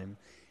time,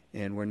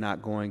 and we're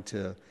not going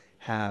to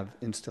have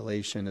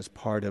installation as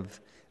part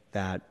of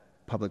that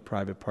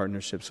public-private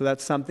partnership. So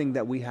that's something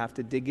that we have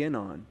to dig in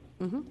on.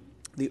 Mm-hmm.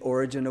 The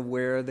origin of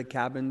where the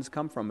cabins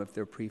come from, if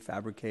they're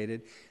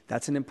prefabricated,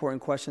 that's an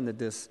important question that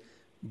this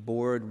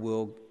board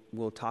will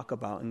talk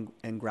about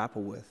and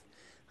grapple with.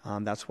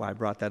 That's why I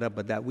brought that up,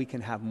 but that we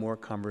can have more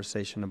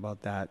conversation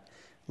about that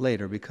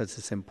later, because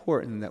it's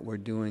important that we're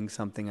doing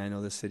something I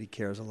know the city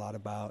cares a lot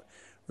about,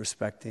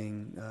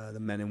 respecting the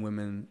men and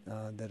women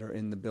that are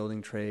in the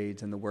building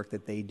trades and the work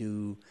that they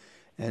do.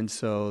 And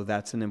so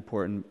that's an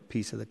important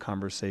piece of the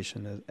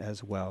conversation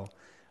as well.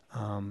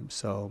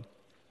 So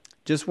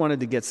just wanted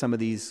to get some of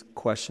these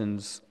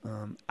questions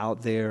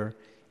out there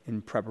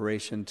in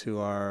preparation to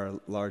our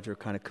larger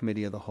kind of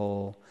committee of the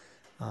whole.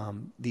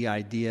 The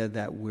idea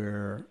that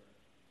we're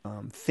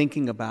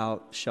thinking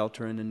about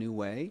shelter in a new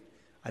way,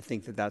 I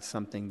think that's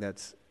something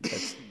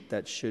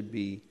that should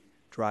be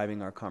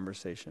driving our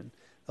conversation.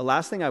 The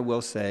last thing I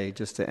will say,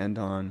 just to end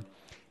on,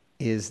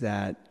 is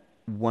that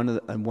one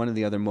of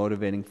the other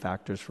motivating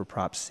factors for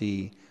Prop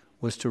C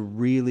was to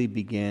really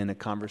begin a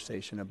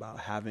conversation about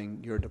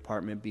having your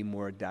department be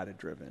more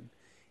data-driven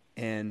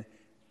and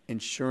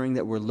ensuring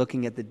that we're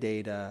looking at the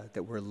data,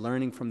 that we're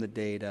learning from the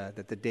data,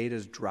 that the data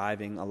is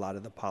driving a lot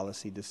of the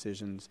policy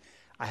decisions.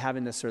 I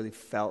haven't necessarily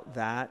felt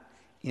that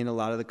in a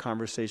lot of the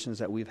conversations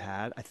that we've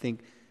had. I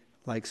think,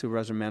 like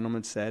Supervisor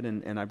Mandelman said,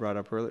 and I brought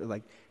up earlier,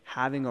 like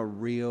having a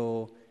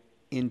real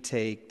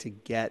intake to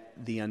get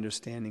the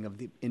understanding of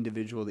the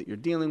individual that you're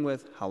dealing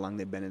with, how long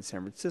they've been in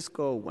San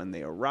Francisco, when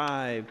they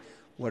arrived,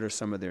 what are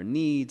some of their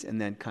needs, and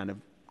then kind of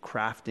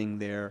crafting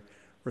their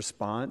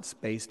response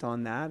based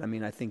on that. I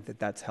mean, I think that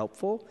that's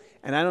helpful.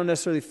 And I don't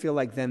necessarily feel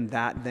like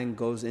that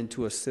goes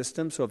into a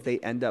system. So if they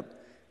end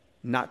up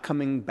not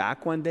coming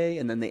back one day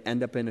and then they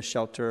end up in a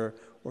shelter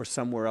or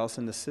somewhere else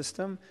in the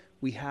system,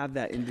 we have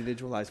that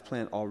individualized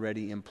plan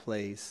already in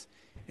place,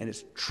 and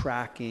it's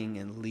tracking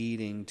and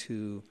leading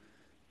to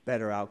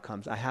better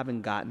outcomes. I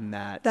haven't gotten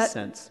that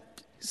sense.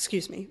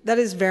 Excuse me. That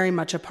is very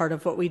much a part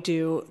of what we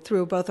do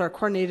through both our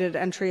coordinated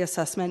entry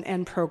assessment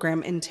and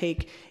program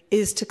intake,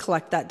 is to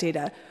collect that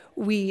data.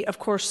 We, of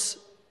course,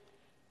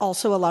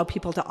 also allow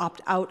people to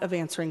opt out of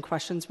answering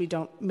questions. We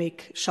don't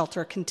make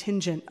shelter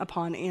contingent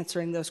upon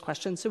answering those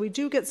questions. So we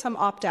do get some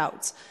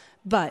opt-outs,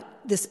 but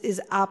this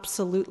is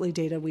absolutely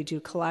data we do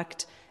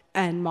collect.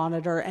 and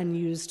monitor and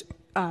used,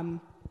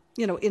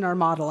 in our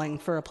modeling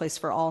for A Place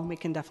for All. And we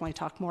can definitely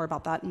talk more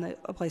about that in the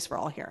A Place for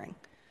All hearing.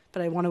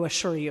 But I want to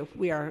assure you,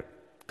 we are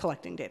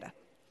collecting data.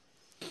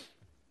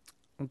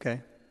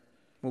 Okay.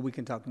 Well, we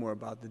can talk more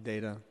about the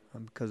data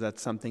because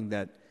that's something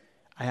that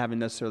I haven't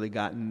necessarily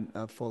gotten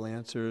full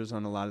answers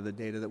on a lot of the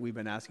data that we've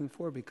been asking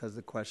for, because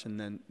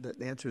the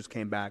answers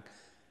came back.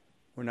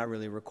 We're not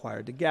really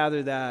required to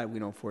gather that. We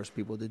don't force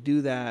people to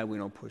do that. We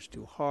don't push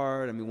too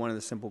hard. I mean, one of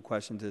the simple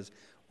questions is,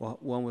 well,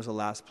 when was the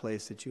last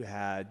place that you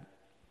had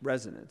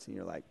residents? And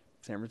you're like,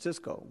 San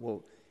Francisco.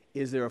 Well,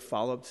 is there a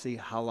follow-up to see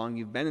how long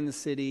you've been in the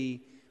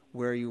city,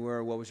 where you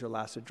were, what was your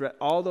last address?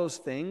 All those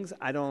things,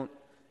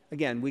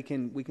 again, we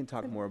can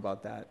talk more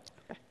about that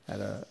at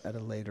a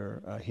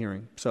later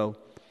hearing. So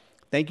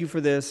thank you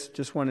for this.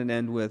 Just wanted to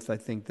end with, I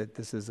think that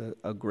this is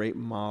a great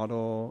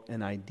model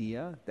and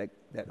idea that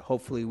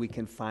hopefully we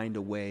can find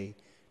a way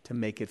to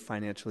make it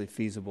financially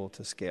feasible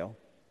to scale.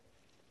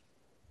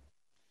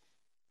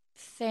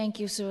 Thank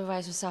you,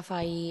 Supervisor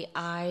Safai.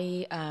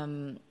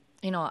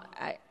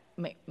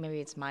 Maybe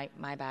it's my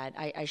bad.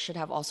 I should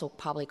have also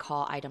probably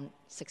called item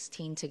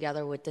 16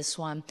 together with this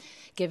one,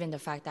 given the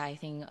fact that I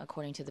think,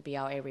 according to the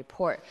BLA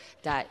report,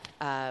 that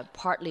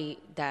partly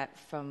that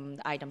from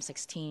item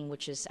 16,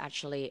 which is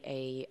actually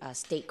a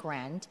state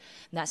grant,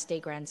 and that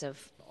state grants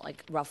of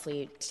like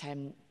roughly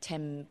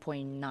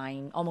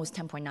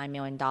 $10.9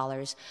 million,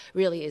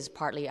 really is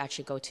partly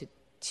actually go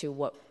to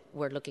what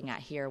we're looking at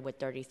here with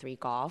 33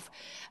 Golf,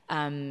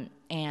 and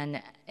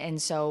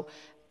so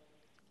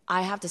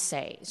I have to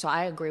say, so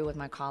I agree with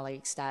my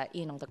colleagues that,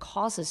 the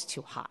cost is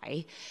too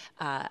high,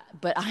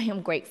 but I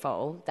am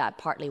grateful that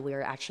partly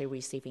we're actually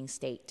receiving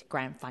state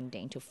grant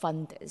funding to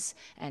fund this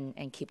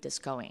and keep this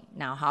going.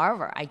 Now,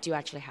 however, I do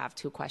actually have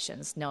two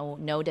questions.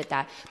 Noted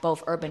that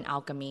both Urban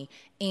Alchemy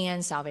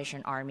and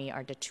Salvation Army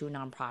are the two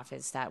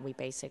nonprofits that we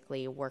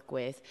basically work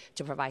with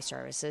to provide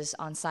services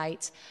on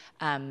site.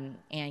 And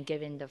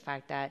given the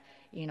fact that,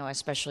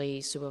 especially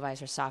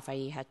Supervisor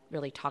Safai had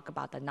really talked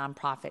about the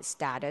nonprofit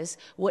status,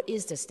 what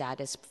is the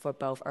status for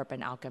both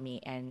Urban Alchemy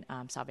and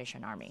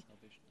Salvation Army?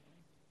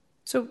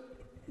 So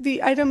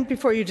the item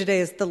before you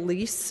today is the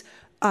lease,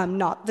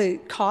 not the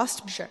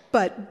cost. Sure.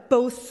 But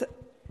both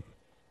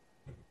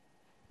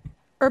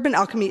Urban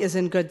Alchemy is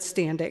in good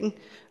standing.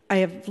 I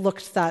have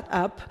looked that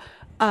up.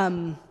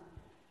 Are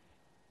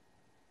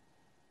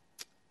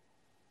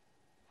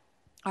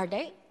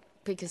they?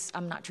 Because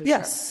I'm not too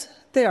yes, sure.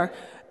 They are.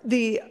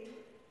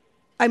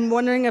 I'm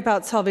wondering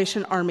about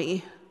Salvation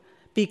Army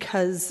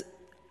because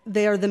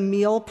they are the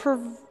meal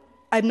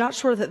I'm not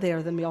sure that they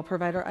are the meal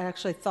provider. I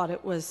actually thought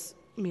it was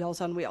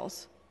Meals on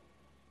Wheels.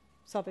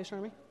 Salvation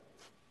Army?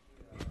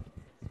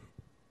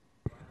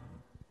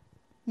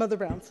 Mother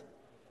Brown's.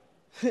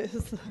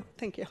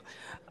 Thank you.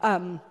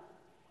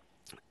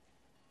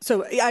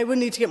 So I would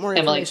need to get more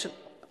information.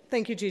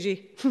 Thank you,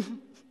 Gigi.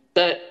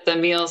 The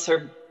meals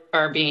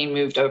are being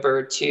moved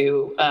over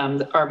to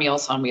our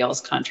Meals on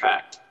Wheels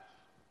contract.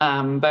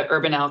 But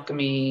Urban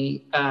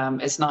Alchemy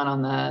is not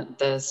on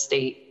the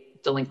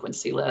state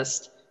delinquency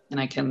list, and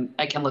I can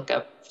look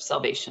up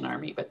Salvation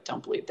Army, but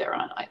don't believe they're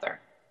on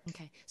either.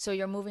 Okay, so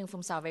you're moving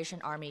from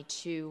Salvation Army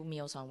to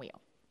Meals on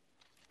Wheels.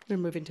 We're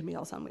moving to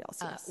Meals on Wheels.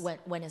 Yes.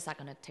 When is that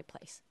going to take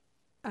place?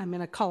 I'm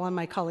going to call on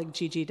my colleague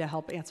Gigi to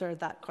help answer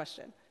that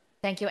question.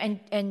 Thank you.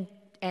 And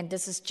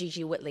this is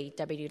Gigi Whitley,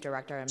 Deputy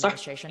Director of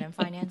Administration and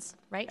Finance,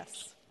 right?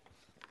 Yes.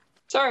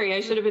 Sorry,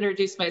 I should have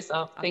introduced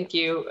myself. Thank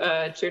you,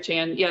 Chair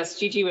Chan. Yes,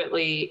 Gigi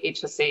Whitley,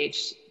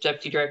 HSH,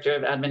 Deputy Director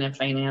of Admin and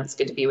Finance.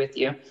 Good to be with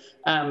you.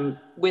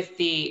 With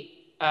the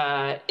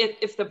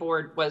if the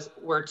board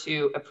were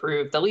to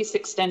approve the lease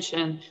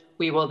extension,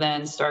 we will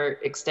then start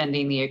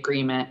extending the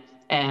agreement,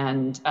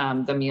 and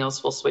the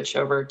meals will switch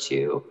over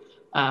to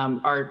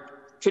our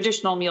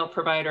traditional meal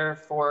provider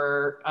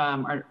for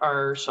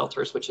our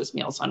shelters, which is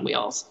Meals on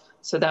Wheels.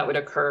 So that would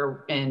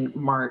occur in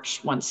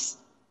March once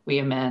we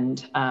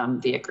amend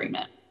the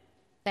agreement.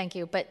 Thank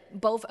you.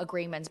 But both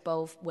agreements,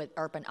 both with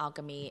Urban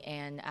Alchemy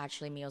and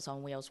actually Meals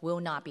on Wheels, will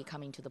not be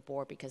coming to the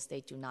board because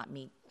they do not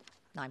meet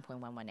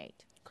 9.118.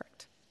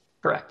 Correct?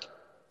 Correct.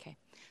 Okay.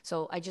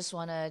 So I just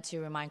wanted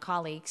to remind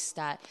colleagues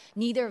that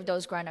neither of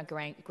those grant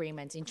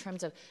agreements in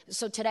terms of,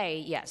 so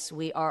today, yes,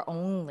 we are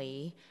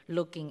only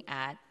looking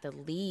at the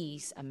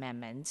lease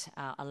amendment,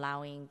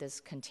 allowing this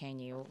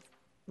continue,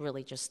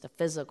 really just the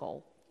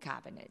physical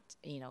cabinet,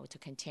 to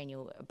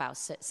continue about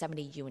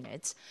 70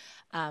 units.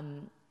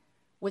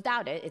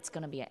 Without it, it's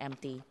going to be an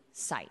empty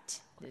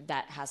site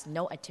that has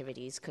no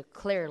activities, because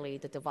clearly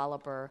the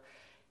developer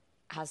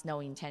has no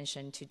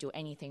intention to do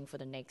anything for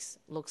the next,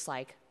 looks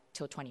like,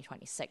 till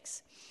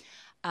 2026.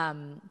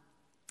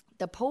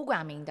 The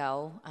programming,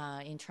 though,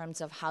 in terms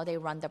of how they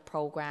run the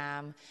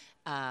program,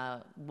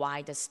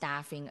 why the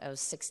staffing of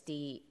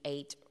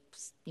 68,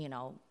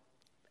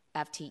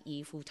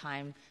 FTE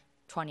full-time,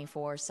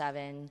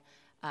 24/7,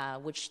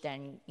 which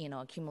then,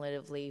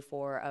 cumulatively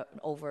for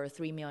over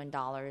 $3 million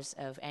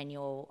of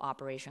annual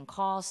operation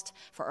cost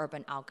for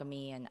Urban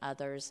Alchemy and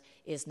others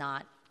is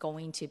not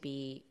going to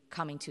be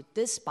coming to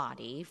this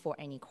body for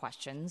any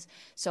questions.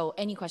 So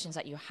any questions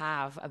that you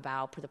have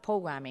about the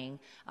programming,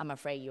 I'm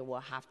afraid you will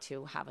have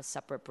to have a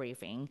separate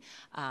briefing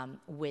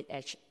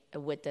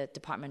with the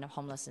Department of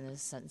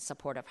Homelessness and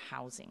Supportive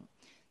Housing.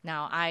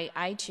 Now,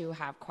 I too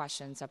have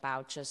questions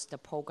about just the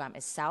program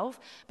itself,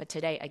 but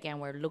today, again,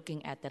 we're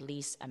looking at the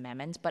lease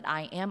amendment, but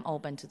I am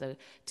open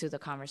to the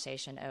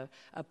conversation of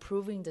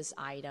approving this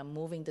item,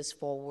 moving this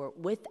forward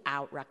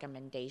without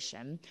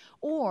recommendation,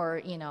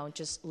 or,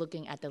 just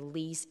looking at the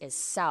lease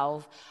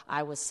itself,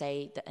 I would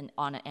say that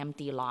on an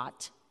empty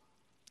lot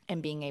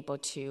and being able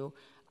to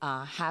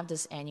have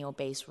this annual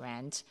base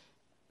rent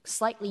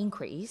slightly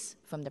increase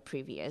from the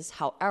previous.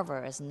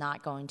 However, it's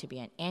not going to be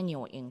an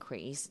annual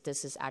increase.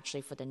 This is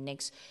actually for the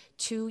next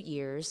 2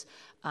 years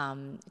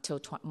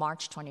till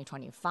March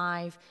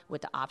 2025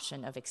 with the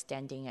option of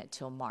extending it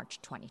till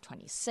March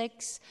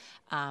 2026.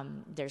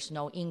 There's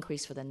no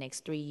increase for the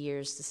next 3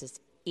 years. This is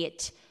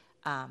it.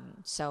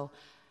 So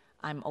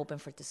I'm open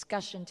for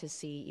discussion to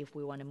see if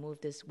we want to move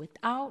this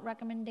without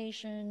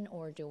recommendation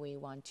or do we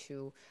want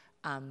to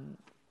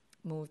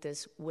move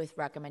this with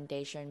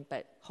recommendation,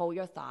 but hold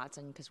your thoughts,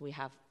 and because we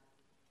have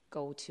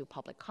go to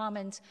public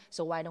comments.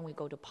 So why don't we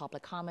go to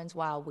public comments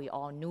while we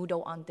all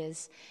noodle on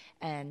this?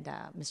 And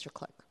Mr.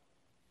 Clerk.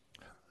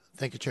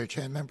 Thank you, Chair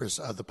Chan. Members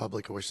of the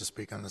public who wish to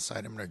speak on this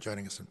item and are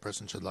joining us in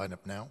person should line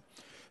up now.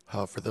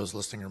 For those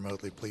listening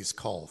remotely, please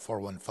call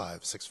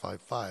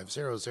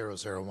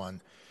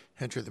 415-655-0001.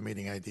 Enter the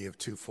meeting ID of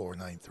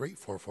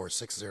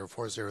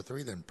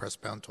 2493-446-0403, then press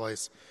pound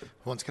twice.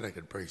 Once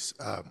connected, press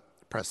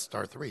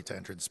star 3 to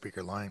enter the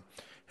speaker line.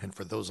 And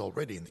for those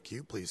already in the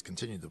queue, please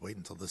continue to wait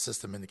until the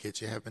system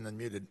indicates you have been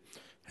unmuted,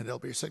 and that'll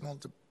be your signal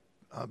to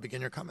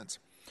begin your comments.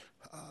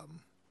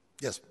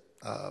 Yes,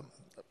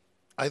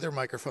 either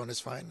microphone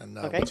is fine, and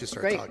once you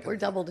start talking. We're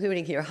double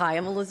tuning here. Hi,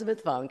 I'm Elizabeth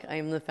Funk. I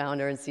am the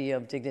founder and CEO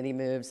of Dignity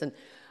Moves, and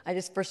I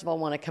just first of all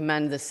want to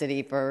commend the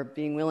city for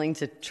being willing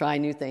to try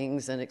new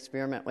things and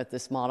experiment with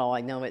this model.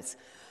 I know it's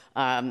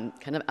kind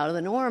of out of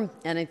the norm,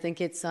 and I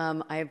think it's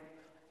I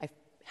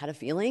had a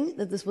feeling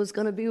that this was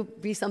going to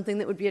be something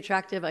that would be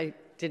attractive. I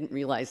didn't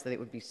realize that it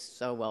would be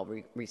so well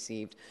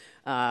received.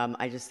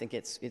 I just think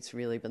it's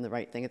really been the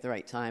right thing at the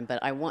right time.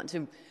 But I want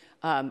to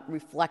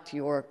reflect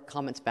your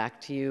comments back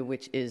to you,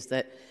 which is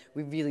that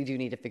we really do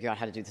need to figure out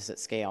how to do this at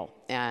scale.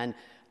 And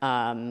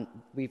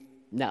we've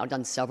now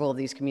done several of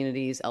these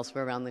communities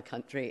elsewhere around the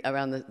country,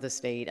 around the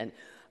state, and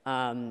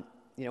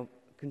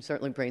can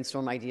certainly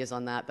brainstorm ideas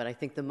on that, but I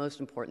think the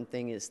most important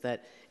thing is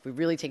that if we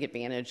really take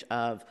advantage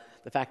of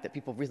the fact that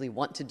people really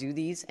want to do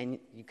these and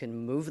you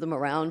can move them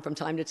around from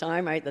time to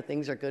time, right? The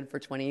things are good for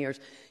 20 years.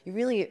 You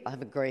really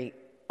have a great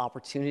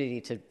opportunity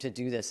to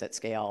do this at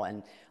scale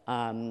and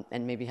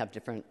maybe have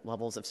different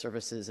levels of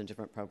services and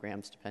different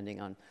programs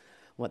depending on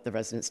what the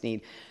residents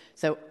need.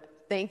 So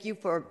thank you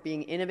for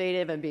being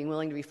innovative and being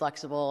willing to be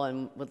flexible,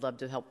 and would love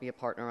to help be a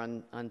partner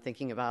on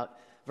thinking about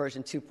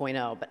version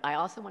 2.0. But I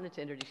also wanted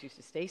to introduce you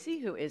to Stacy,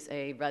 who is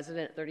a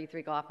resident at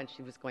 33 Goff, and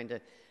she was going to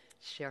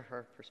share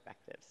her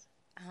perspectives.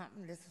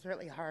 This is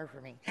really hard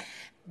for me.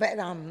 But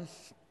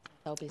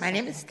my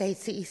name is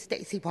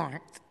Stacy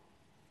Barnes.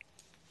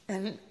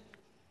 And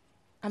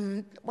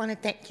I want to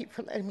thank you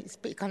for letting me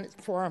speak on this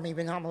forum,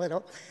 even though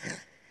I'm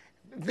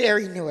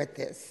very new at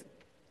this.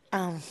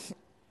 I'm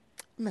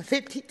a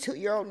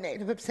 52-year-old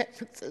native of San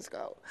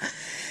Francisco,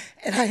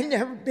 and I had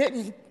never been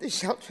in the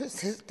shelter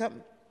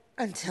system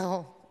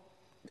until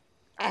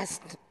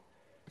last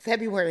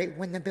February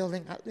when the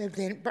building I lived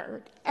in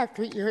burned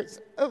after years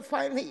of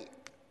finally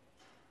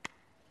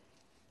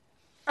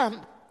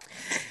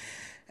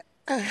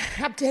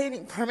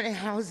obtaining permanent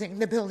housing.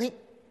 The building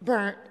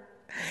burned,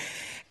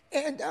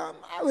 and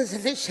I was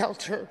in the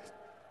shelter,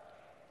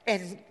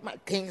 and my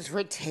things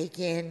were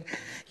taken,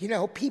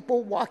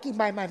 people walking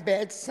by my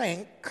bed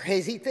saying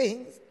crazy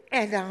things,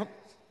 and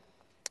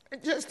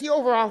just the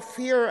overall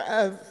fear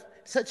of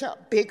such a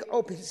big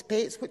open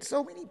space with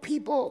so many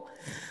people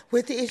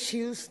with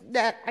issues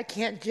that I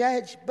can't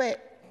judge,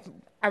 but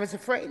I was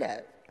afraid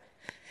of.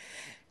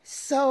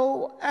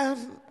 So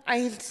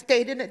I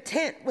stayed in a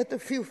tent with a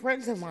few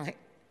friends of mine.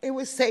 It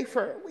was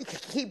safer. We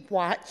could keep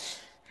watch.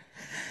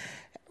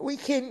 We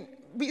can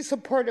be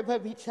supportive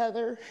of each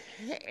other.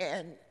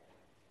 And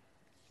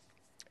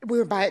we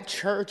were by a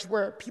church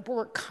where people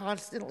were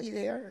constantly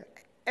there.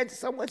 And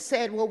someone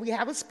said, well, we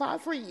have a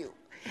spot for you.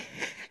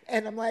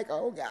 And I'm like,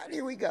 oh, God,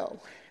 here we go.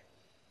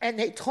 And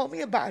they told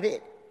me about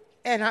it,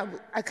 and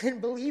I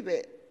couldn't believe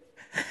it.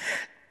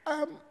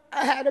 I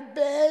had a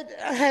bed,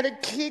 I had a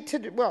key to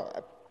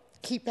a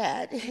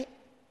keypad,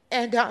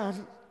 and a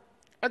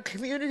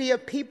community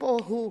of people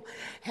who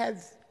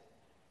have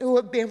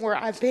been where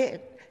I've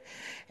been.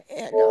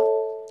 And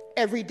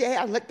every day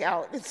I look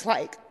out, it's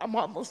like I'm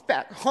almost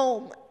back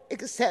home,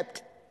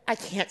 except I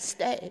can't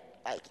stay.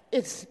 Like,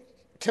 it's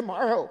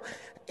tomorrow,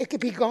 it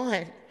could be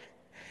gone.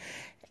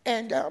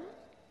 And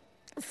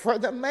for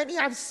the money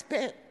I've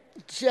spent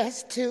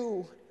just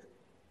to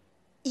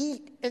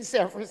eat in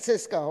San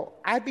Francisco,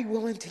 I'd be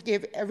willing to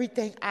give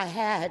everything I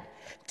had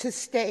to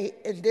stay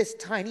in this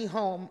tiny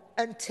home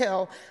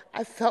until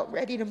I felt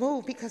ready to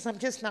move, because I'm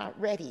just not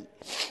ready.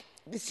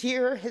 This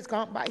year has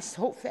gone by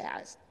so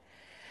fast,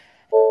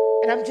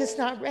 and I'm just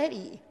not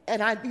ready.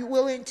 And I'd be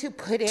willing to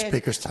put in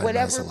Speaker's time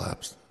whatever. has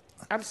elapsed.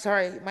 I'm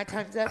sorry, my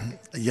time's up.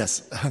 Yes.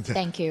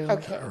 Thank you.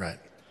 Okay. All right.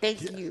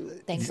 Thank you.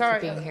 Thanks Sorry.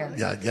 for being here.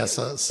 Yeah, yes.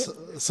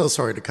 So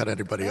sorry to cut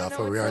anybody off,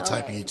 but we are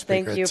timing each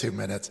speaker at 2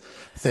 minutes.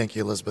 Thank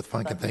you, Elizabeth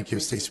Funk, and thank you,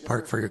 Stacey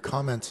Park, for your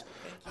comments.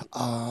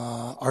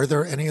 Are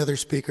there any other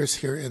speakers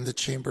here in the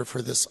chamber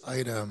for this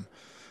item?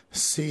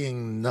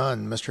 Seeing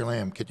none, Mr.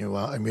 Lamb, can you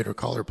unmute our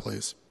caller,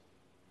 please?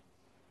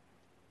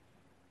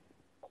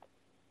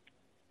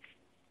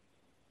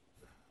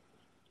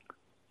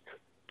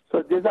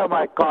 So these are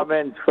my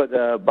comments for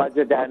the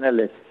budget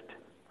analyst.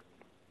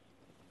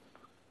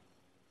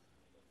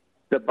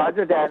 The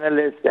budget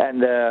analyst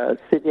and the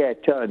city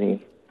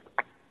attorney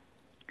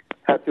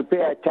have to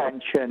pay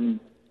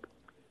attention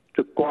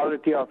to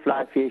quality of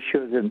life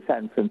issues in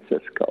San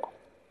Francisco.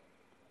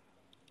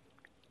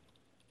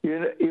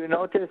 You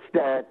notice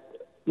that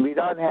we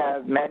don't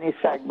have many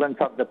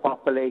segments of the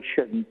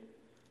population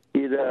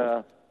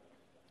either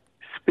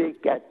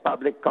speak at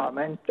public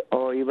comment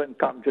or even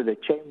come to the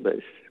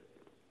chambers.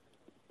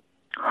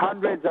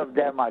 Hundreds of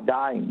them are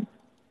dying,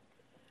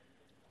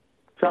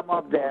 some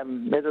of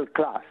them middle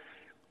class,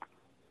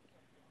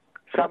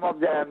 some of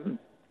them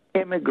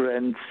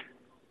immigrants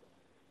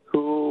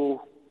who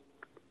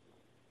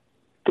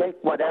take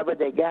whatever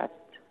they get.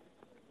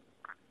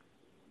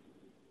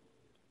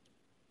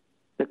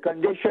 The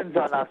conditions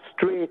on our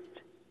street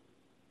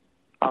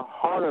are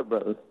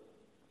horrible,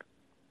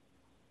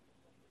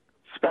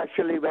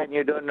 especially when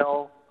you don't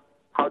know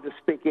how to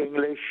speak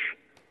English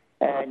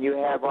and you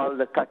have all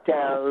the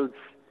cartels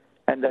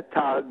and the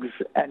thugs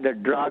and the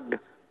drug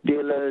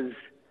dealers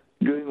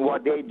doing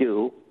what they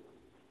do.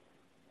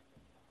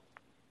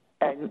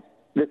 And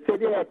the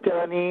city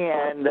attorney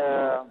and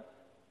the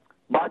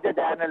budget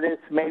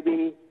analyst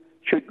maybe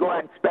should go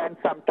and spend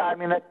some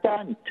time in a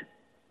tent,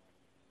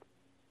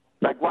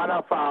 like one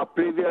of our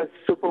previous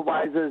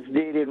supervisors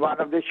did in one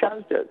of the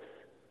shelters,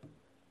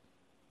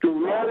 to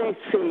really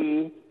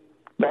see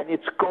when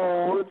it's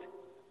cold,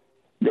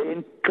 the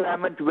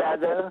inclement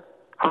weather,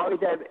 how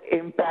it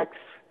impacts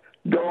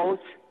those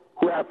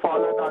who have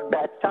fallen on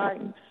bad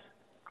times.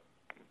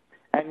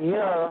 And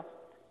here,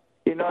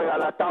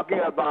 y'all are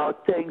talking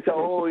about things,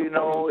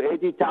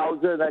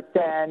 80,000 a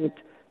tent,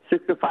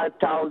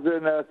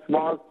 65,000 a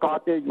small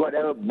cottage,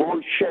 whatever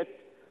bullshit.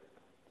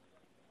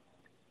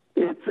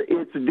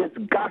 It's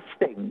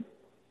disgusting.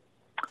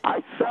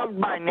 I served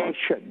my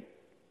nation.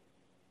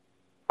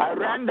 I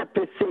ran the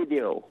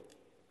Presidio.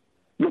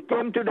 We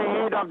came to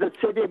the aid of the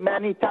city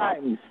many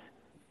times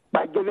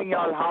by giving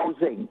y'all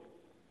housing.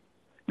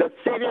 The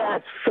city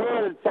has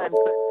failed San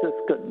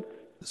Franciscans.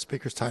 The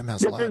speaker's time has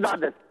This elapsed. is not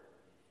the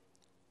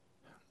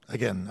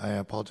Again, I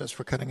apologize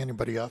for cutting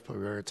anybody off, but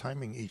we are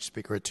timing each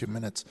speaker at 2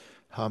 minutes.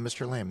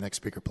 Mr. Lamb, next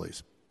speaker,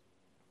 please.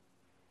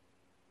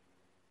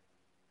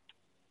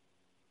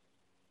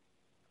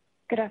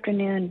 Good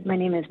afternoon. My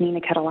name is Nina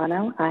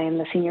Catalano. I am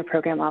the Senior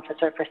Program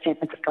Officer for San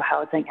Francisco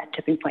Housing at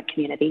Tipping Point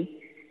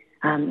Community,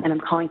 and I'm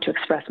calling to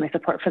express my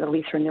support for the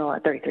lease renewal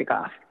at 33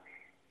 Goff.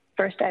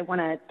 First, I want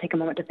to take a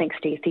moment to thank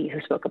Stacey,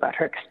 who spoke about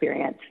her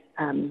experience.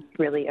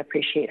 Really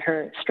appreciate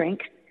her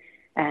strength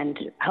and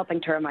helping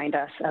to remind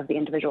us of the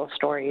individual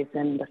stories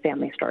and the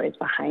family stories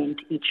behind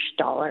each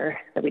dollar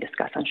that we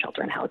discuss on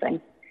shelter and housing.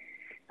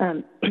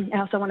 I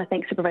also want to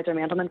thank Supervisor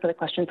Mandelman for the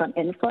questions on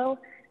inflow.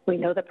 We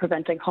know that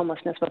preventing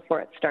homelessness before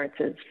it starts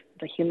is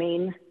the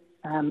humane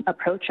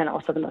approach and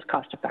also the most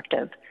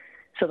cost-effective.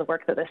 So the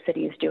work that the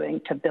city is doing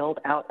to build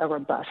out a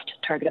robust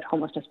targeted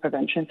homelessness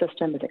prevention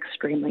system is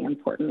extremely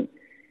important.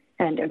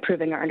 And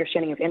improving our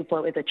understanding of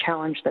inflow is a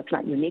challenge that's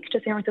not unique to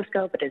San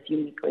Francisco, but is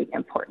uniquely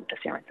important to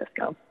San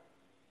Francisco.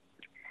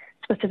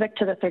 Specific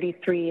to the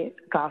 33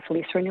 Goff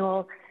lease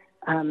renewal,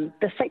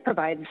 the site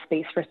provides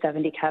space for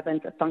 70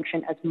 cabins that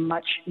function as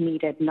much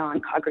needed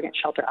non-congregant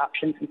shelter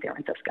options in San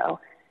Francisco.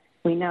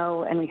 We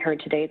know and we heard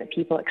today that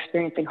people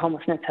experiencing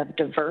homelessness have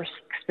diverse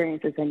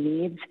experiences and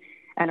needs,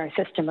 and our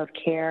system of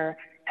care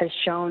has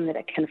shown that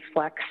it can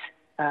flex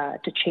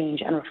to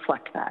change and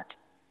reflect that.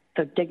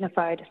 So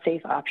dignified,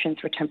 safe options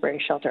for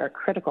temporary shelter are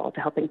critical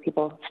to helping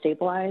people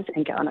stabilize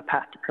and get on a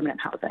path to permanent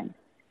housing.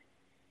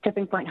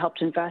 Tipping Point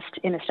helped invest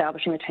in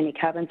establishing the tiny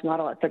cabins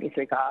model at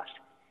 33 Goff,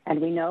 and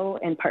we know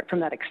in part from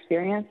that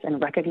experience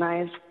and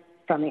recognize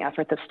from the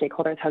efforts of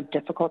stakeholders how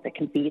difficult it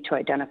can be to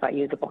identify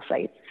usable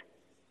sites.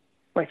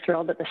 We're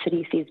thrilled that the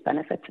city sees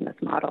benefits in this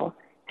model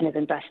and is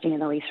investing in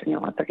the lease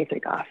renewal at 33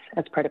 Goff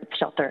as part of its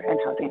shelter and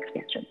housing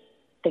expansion.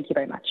 Thank you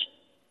very much.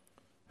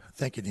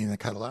 Thank you, Nina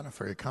Catalano,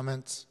 for your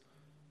comments.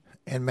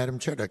 And Madam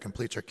Chair, that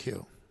completes our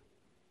queue.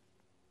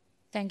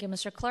 Thank you,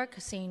 Mr. Clerk.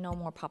 Seeing no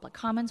more public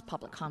comments,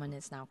 public comment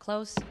is now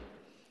closed.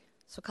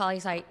 So,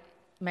 colleagues, I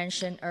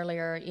mentioned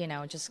earlier,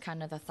 just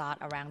kind of the thought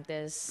around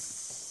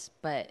this,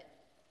 but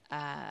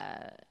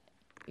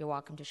you're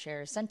welcome to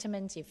share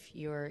sentiments if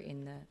you're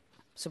in the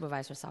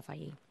Supervisor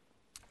Safai.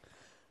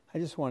 I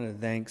just want to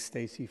thank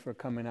Stacy for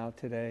coming out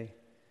today.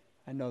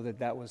 I know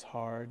that was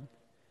hard.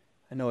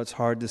 I know it's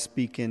hard to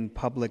speak in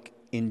public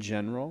in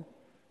general.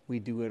 We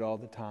do it all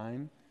the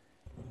time.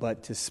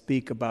 But to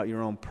speak about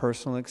your own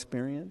personal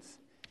experience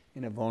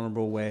in a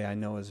vulnerable way, I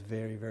know is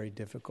very, very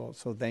difficult.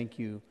 So thank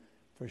you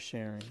for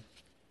sharing.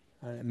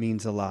 It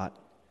means a lot.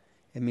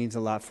 It means a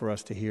lot for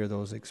us to hear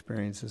those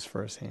experiences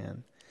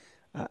firsthand.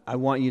 I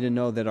want you to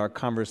know that our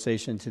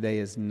conversation today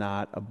is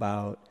not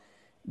about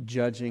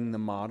judging the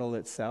model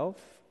itself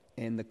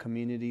and the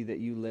community that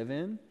you live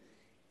in.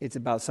 It's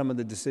about some of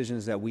the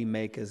decisions that we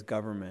make as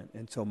government.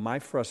 And so my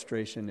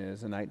frustration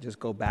is, and I just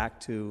go back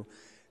to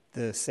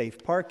the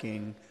safe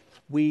parking,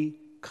 we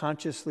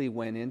consciously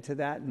went into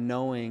that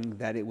knowing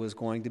that it was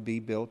going to be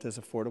built as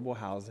affordable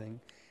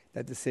housing,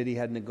 that the city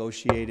had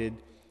negotiated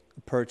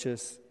a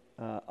purchase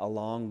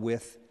along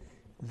with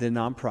the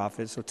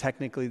nonprofit. So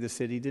technically the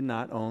city did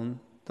not own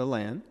the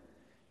land.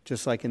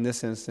 Just like in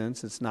this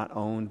instance, it's not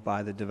owned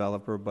by the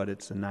developer, but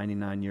it's a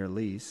 99-year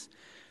lease.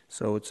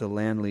 So it's a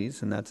land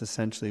lease, and that's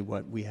essentially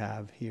what we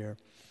have here,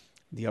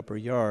 the upper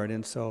yard.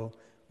 And so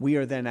we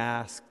are then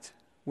asked,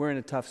 we're in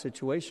a tough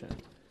situation.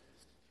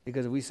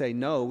 Because if we say,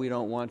 no, we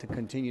don't want to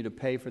continue to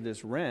pay for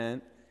this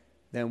rent,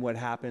 then what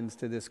happens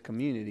to this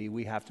community?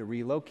 We have to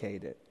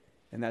relocate it.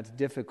 And that's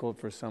difficult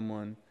for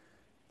someone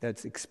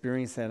that's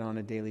experienced that on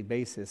a daily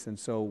basis. And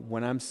so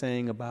when I'm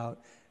saying about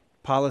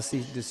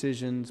policy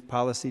decisions,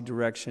 policy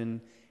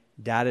direction,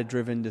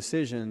 data-driven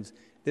decisions,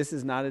 this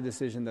is not a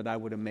decision that I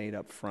would have made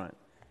up front.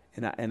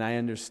 And I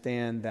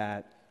understand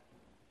that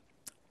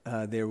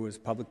there was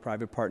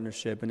public-private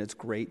partnership, and it's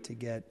great to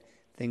get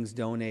things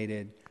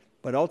donated.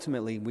 But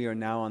ultimately, we are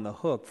now on the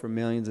hook for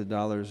millions of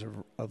dollars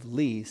of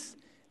lease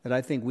that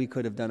I think we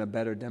could have done a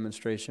better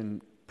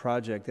demonstration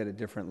project at a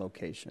different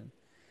location.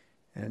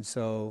 And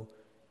so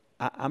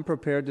I'm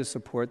prepared to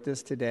support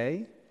this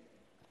today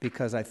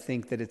because I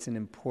think that it's an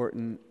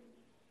important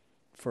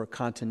for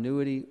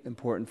continuity,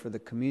 important for the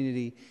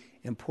community,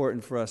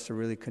 important for us to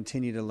really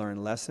continue to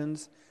learn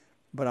lessons.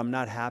 But I'm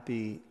not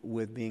happy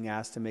with being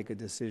asked to make a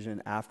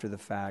decision after the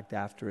fact,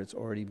 after it's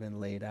already been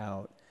laid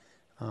out.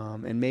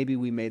 And maybe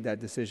we made that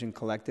decision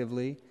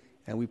collectively,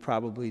 and we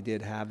probably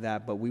did have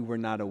that, but we were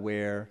not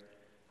aware,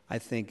 I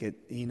think,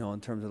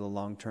 in terms of the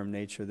long-term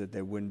nature, that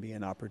there wouldn't be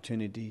an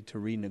opportunity to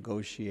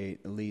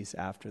renegotiate a lease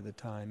after the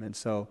time. And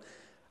so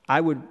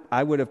I would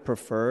have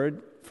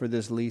preferred for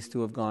this lease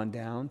to have gone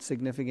down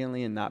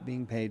significantly and not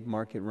being paid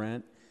market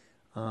rent,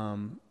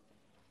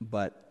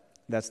 but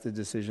that's the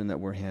decision that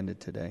we're handed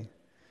today.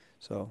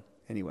 So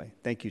anyway,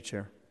 thank you,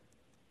 Chair.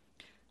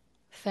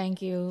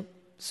 Thank you.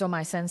 So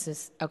my sense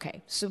is,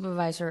 okay,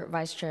 Supervisor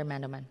Vice Chair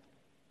Mandelman.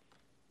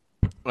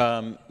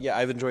 Yeah,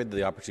 I've enjoyed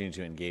the opportunity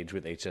to engage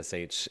with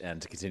HSH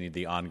and to continue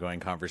the ongoing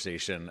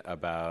conversation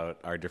about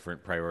our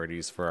different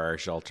priorities for our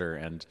shelter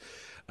and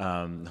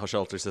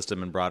shelter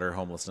system and broader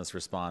homelessness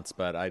response,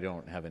 but I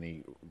don't have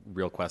any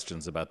real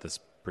questions about this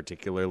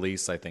particular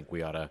lease. I think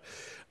we ought to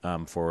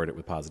forward it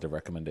with positive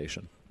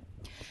recommendation.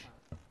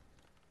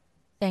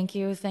 Thank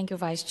you,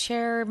 Vice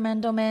Chair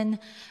Mandelman.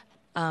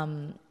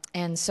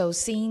 And so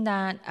seeing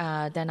that,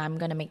 then I'm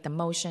going to make the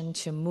motion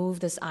to move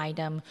this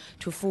item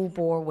to full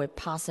board with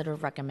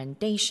positive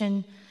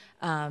recommendation.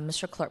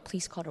 Mr. Clerk,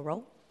 please call the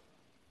roll.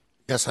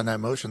 Yes, on that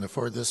motion to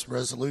forward this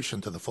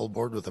resolution to the full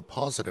board with a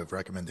positive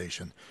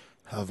recommendation.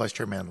 Vice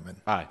Chair Mandelman.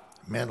 Aye.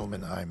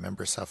 Mandelman, aye.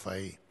 Member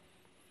Safai.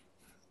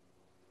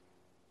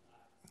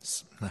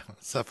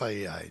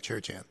 Safai, aye. Chair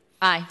Chan.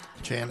 Aye.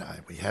 Chan, aye.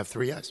 We have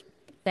 3 ayes.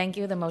 Thank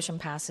you. The motion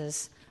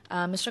passes.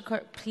 Mr.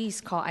 Clerk,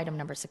 please call item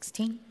number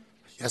 16.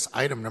 Yes,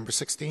 item number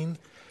 16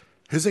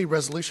 is a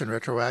resolution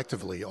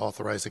retroactively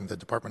authorizing the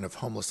Department of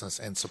Homelessness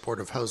and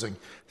Supportive Housing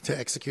to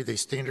execute a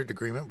standard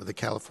agreement with the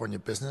California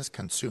Business,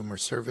 Consumer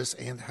Service,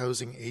 and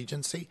Housing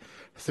Agency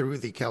through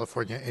the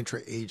California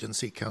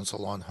Intra-Agency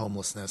Council on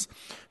Homelessness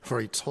for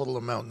a total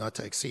amount not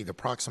to exceed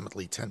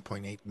approximately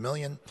 $10.8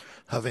 million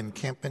of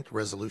Encampment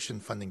Resolution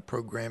Funding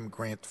Program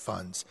grant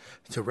funds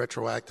to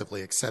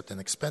retroactively accept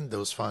and expend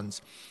those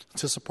funds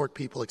to support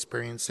people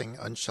experiencing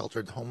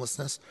unsheltered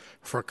homelessness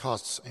for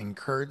costs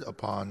incurred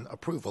upon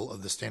approval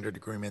of the standard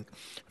agreement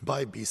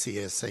by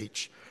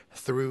BCSH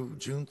through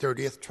June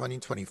 30th,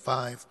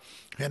 2025,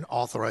 and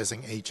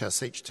authorizing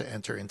HSH to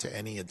enter into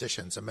any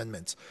additions,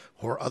 amendments,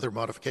 or other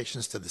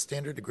modifications to the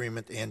standard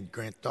agreement and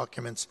grant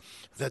documents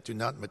that do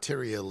not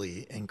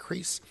materially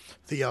increase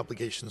the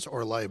obligations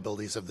or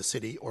liabilities of the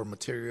city or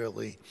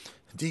materially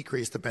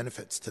decrease the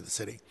benefits to the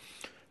city.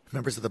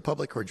 Members of the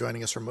public who are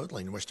joining us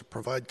remotely and wish to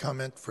provide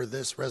comment for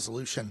this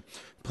resolution,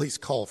 please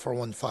call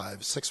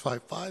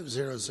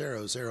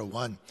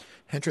 415-655-0001.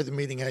 Enter the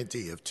meeting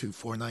ID of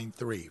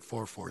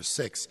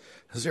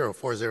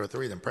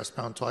 2493-446-0403, then press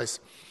pound twice.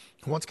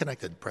 Once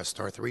connected, press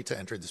star 3 to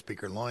enter the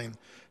speaker line.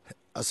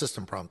 A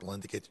system prompt will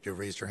indicate that you have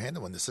raised your hand,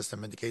 and when the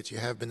system indicates you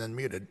have been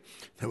unmuted,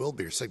 there will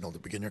be your signal to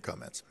begin your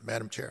comments.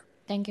 Madam Chair.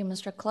 Thank you,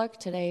 Mr. Clerk.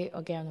 Today,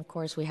 again, of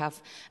course, we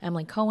have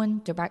Emily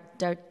Cohen,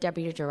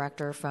 Deputy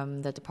Director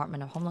from the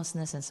Department of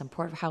Homelessness and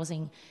Supportive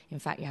Housing. In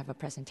fact, you have a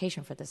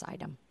presentation for this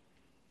item.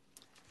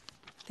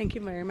 Thank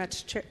you very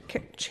much,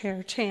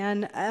 Chair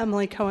Chan.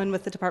 Emily Cohen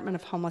with the Department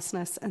of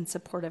Homelessness and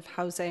Supportive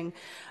Housing.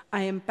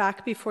 I am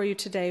back before you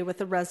today with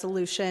a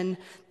resolution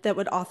that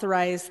would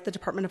authorize the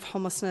Department of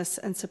Homelessness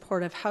and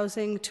Supportive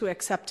Housing to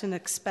accept and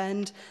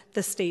expend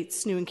the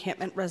state's new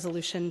encampment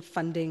resolution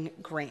funding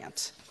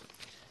grant.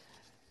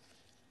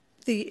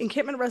 The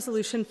Encampment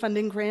Resolution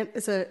Funding Grant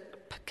is a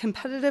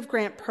competitive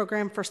grant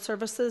program for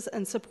services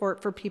and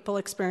support for people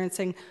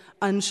experiencing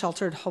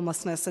unsheltered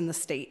homelessness in the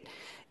state.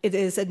 It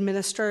is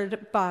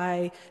administered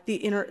by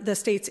the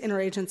state's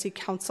Interagency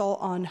Council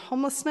on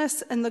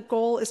Homelessness, and the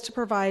goal is to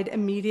provide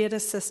immediate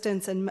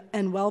assistance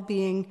and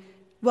well-being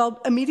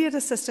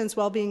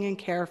and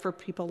care for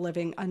people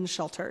living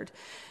unsheltered.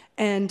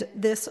 And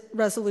this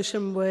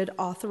resolution would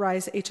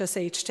authorize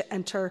HSH to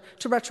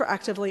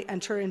retroactively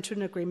enter into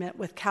an agreement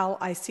with Cal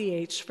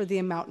ICH for the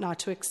amount not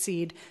to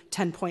exceed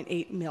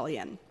 $10.8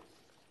 million.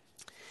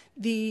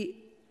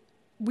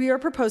 We are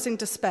proposing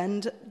to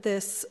spend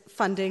this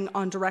funding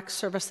on direct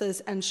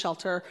services and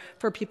shelter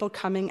for people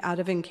coming out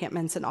of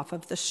encampments and off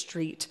of the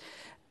street.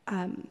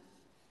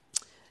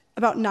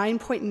 About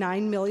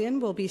 $9.9 million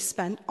will be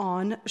spent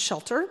on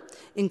shelter,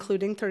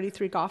 including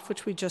 33 Goff,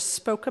 which we just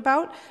spoke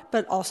about,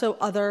 but also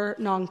other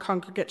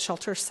non-congregate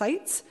shelter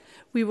sites.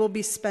 We will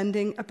be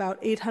spending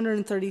about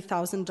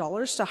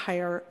 $830,000 to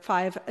hire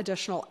 5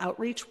 additional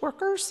outreach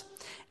workers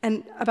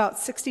and about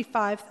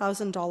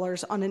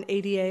 $65,000 on an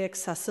ADA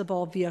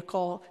accessible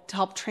vehicle to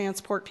help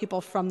transport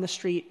people from the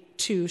street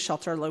to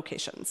shelter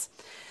locations.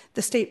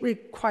 The state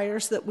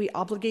requires that we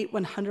obligate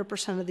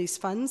 100% of these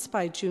funds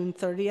by June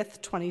 30th,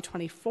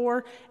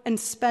 2024, and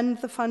spend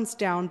the funds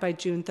down by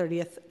June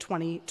 30th,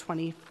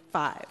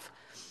 2025.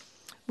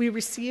 We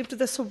received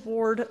this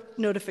award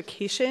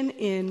notification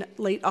in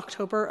late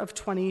October of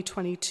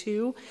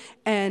 2022,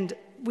 and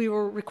we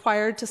were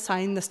required to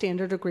sign the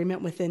standard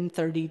agreement within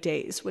 30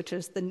 days, which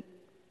is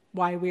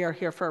why we are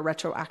here for a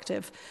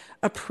retroactive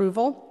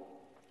approval.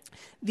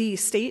 The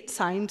state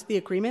signed the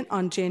agreement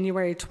on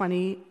January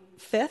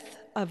 25th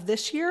of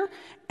this year,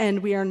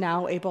 and we are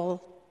now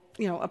able,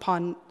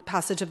 upon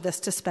passage of this,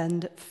 to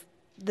spend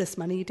this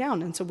money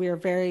down. And so we are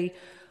very,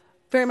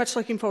 very much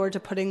looking forward to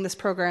putting this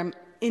program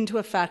into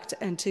effect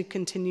and to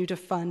continue to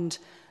fund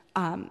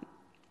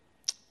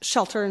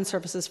shelter and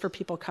services for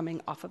people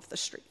coming off of the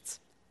streets.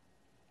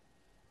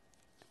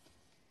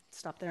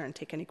 Stop there and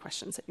take any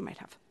questions that you might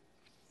have.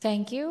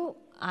 Thank you.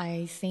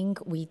 I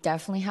think we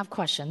definitely have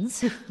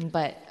questions,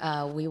 but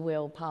we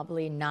will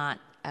probably not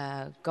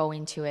go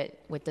into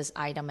it with this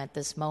item at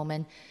this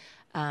moment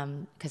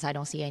because I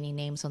don't see any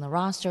names on the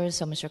roster.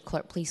 So, Mr.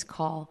 Clerk, please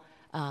call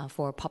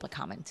for public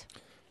comment.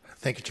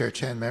 Thank you, Chair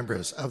Chan.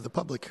 Members of the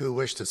public who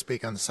wish to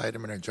speak on this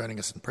item and are joining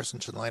us in person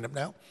should line up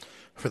now.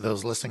 For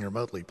those listening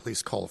remotely,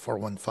 please call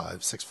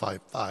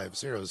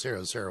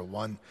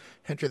 415-655-0001.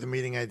 Enter the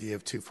meeting ID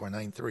of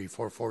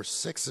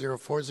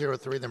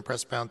 2493-446-0403, then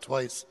press pound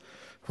twice.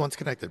 Once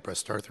connected, press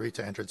star 3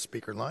 to enter the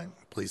speaker line.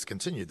 Please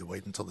continue to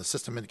wait until the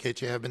system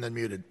indicates you have been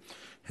unmuted,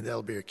 and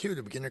that'll be your cue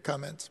to begin your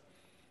comments.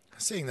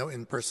 Seeing no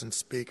in-person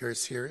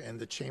speakers here in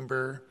the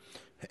chamber,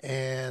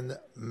 and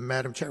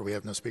Madam Chair, we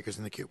have no speakers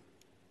in the queue.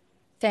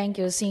 Thank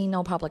you. Seeing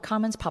no public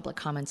comments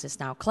is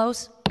now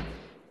closed.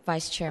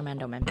 Vice Chair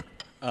Mandelman.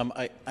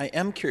 I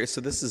am curious.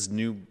 So this is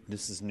new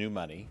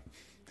money,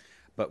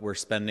 but we're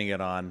spending it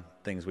on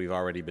things we've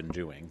already been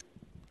doing,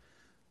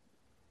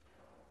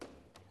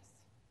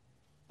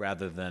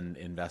 rather than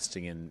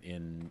investing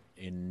in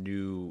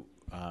new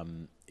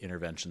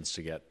interventions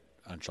to get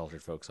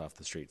unsheltered folks off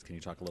the streets. Can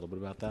you talk a little bit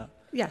about that?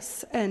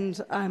 Yes, and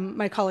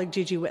my colleague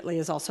Gigi Whitley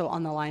is also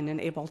on the line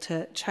and able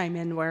to chime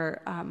in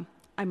where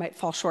I might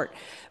fall short.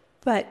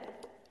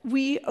 But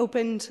we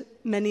opened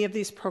many of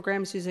these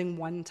programs using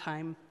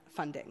one-time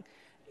funding.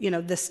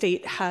 The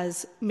state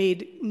has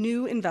made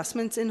new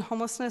investments in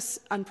homelessness,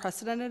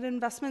 unprecedented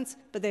investments,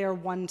 but they are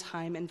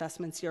one-time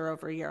investments year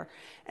over year.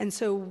 And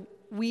so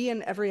we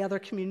and every other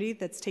community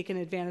that's taken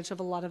advantage of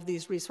a lot of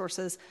these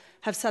resources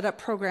have set up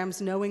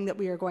programs knowing that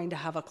we are going to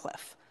have a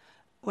cliff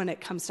when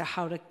it comes to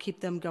how to keep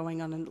them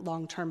going on a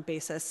long-term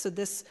basis. So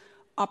this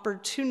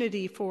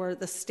opportunity for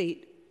the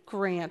state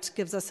grant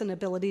gives us an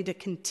ability to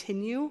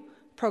continue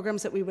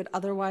programs that we would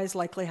otherwise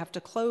likely have to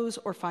close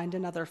or find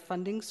another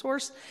funding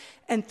source.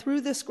 And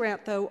through this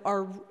grant, though,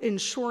 are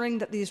ensuring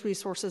that these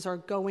resources are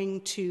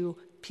going to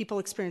people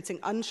experiencing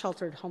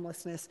unsheltered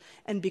homelessness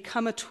and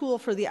become a tool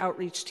for the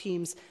outreach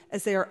teams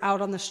as they are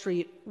out on the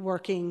street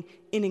working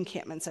in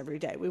encampments every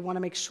day. We want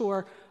to make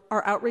sure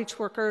our outreach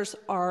workers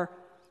are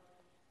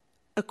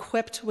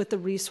equipped with the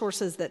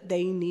resources that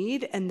they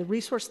need, and the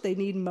resource they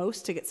need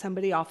most to get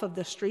somebody off of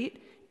the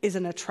street is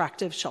an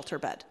attractive shelter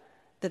bed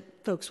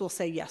that folks will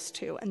say yes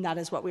to, and that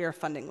is what we are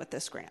funding with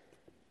this grant.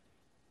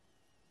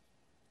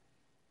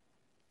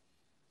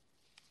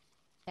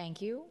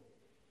 Thank you.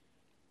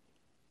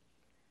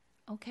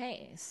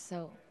 Okay,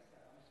 so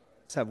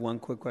just have one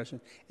quick question.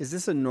 Is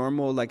this a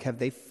normal, like, have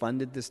they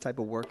funded this type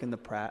of work in the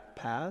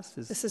past?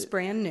 This is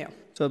brand new.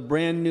 So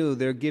brand new,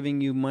 they're giving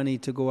you money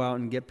to go out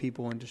and get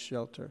people into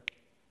shelter.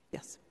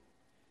 Yes.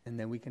 And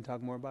then we can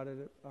talk more about it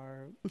at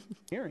our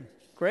hearing.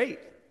 Great.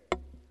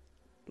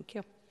 Thank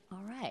you.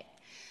 All right.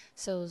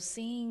 So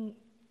seeing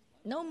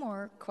no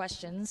more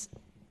questions,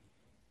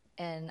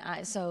 and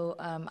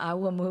I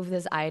will move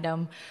this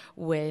item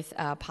with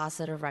a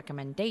positive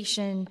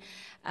recommendation.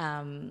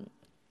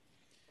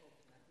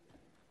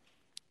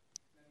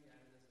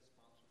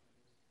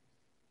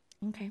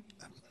 Okay.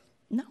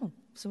 No.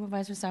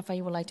 Supervisor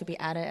Safai would like to be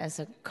added as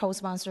a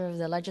co-sponsor of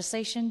the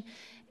legislation.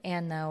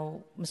 And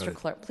now, Mr.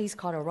 Clerk, please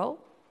call the roll.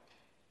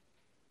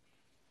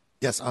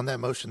 Yes, on that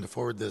motion to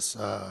forward this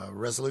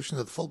resolution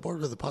to the full board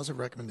with a positive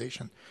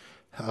recommendation,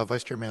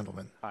 Vice Chair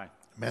Mandelman. Aye.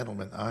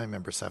 Mandelman, aye.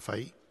 Member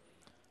Safai.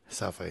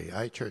 Safai,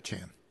 aye. Chair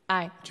Chan.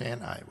 Aye.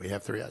 Chan, aye. We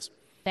have 3 ayes.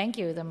 Thank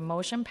you. The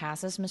motion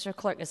passes. Mr.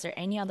 Clerk, is there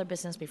any other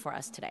business before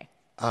us today?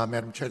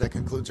 Madam Chair, that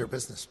concludes our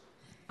business.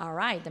 All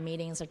right. The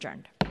meeting is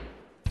adjourned.